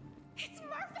true. It's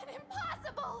Murphin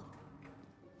impossible.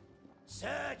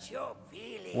 Search your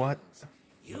feelings. What?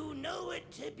 You know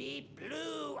it to be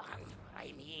blue.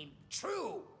 I mean,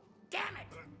 true. Damn it.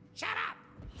 Shut up.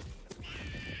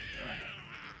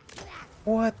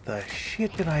 What the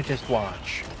shit did I just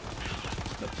watch?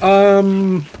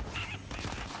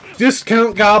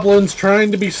 Discount goblins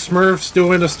trying to be Smurfs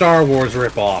doing a Star Wars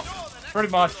ripoff. Pretty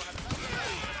much.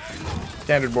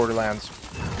 Standard Borderlands.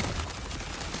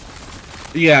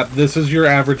 Yeah, this is your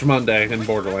average Monday in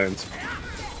Borderlands.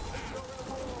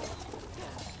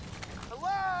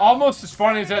 Almost as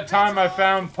funny as that time I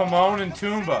found Pomone and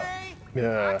Toomba.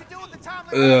 Yeah.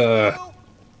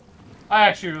 I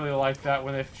actually really liked that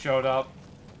when they showed up.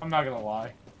 I'm not gonna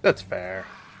lie. That's fair.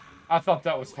 I thought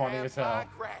that was funny as hell.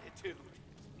 Gratitude.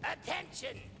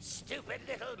 Attention, stupid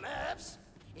little Murphs.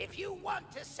 If you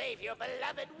want to save your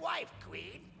beloved wife,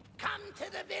 Queen, come to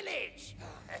the village.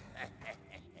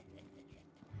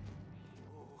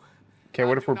 Okay,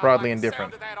 what if we're broadly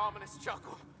indifferent? That ominous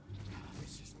chuckle.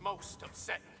 This is most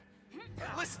upsetting.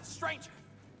 Listen, stranger.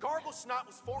 Gargle Snot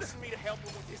was forcing me to help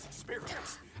him with his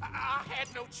experiments. I had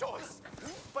no choice.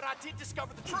 But I did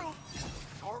discover the truth.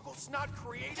 Gargle Snot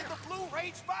created the Blue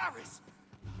Rage virus.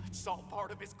 It's all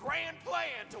part of his grand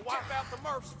plan to wipe out the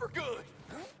Murphs for good.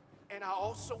 And I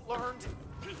also learned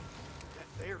that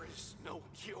there is no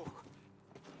cure.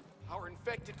 Our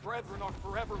infected brethren are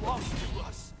forever lost to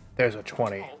us. There's a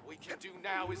 20. All we can do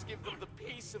now is give them the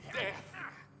peace of death.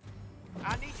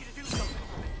 I need you to do something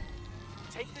for me.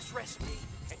 Take this recipe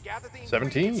and gather the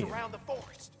 17. ingredients around the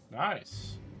forest.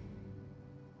 Nice.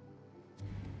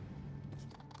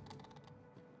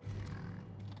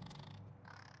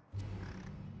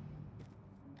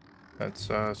 That's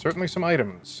certainly some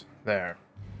items there.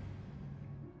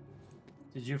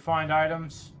 Did you find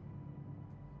items?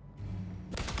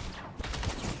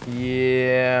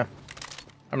 Yeah.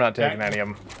 I'm not taking any of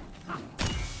them.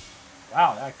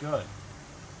 Wow, that good.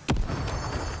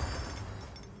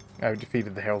 I've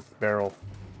defeated the health barrel.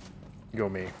 Go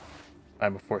me.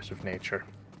 I'm a force of nature.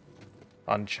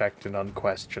 Unchecked and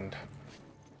unquestioned.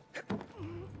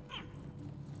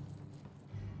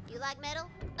 You like metal?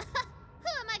 Who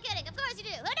am I kidding? Of course you do.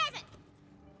 Who doesn't?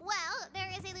 Well, there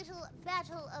is a little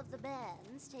battle of the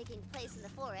bands taking place in the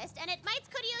forest, and it might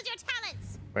could use your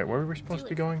talents. Wait, where were we supposed to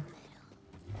be going?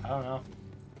 I don't know.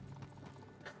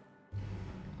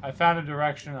 I found a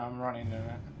direction. I'm running in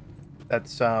it.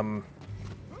 That's,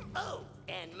 Oh,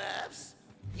 and Murphs,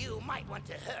 you might want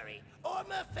to hurry, or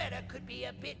Murfetta could be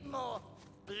a bit more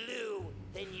blue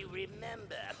than you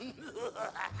remember.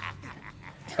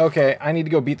 Okay, I need to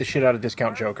go beat the shit out of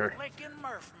Discount Joker.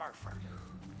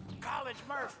 College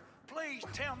Murph, please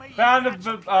tell me. Found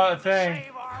a thing.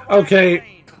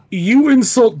 Okay, you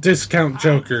insult Discount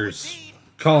Jokers,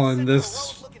 calling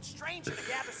this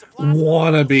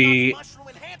wannabe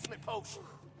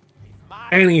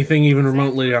anything even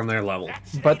remotely on their level.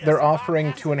 But they're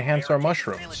offering to enhance our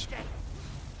mushrooms.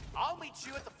 I'll meet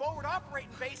you at the forward operating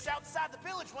base outside the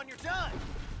village when you're done.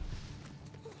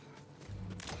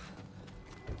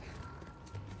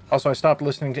 Also, I stopped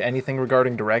listening to anything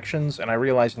regarding directions, and I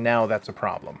realize now that's a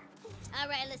problem. All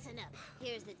right, listen up.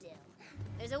 Here's the deal.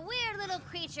 There's a weird little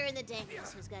creature in the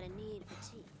dankness who's got a need for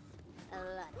teeth. A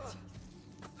lot of teeth.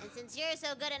 And since you're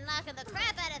so good at knocking the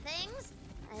crap out of things,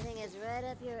 I think it's right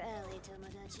up your alley,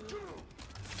 Tomodachi.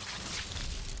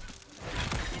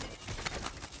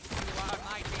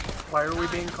 Why are we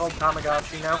being called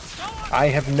Tamagotchi now? I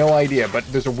have no idea, but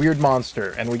there's a weird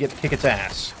monster, and we get to kick its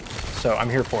ass. So I'm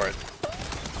here for it.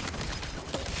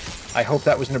 I hope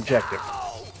that was an objective.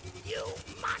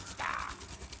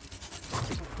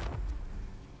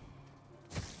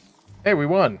 Hey, we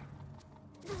won.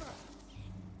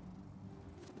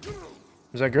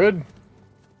 Is that good?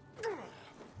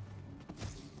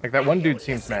 Like, that one dude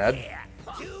seems mad.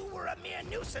 You were a mere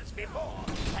nuisance before,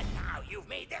 but now you've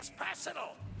made this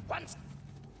personal. Once.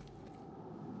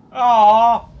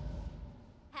 Aww.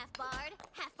 Half bard,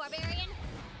 half barbarian.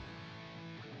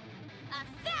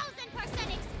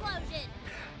 1,000% explosion.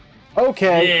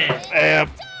 Okay. Yeah,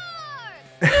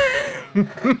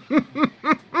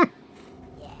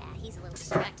 he's a little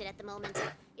distracted at the moment.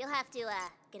 You'll have to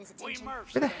get his attention. Where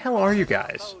the hell are you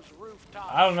guys?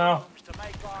 I don't know.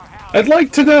 I'd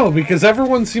like to know, because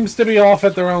everyone seems to be off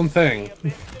at their own thing.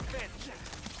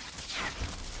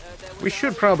 We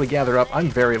should probably gather up. I'm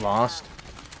very lost.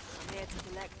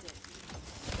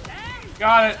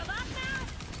 Got it.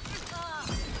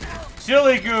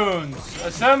 Silly goons,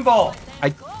 assemble.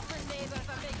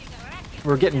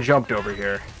 We're getting jumped over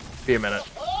here. Be a minute.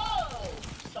 Oh,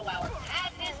 so our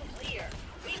path is clear.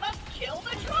 We must kill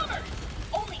the drummers.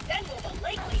 Only then will the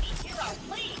lake lady hear our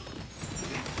plea.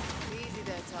 Easy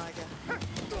there, Tiger.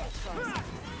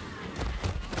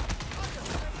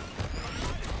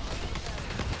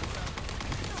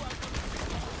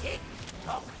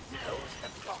 Tick-tock, close the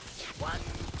clock. 1,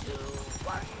 2,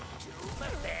 1, 2. The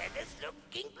bed is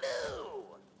looking blue.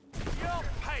 You'll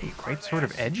pay for Great sort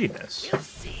of edginess. We'll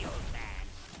see, old man.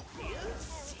 We'll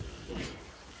see.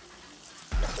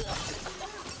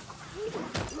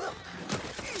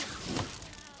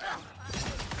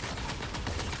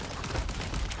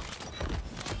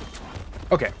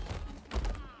 Okay.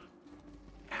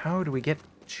 How do we get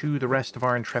to the rest of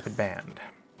our intrepid band?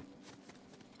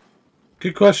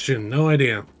 Good question. No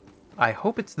idea. I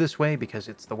hope it's this way because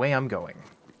it's the way I'm going.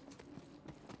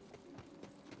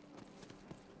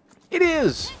 It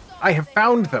is! I have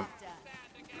found them!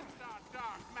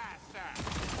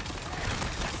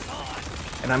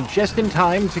 And I'm just in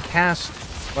time to cast,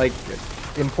 like,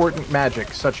 important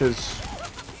magic, such as,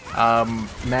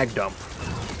 Mag Dump.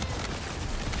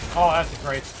 Oh, that's a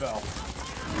great spell.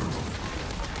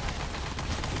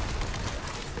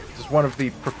 This is one of the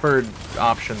preferred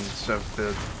options of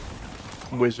the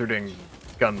wizarding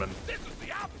gunman. This is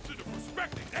the opposite of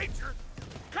respecting nature.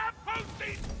 Compost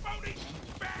these phony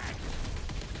bags.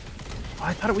 Oh,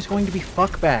 I thought it was going to be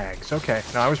fuck bags. Okay,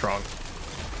 no, I was wrong.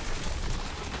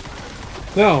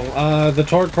 No, the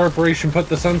Torg Corporation put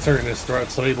the censor in his throat,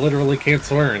 so he literally can't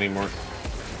swear anymore.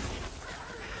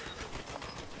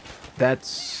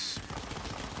 That's...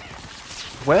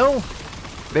 well,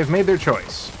 they've made their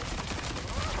choice.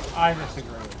 I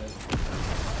disagree with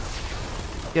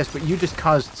it. Yes, but you just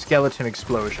caused Skeleton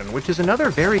Explosion, which is another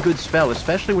very good spell,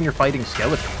 especially when you're fighting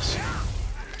skeletons.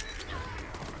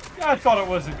 I thought it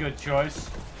was a good choice.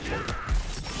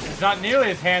 It's not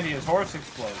nearly as handy as Horse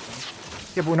Explosion.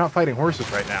 Yeah, but we're not fighting horses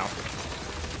right now.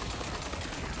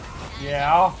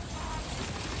 Yeah?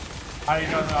 How do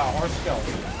you know they're not horse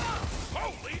skeletons?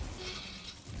 Holy!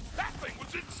 That thing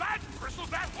was inside the crystal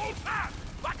that whole time,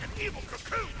 like an evil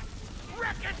cocoon.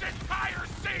 Wreck its entire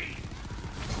scene.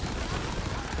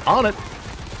 On it!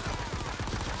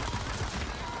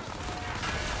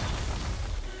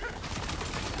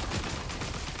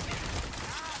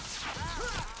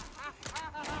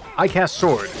 I cast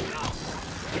sword.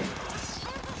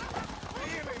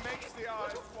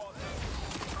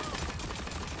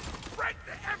 Break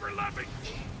the ever-loving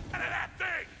out of that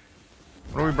thing.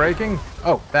 What are we breaking?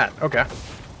 Oh, that. Okay.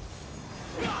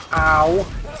 Ow.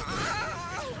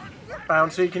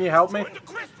 Bouncy, can you help me?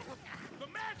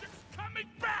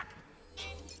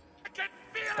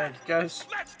 Thank you, guys.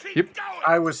 Yep.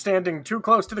 I was standing too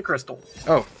close to the crystal.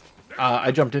 Oh,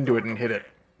 I jumped into it and hit it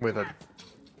with a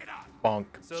bonk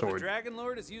So the sword. Dragon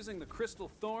Lord is using the crystal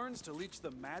thorns to leech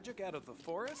the magic out of the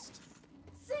forest?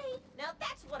 See, now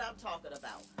that's what I'm talking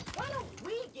about. Why don't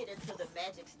we get into the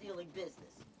magic stealing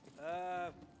business?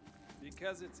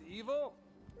 Because it's evil?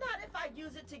 Not if I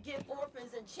use it to give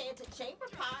orphans enchanted chamber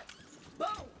pots.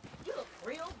 Boom! You look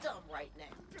real dumb right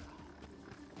now.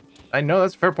 I know,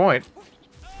 that's a fair point.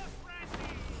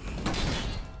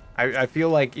 I feel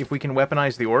like if we can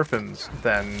weaponize the orphans,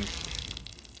 then...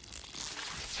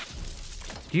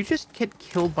 Do you just get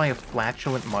killed by a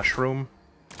flatulent mushroom?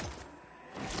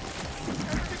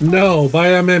 No, by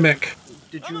a mimic.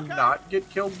 Did you not get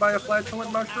killed by a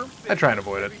flatulent mushroom? I try and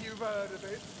avoid it.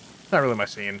 It's not really my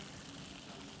scene.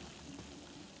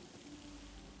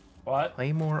 What?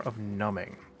 Claymore of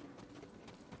Numbing.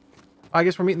 I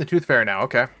guess we're meeting the Tooth Fairy now,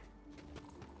 okay.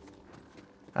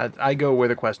 I go where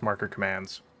the quest marker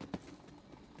commands.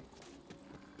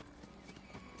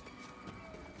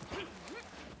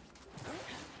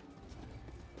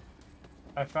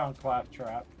 I found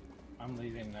Claptrap. I'm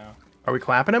leaving now. Are we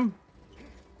clapping him?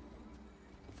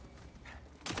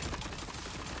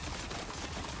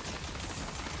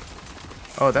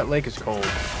 Oh, that lake is cold.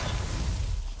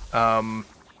 That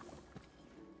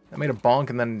made a bonk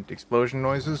and then explosion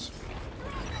noises.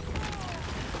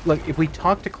 Look, if we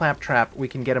talk to Claptrap, we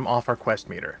can get him off our quest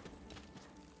meter.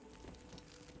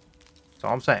 That's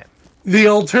all I'm saying. The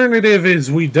alternative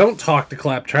is we don't talk to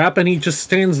Claptrap and he just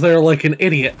stands there like an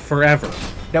idiot forever.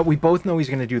 Now, we both know he's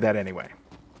going to do that anyway.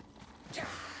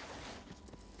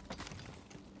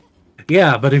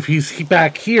 Yeah, but if he's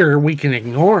back here, we can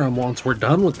ignore him once we're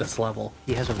done with this level.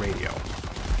 He has a radio.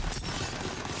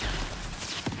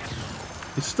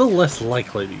 He's still less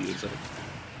likely to use it.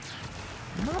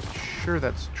 I'm not sure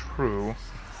that's true.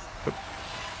 But,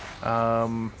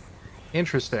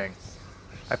 interesting.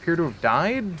 I appear to have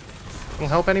died? Will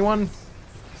help anyone?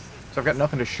 So I've got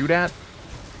nothing to shoot at?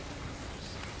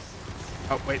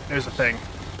 Oh, wait, there's a thing.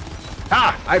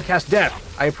 Ah! I've cast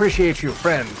death! I appreciate you,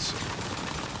 friends.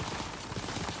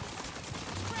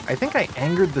 I think I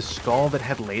angered the skull that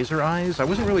had laser eyes. I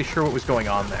wasn't really sure what was going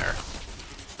on there.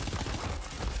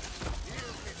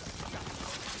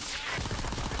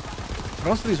 But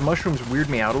also these mushrooms weird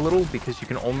me out a little because you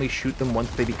can only shoot them once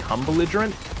they become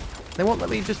belligerent. They won't let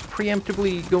me just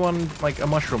preemptively go on, like, a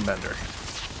mushroom bender.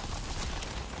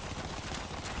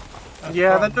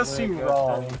 Yeah, that does seem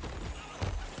wrong.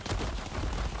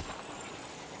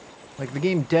 Like, the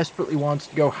game desperately wants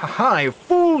to go, haha, I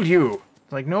fooled you!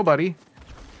 It's like, no, buddy.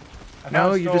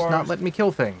 No, you're just not letting me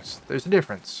kill things. There's a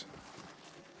difference.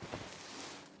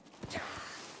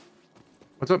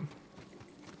 What's up?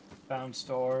 Found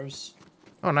stores.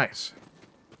 Oh, nice.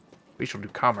 We shall do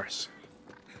commerce.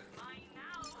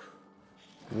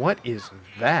 What is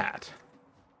that?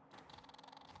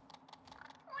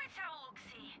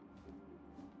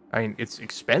 I mean, it's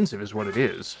expensive is what it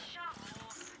is.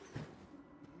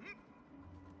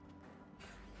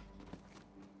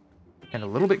 And a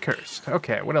little bit cursed.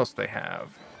 Okay, what else do they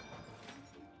have?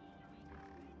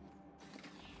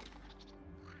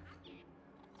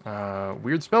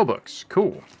 Weird spellbooks.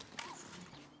 Cool.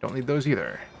 Don't need those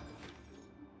either.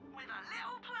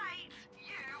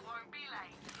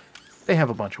 They have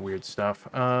a bunch of weird stuff.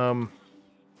 I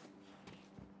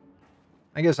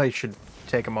guess I should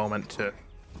take a moment to...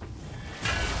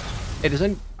 It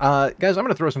isn't... guys, I'm going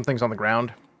to throw some things on the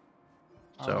ground.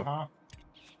 So...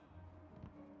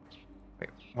 Wait,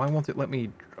 why won't it let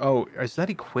me... Oh, is that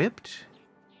equipped?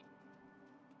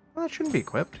 Well, that shouldn't be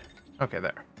equipped. Okay,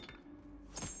 there.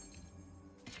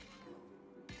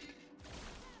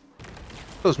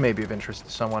 Those may be of interest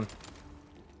to someone.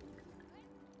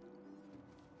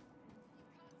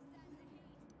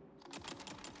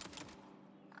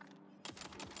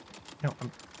 No,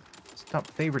 stop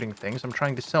favoriting things. I'm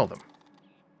trying to sell them.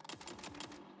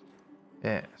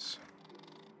 Yes.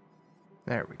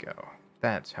 There we go.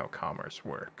 That's how commerce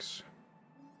works.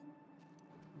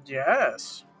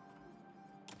 Yes.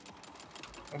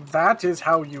 That is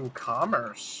how you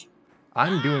commerce.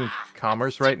 I'm doing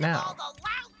commerce right now.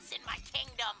 In my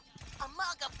kingdom, a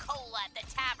mug of cola at the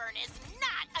tavern is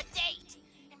not a date,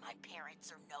 and my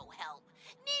parents are no help.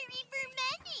 Marry for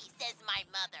money, says my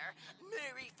mother.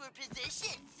 Marry for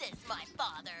position, says my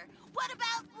father. What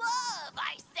about love,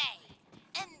 I say?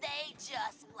 And they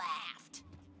just laughed.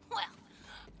 Well,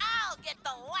 I'll get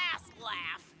the last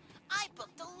laugh. I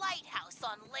booked a lighthouse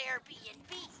on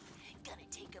Airbnb. Gonna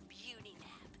take a beauty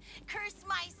nap. Curse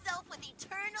myself with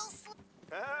eternal sleep.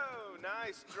 Oh,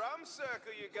 nice drum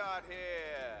circle you got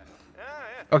here. Ah,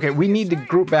 yeah. Okay, we need to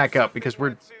group back up because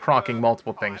we're procking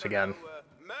multiple things again.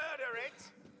 Murder it.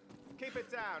 Keep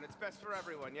it down. It's best for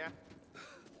everyone, yeah?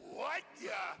 What the?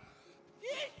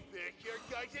 This picture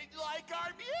doesn't like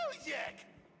our music.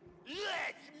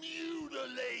 Let's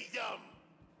mutilate them.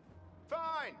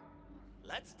 Fine.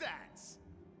 Let's dance.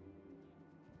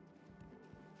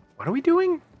 What are we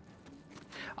doing?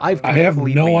 I have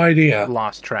no idea.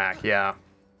 Lost track, yeah.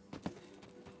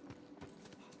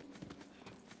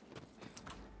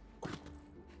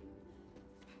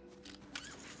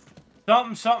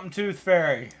 Something Tooth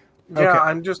Fairy. Yeah, okay.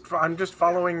 I'm just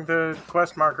following the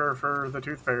quest marker for the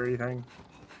Tooth Fairy thing.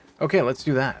 Okay, let's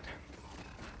do that.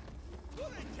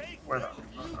 Where the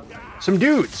Some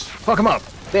dudes! Fuck them up.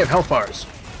 They have health bars.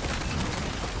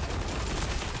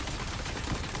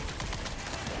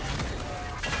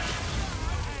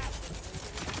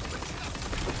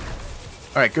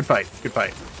 Alright, good fight. Good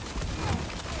fight.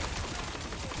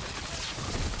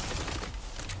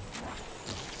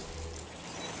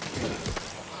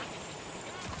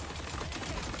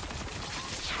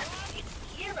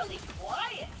 It's eerily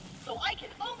quiet, so I can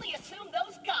only assume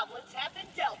those goblins have been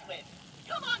dealt with.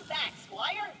 Come on back,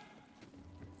 Squire.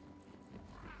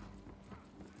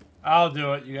 I'll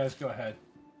do it. You guys go ahead.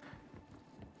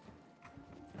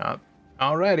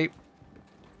 Alrighty.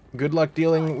 Good luck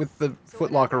dealing with the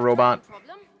footlocker robot.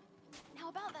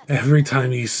 Every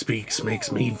time he speaks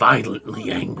makes me violently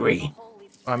angry.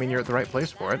 I mean, you're at the right place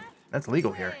for it. That's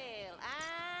legal here.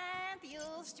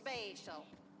 Special.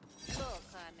 Look,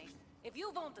 honey, if you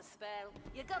want a spell,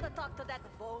 you gotta talk to that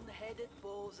bone-headed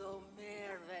bozo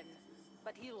Mervin.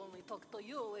 But he'll only talk to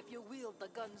you if you wield the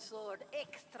gun sword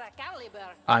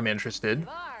Excalibur. I'm interested.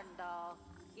 Varn, though,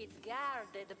 it's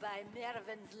guarded by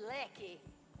Mervin's lackey,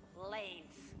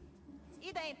 Lance.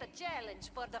 It ain't a challenge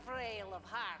for the frail of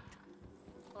heart.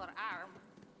 Or arm.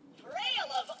 Trail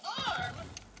of arm?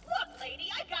 Look, lady,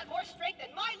 I've got more strength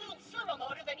in my little servo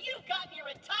motor than you've got in your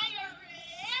entire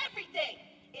everything.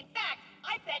 In fact,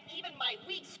 I bet even my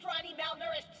weak, scrawny,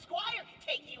 malnourished squire can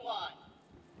take you on.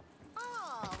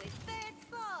 Oh, is that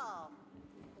so?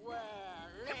 Well,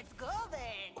 let's go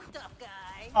then, tough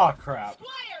guy. Oh, crap.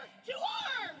 Squire, to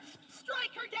arms!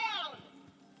 Strike her down!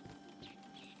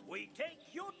 We take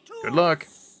your tools. Good luck.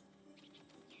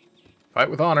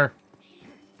 Fight with honor.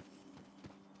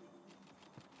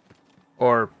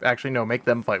 Or, actually, no, make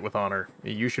them fight with honor.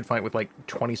 You should fight with, like,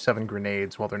 27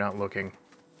 grenades while they're not looking.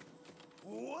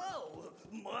 Well,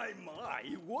 my,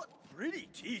 what pretty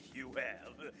teeth you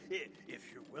have.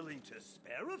 If you're willing to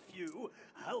spare a few,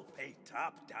 I'll pay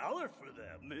top dollar for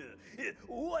them.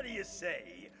 What do you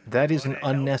say? That is an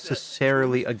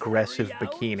unnecessarily aggressive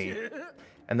bikini.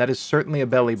 And that is certainly a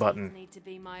belly button. Need to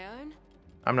be my own.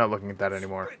 I'm not looking at that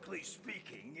anymore. Strictly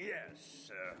speaking,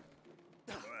 yes.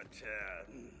 But,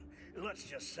 let's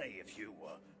just say if you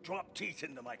drop teeth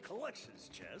into my collections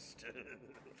chest,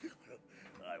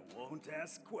 I won't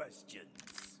ask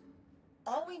questions.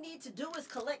 All we need to do is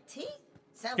collect teeth?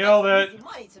 Sounds Killed like it. easy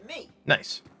money to me.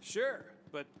 Nice. Sure,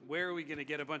 but where are we gonna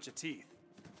get a bunch of teeth?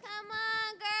 Come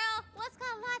on, girl. What's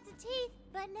got lots of teeth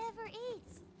but never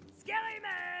eats?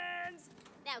 Skellymans!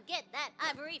 Now get that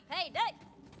ivory payday.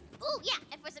 Ooh, yeah,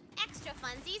 and for some extra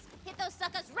funsies, hit those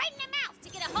suckers right in the mouth to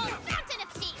get a whole fountain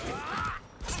of teeth.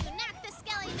 You knock the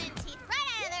Skellyman teeth right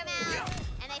out of their mouths,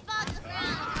 and they fall to the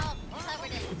ground all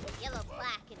covered in yellow,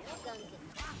 black, and gunky.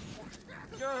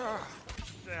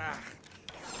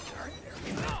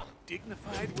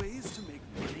 Dignified ways to make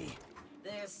money.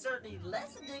 There's certainly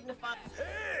less dignified.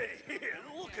 Hey,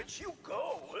 look at you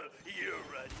go.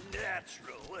 You're a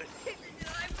natural. I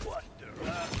wonder,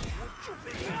 would you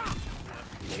be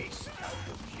chased out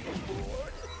of you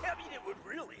board? I mean, it would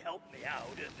really help me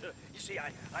out. And you see,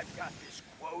 I've got this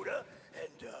quota,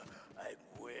 and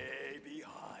I'm way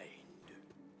behind.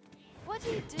 What do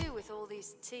you do with all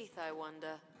these teeth, I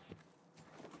wonder?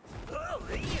 Well,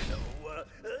 you know,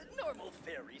 normal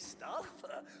fairy stuff.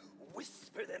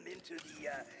 Whisper them into the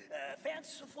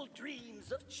fanciful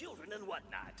dreams of children and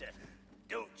whatnot.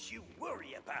 Don't you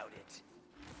worry about it.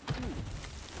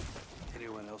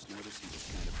 Anyone else notice he was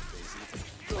kind of crazy?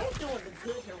 You're doing the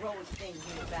good heroic thing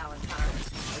here, Valentine.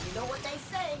 And you know what they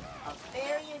say? A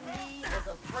fairy in need is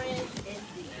a friend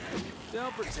indeed.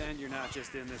 Don't pretend you're not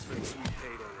just in this for the sweet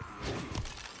payday at the end.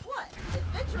 What?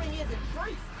 Adventuring isn't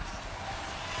free.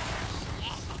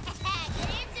 Get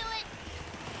into it.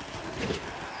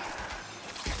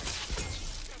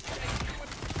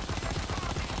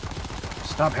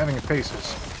 Stop having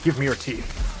faces. Give me your teeth.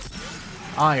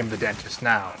 I am the dentist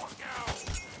now.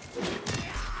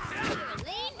 You're a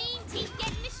lean, mean,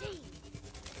 teeth-getting machine.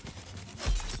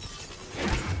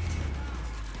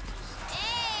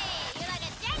 Hey, you're like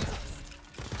a dentist.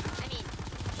 I mean,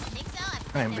 I think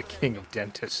so. I am the king of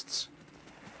dentists.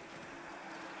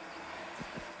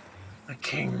 The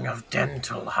king of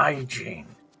dental hygiene.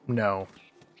 No.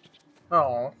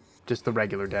 Oh. Just the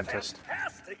regular dentist.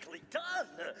 Fantastically done.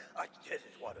 I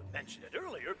didn't want to mention it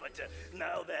earlier, but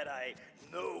now that I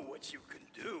know what you can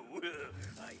do,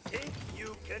 I think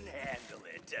you can handle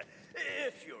it.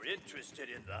 If you're interested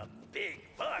in the big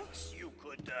bucks, you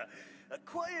could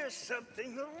acquire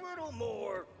something a little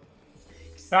more.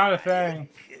 Not a thing.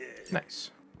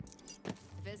 Nice. If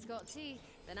it's got teeth,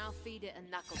 then I'll feed it a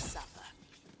knuckle supper.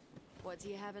 What do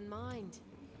you have in mind?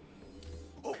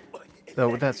 Though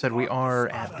with that said, we are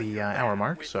at the hour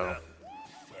mark, so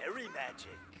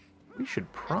magic. We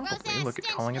should probably Gross-ass look at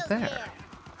stench calling it fills the there. air.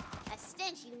 A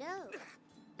stench you know.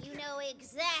 You know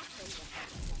exactly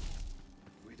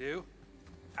what. We do?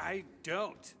 I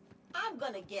don't. I'm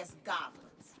gonna guess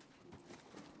goblins.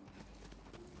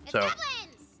 It's So.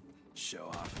 goblins! Show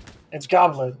off. It's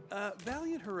Goblin.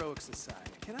 Valiant heroics aside,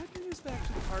 can I bring us back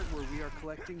to the part where we are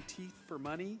collecting teeth for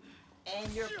money?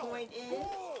 And your point is?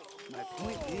 My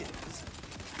point is,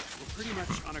 we're pretty much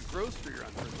on a grocery run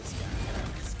for this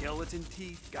guy. Skeleton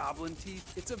teeth, goblin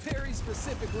teeth. It's a very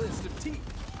specific list of teeth.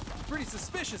 Pretty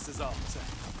suspicious is all I'm saying.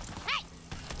 Hey!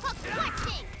 Hook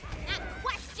questing! Not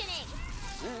questioning!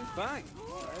 Fine.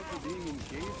 Sorry for being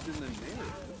engaged in the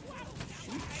narrative.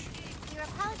 Sheesh. Your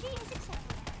apology is accepted.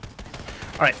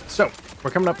 All right, so we're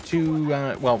coming up to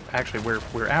well, actually,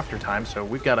 we're after time, so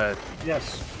we've got to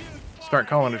start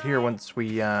calling it here once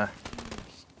we manage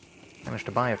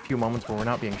to buy a few moments where we're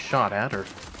not being shot at or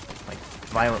like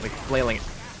violently flailing.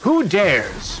 Who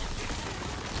dares?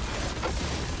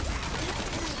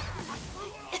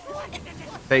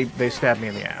 They stabbed me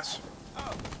in the ass.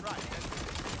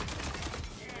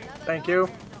 Thank you.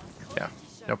 Yeah,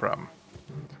 no problem.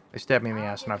 They stabbed me in the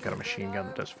ass, and I've got a machine gun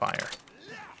that does fire.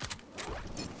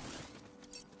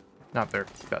 Not their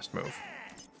best move.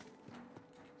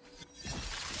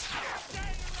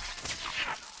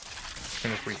 As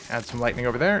soon as we add some lightning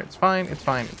over there, it's fine, it's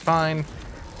fine, it's fine.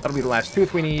 That'll be the last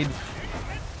tooth we need.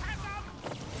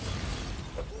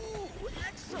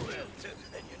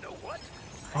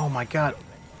 Oh my god.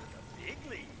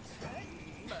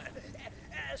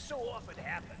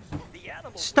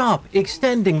 Stop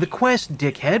extending the quest,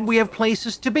 dickhead. We have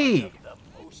places to be.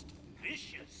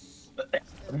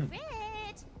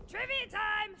 Trivia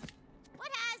time! What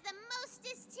has the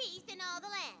mostest teeth in all the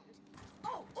land?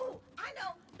 Oh, I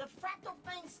know. The fractal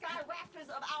fang sky raptors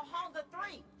of Alhonga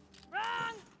 3.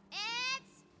 Wrong!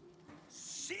 It's...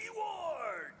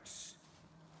 Seawards!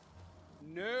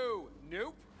 No,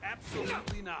 nope,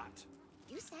 absolutely not.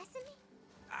 You sassing me?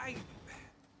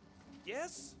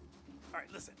 Yes? All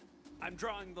right, listen. I'm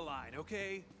drawing the line,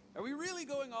 okay? Are we really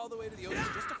going all the way to the ocean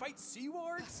just to fight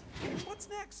seawards? What's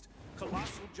next?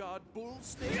 Colossal jawed bull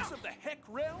snakes of the heck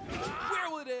realm? Where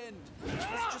will it end? Let's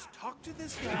just talk to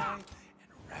this guy and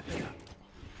wrap it up.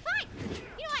 Fine!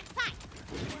 You know what? Fine!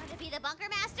 You want to be the bunker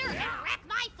master and wreck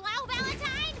my flow,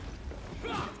 Valentine?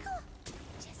 That's cool.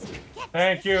 Just get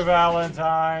Thank you,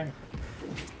 Valentine.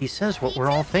 He says what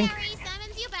we're all thinking.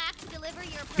 summons you back to deliver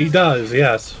your He does,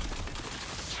 yes.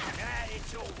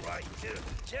 It's all right, too.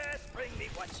 Just bring me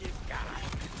what you've got.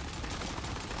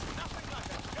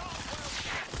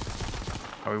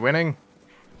 Are we winning?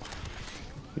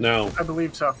 No. I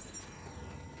believe so.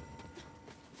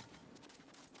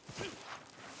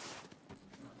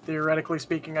 Theoretically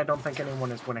speaking, I don't think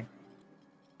anyone is winning.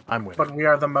 I'm winning. But we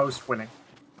are the most winning.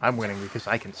 I'm winning because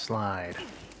I can slide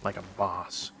like a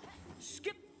boss.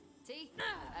 Skip. Teeth,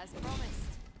 as promised.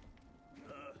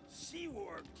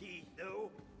 Seawarp teeth,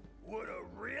 though, would have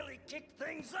really kicked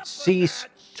things up. Cease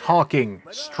talking,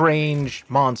 strange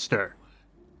monster.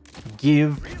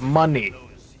 Give money.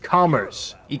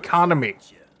 Commerce. Economy.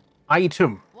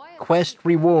 Item. Quest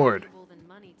reward.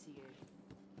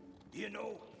 You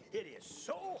know, it is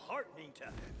so heartening to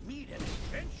meet an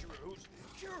adventurer who's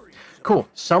curious. Cool.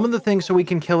 Summon the thing so we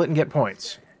can kill it and get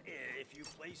points. If you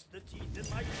place the teeth in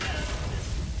my chest,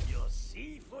 you'll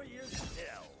see for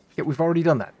yourself. Yeah, we've already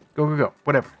done that. Go, go, go.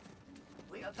 Whatever.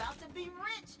 We're about to be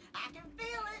rich. I can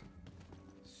feel it.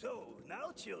 So,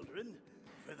 now, children,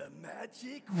 for the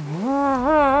magic...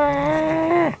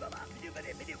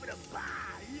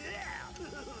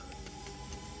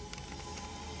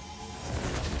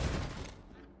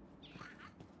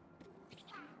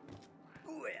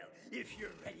 Well, if you're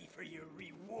ready for your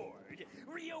reward,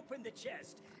 reopen the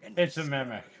chest and... It's a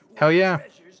mimic. Hell yeah.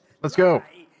 Let's go.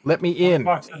 Let me in.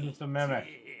 Fuck's it's a mimic.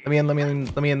 Let me in, let me in,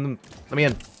 let me in, let me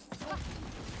in.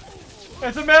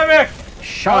 It's a mimic!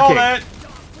 Shocking. Called it.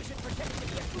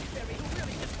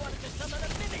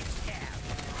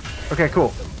 Okay,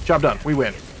 cool. Job done. We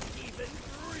win.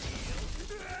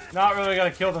 Not really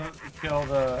gonna kill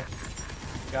the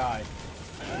guy.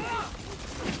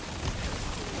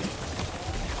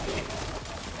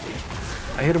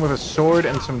 I hit him with a sword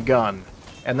and some gun,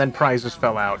 and then prizes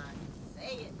fell out.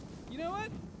 You know what?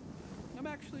 I'm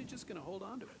actually just gonna hold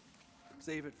on to it.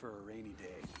 Save it for a rainy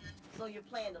day. So you're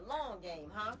playing the long game,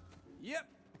 huh? Yep.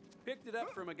 Picked it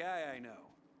up from a guy I know.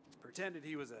 Pretended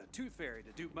he was a tooth fairy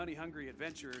to dupe money-hungry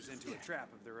adventurers into a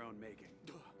trap of their own making.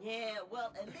 Yeah,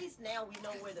 well, at least now we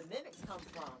know where the mimics come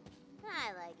from.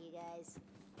 I like you guys.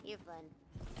 You're fun.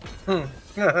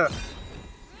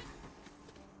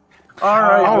 All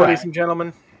right, All ladies right. and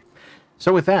gentlemen.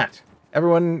 So with that,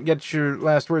 Everyone get your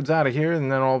last words out of here, and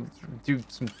then I'll do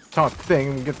some talk thing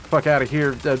and get the fuck out of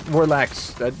here.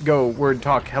 Warlax, go. Word,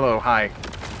 talk, hello, hi.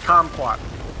 Kumquat.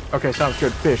 Okay, sounds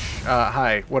good. Fish,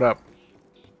 hi, what up?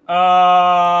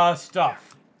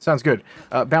 Stuff. Sounds good.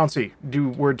 Bouncy, do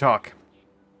word talk.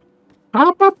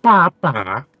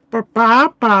 I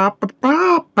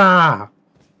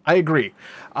agree.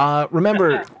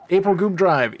 Remember, April Goob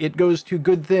Drive, it goes to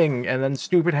good thing, and then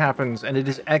stupid happens, and it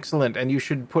is excellent, and you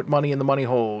should put money in the money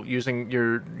hole using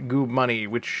your Goob money,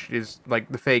 which is like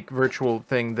the fake virtual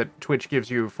thing that Twitch gives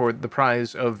you for the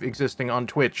prize of existing on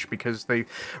Twitch, because they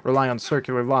rely on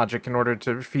circular logic in order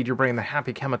to feed your brain the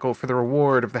happy chemical for the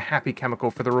reward of the happy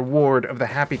chemical for the reward of the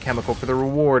happy chemical for the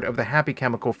reward of the happy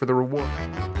chemical for the reward.